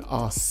government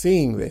are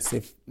seeing this,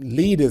 if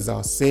leaders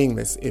are seeing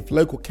this, if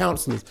local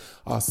councillors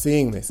are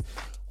seeing this,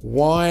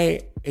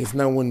 why is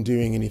no one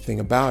doing anything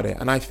about it?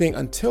 And I think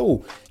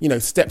until, you know,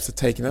 steps are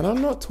taken, and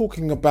I'm not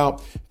talking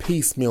about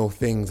piecemeal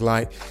things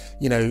like,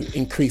 you know,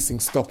 increasing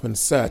stop and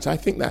search. I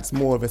think that's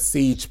more of a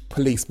siege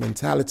police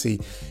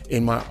mentality,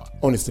 in my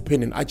honest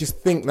opinion. I just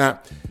think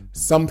that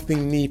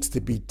something needs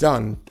to be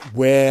done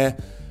where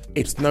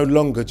it's no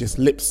longer just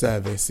lip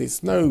service.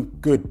 It's no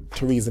good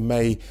Theresa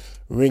May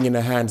wringing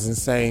her hands and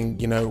saying,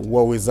 you know,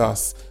 woe is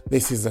us,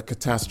 this is a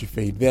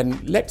catastrophe. Then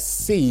let's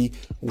see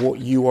what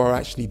you are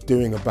actually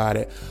doing about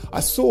it. I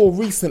saw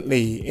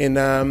recently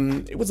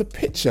it was a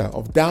picture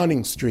of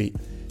Downing Street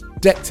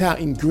decked out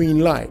in green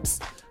lights.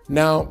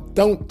 Now,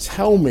 don't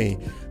tell me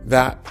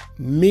that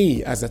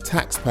me as a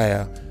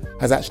taxpayer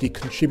has actually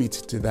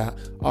contributed to that.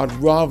 I'd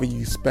rather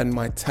you spend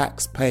my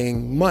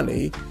tax-paying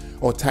money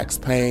or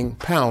tax-paying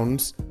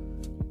pounds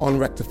on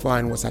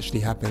rectifying what's actually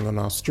happening on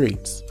our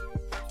streets.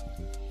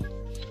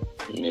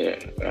 Yeah,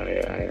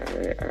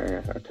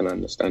 I can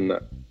understand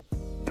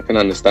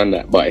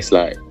that. But it's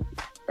like,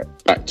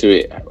 back to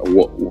it,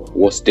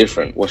 what's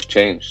different? What's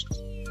changed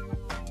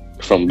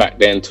from back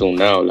then till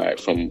now? Like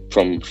from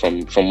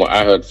what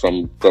I heard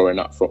from growing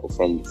up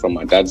from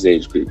my dad's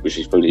age group, which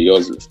is probably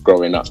yours,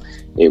 growing up,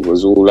 it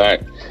was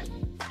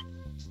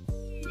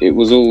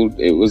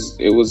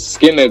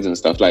skinheads and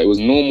stuff. Like, it was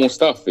normal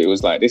stuff. It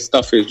was like, this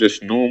stuff is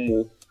just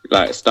normal,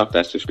 like stuff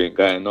that's just been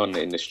going on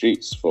in the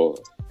streets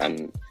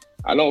and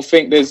I don't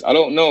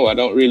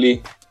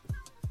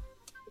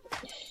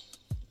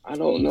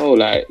know.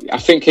 Like, I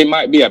think it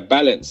might be a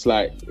balance.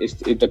 Like,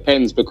 it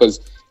depends, because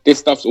this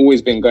stuff's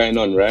always been going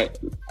on, right?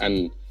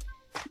 And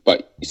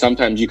But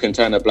sometimes you can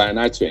turn a blind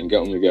eye to it and get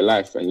on with your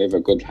life and live a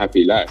good,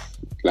 happy life.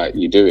 Like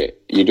you do it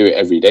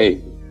every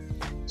day.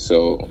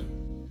 So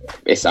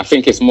I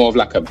think it's more of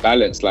like a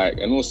balance, like,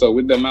 and also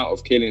with the amount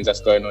of killings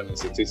that's going on in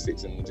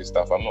statistics and all this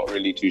stuff, I'm not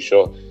really too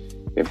sure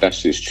if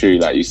that's just true,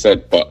 like you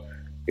said, but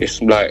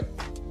it's like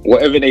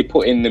whatever they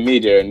put in the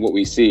media and what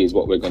we see is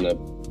what we're gonna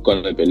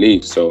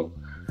believe. So,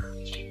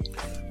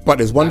 but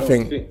there's one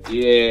thing.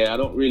 I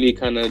don't really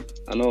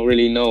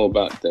know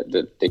about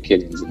the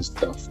killings and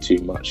stuff too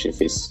much.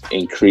 If it's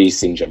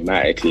increasing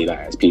dramatically, like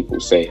as people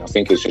say, I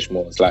think it's just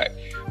more it's like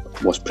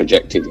what's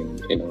projected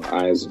in our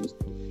eyes and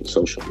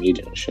social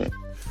media and shit.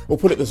 Well,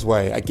 put it this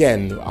way.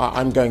 Again,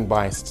 I'm going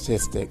by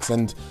statistics,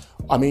 and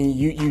I mean,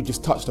 you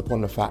just touched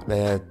upon the fact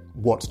there,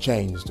 what's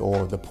changed,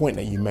 or the point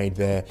that you made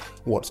there,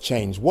 what's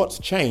changed. What's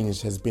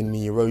changed has been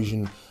the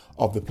erosion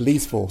of the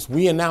police force.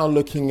 We are now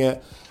looking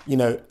at,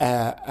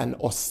 an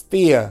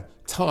austere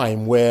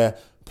time where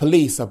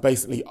police are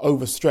basically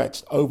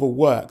overstretched,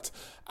 overworked,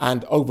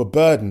 and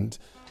overburdened.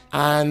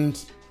 And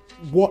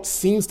what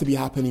seems to be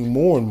happening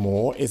more and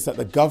more is that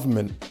the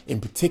government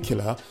in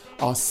particular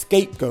are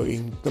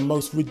scapegoating the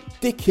most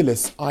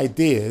ridiculous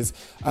ideas,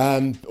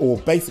 or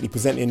basically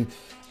presenting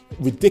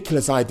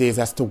ridiculous ideas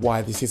as to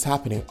why this is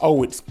happening.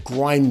 Oh, it's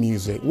grime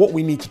music. What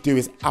we need to do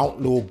is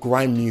outlaw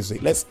grime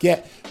music. Let's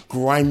get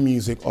grime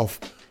music off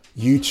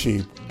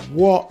YouTube.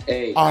 What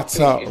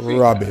utter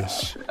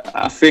rubbish.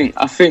 I think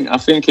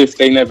if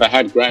they never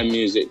had grime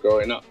music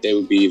growing up, they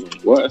would be even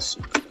worse.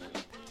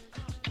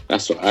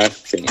 That's what I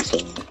think. So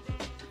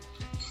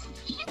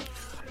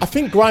I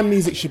think grime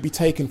music should be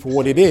taken for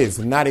what it is,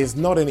 and that is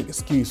not an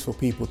excuse for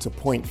people to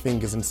point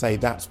fingers and say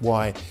that's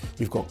why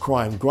we've got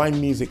crime.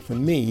 Grime music, for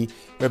me,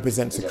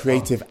 represents a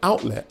creative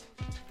outlet.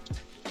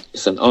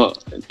 It's an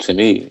art to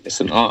me.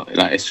 It's an art.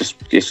 Like it's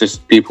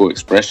just people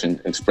expressing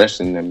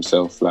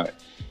themselves. Like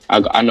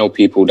I know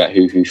people that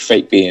who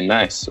fake being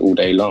nice all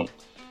day long.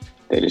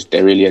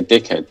 They're really a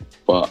dickhead,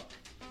 but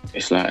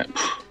it's like.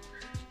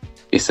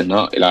 It's an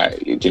art, like,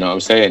 do you know what I'm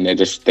saying?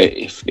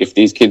 If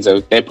these kids are,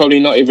 they're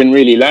probably not even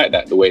really like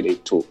that, the way they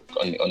talk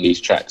on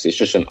these tracks. It's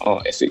just an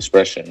art, it's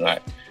expression.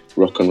 Like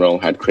rock and roll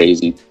had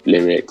crazy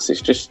lyrics. It's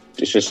just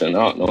an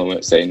art. No one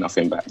would say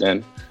nothing back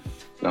then.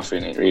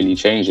 Nothing ain't really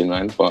changing,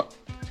 man. But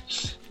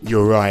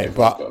you're right,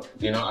 but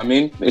you know what I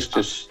mean? It's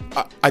just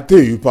I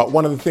do, but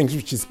one of the things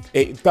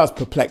it does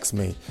perplex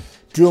me,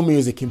 drill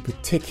music in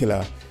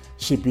particular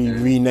should be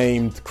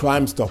renamed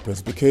Crime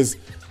Stoppers, because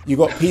you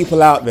got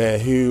people out there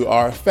who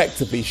are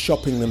effectively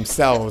shopping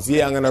themselves.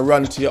 Yeah, I'm going to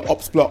run to your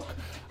ops block.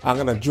 I'm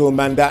going to drill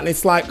man down. And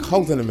it's like,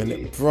 hold on a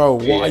minute, bro.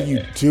 What are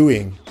you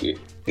doing?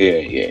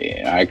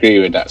 Yeah. I agree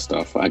with that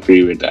stuff. I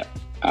agree with that.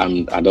 I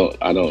don't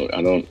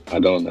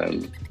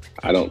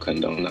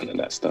condone none of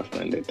that stuff,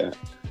 man.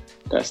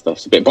 That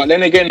stuff's a bit. But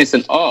then again, it's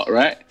an art,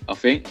 right? I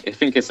think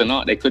it's an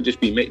art. They could just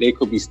be they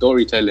could be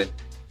storytelling.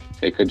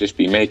 They could just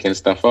be making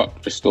stuff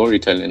up, just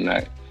storytelling,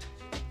 like.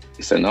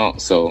 It's an art,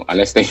 so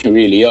unless they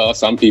really are,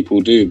 some people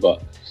do,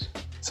 but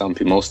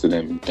most of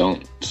them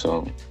don't.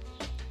 So,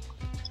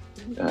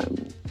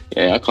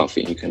 I can't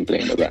think you can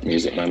blame the rap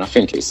music, man. I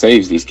think it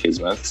saves these kids,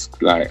 man. It's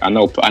like I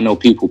know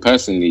people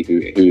personally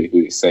who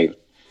it saved,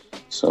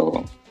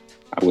 so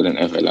I wouldn't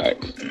ever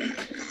like.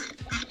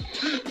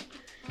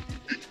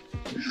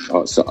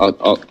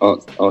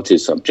 Art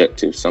is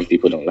subjective. Some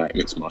people don't like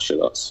mixed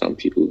martial arts. Some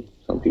people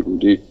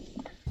do.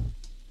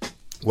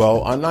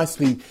 Well, a nice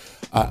little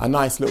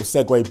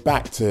segue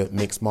back to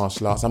mixed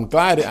martial arts. I'm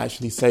glad it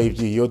actually saved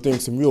you. You're doing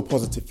some real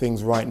positive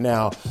things right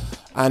now.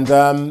 And,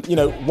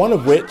 one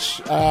of which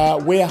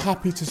we're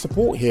happy to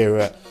support here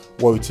at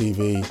Woe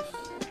TV,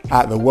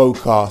 at the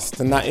Woecast,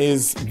 and that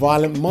is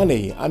Violent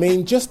Money. I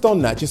mean, just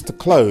on that, just to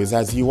close,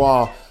 as you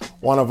are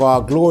one of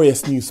our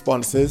glorious new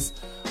sponsors,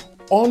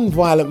 on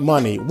Violent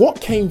Money, what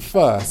came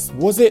first?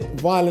 Was it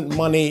Violent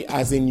Money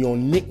as in your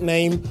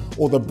nickname,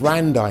 or the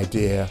brand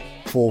idea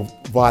for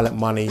Violent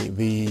Money,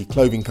 the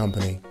clothing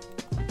company?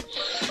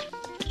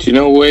 Do you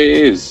know what it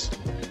is?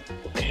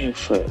 What came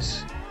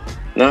first?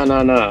 No.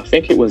 I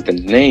think it was the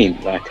name.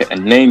 Like a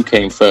name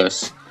came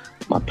first.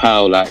 My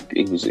pal, like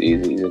he's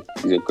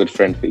a good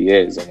friend for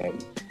years,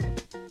 and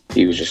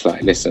he was just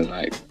like, listen,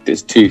 like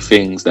there's two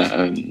things that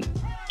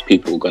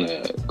people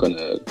gonna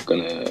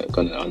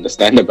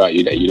understand about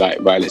you, that you like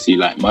violence, you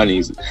like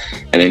monies.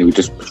 And then we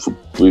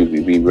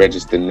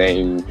registered the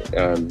name.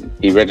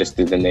 He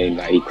registered the name.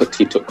 Like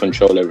he took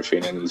control of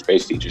everything, and he's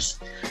basically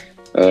just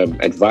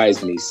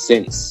advised me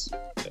since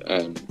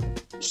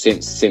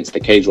the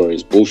Cage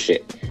Warriors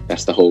bullshit.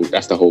 That's the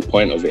whole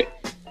point of it.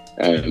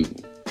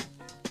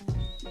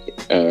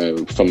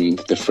 From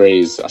the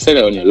phrase, I said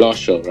it on your last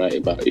show, right?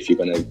 About if you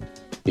want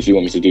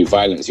me to do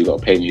violence, you got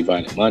to pay me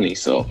violent money.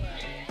 So.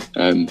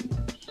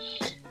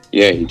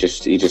 He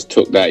just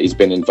took that. He's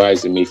been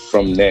advising me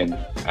from then,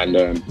 and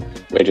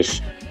we're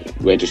just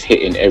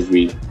hitting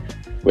every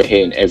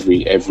plan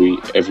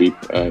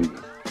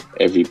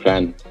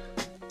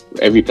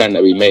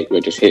that we make.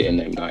 We're just hitting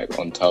them like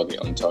on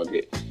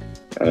target.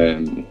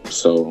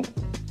 So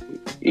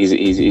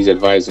he's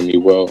advising me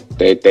well.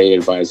 They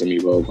advising me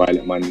well.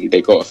 Violent Money.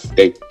 I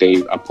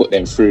put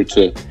them through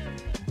to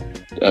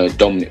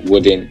Dominic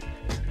Wooding.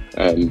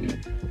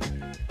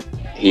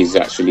 He's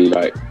actually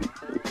like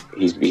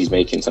he's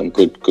making some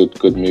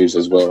good moves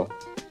as well.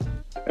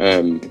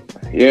 And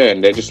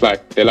they're just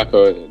like they're like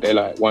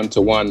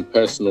one-to-one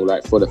personal,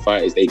 like for the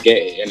fighters. They get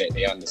it, innit?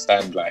 They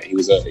understand. Like he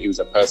was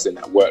a person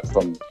that worked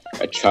from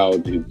a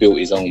child who built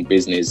his own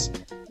business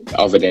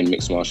other than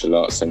mixed martial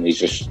arts, and he's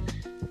just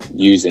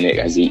using it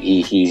as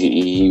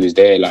he was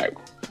there, like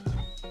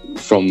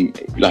from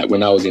like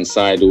when I was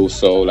inside,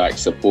 also like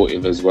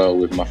supportive as well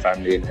with my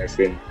family and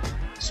everything.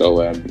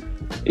 So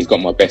he's got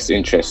my best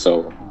interest.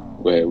 So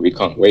we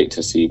can't wait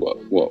to see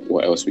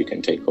what else we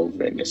can take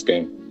over in this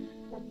game.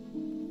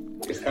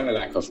 It's kind of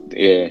like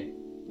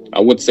I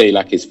would say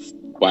like it's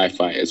 5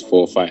 fighters,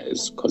 4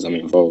 fighters because I'm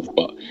involved,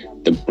 but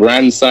the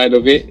brand side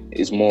of it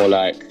is more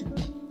like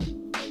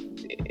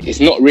it's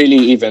not really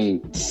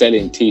even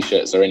selling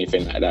t-shirts or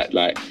anything like that.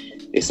 Like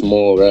it's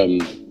more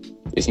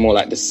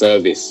like the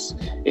service.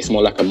 It's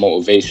more like a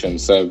motivation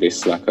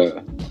service, like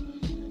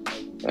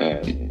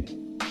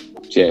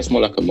it's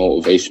more like a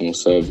motivational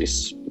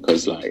service,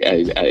 because like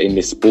in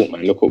this sport,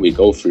 man, look what we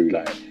go through.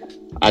 Like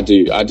I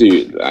do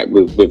like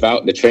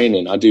without the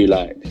training, I do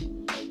like,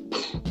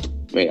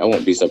 mate, I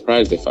won't be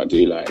surprised if I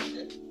do like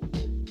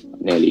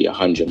nearly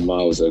 100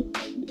 miles a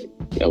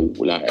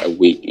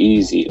week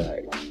easy,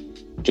 like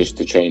just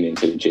to train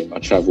into the gym. I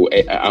travel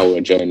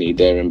 8-hour journey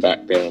there and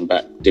back,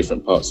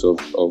 different parts of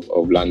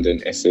London,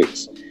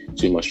 Essex,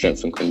 do my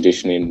strength and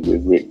conditioning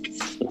with Rick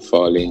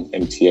Farling,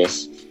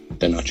 MTS.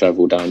 Then I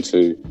travel down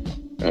to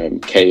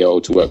KO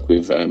to work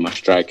with my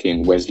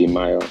striking, Wesley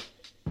Meyer.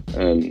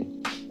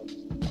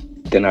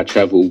 Then I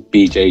travel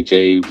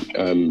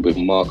BJJ with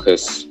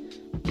Marcus,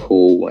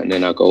 Paul, and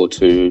then I go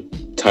to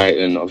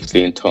Titan,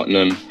 obviously in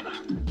Tottenham.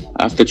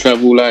 I have to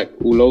travel like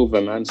all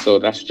over, man. So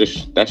that's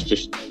just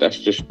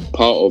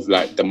part of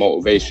like the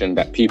motivation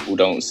that people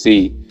don't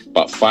see.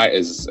 But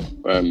fighters,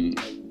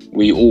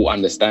 we all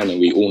understand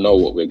and we all know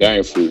what we're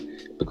going through,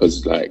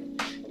 because like,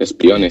 let's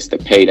be honest, the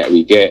pay that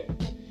we get,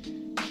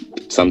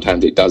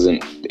 sometimes it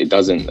doesn't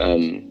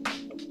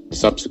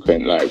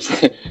subsequent, like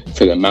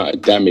for the amount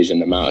of damage and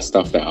the amount of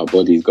stuff that our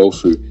bodies go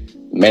through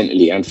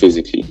mentally and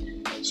physically.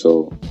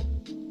 So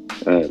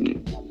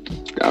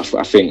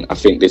I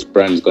think this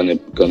brand's gonna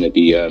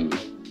be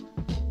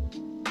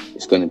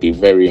it's gonna be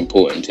very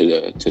important to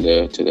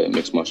the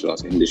mixed martial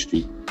arts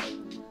industry.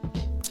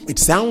 It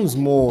sounds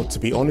more, to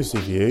be honest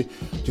with you,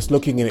 just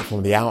looking at it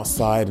from the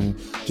outside and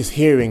just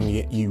hearing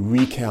you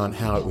recount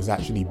how it was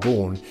actually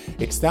born,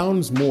 it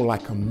sounds more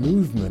like a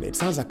movement. It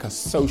sounds like a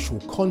social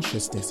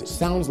consciousness. It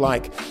sounds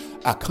like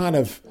a kind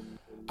of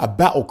a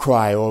battle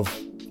cry of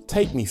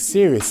take me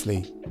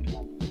seriously.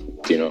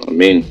 Do you know what I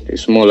mean?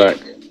 It's more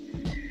like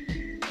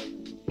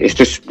it's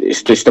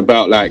just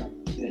about like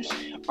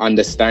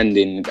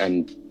understanding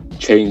and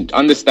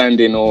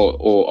understanding or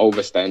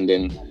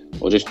overstanding,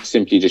 or just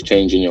simply just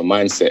changing your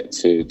mindset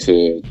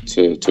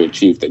to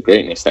achieve the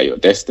greatness that you're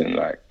destined.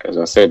 Like as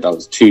I said, I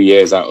was 2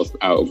 years out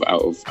of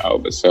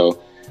a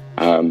cell.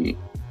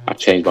 I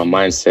changed my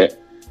mindset.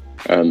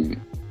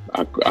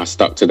 I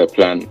stuck to the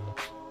plan,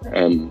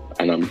 and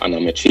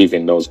I'm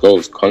achieving those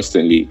goals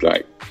constantly.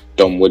 Like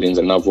Dom Wooding's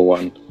another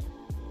one.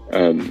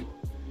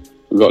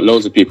 We've got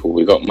loads of people.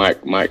 We got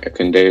Mike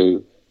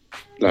Akindeu,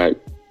 like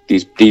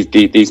these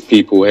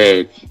people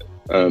here.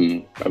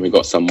 And we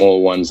got some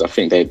more ones. I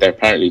think they're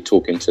apparently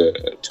talking to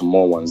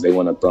more ones. They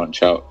want to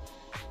branch out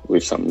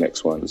with some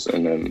next ones.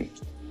 And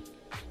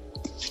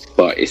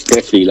but it's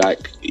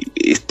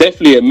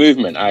definitely a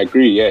movement. I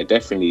agree. Yeah,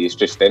 definitely. It's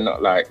just they're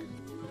not like.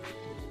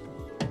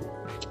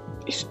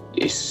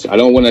 It's. I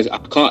don't want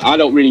to. I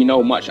don't really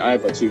know much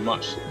either. Too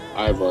much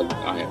either.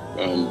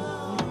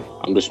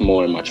 I'm just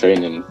more in my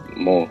training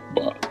more,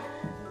 but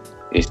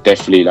it's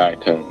definitely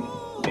like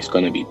it's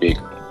gonna be big.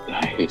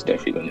 It's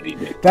definitely going to be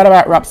big. That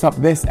about wraps up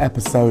this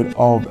episode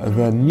of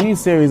the new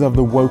series of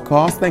the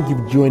Wokecast. Thank you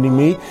for joining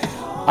me.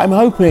 I'm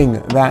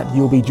hoping that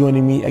you'll be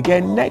joining me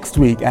again next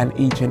week, and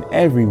each and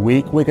every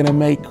week we're going to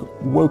make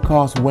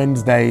Wokecast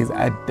Wednesdays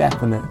a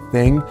definite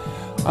thing.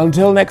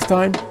 Until next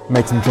time,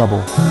 make some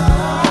trouble.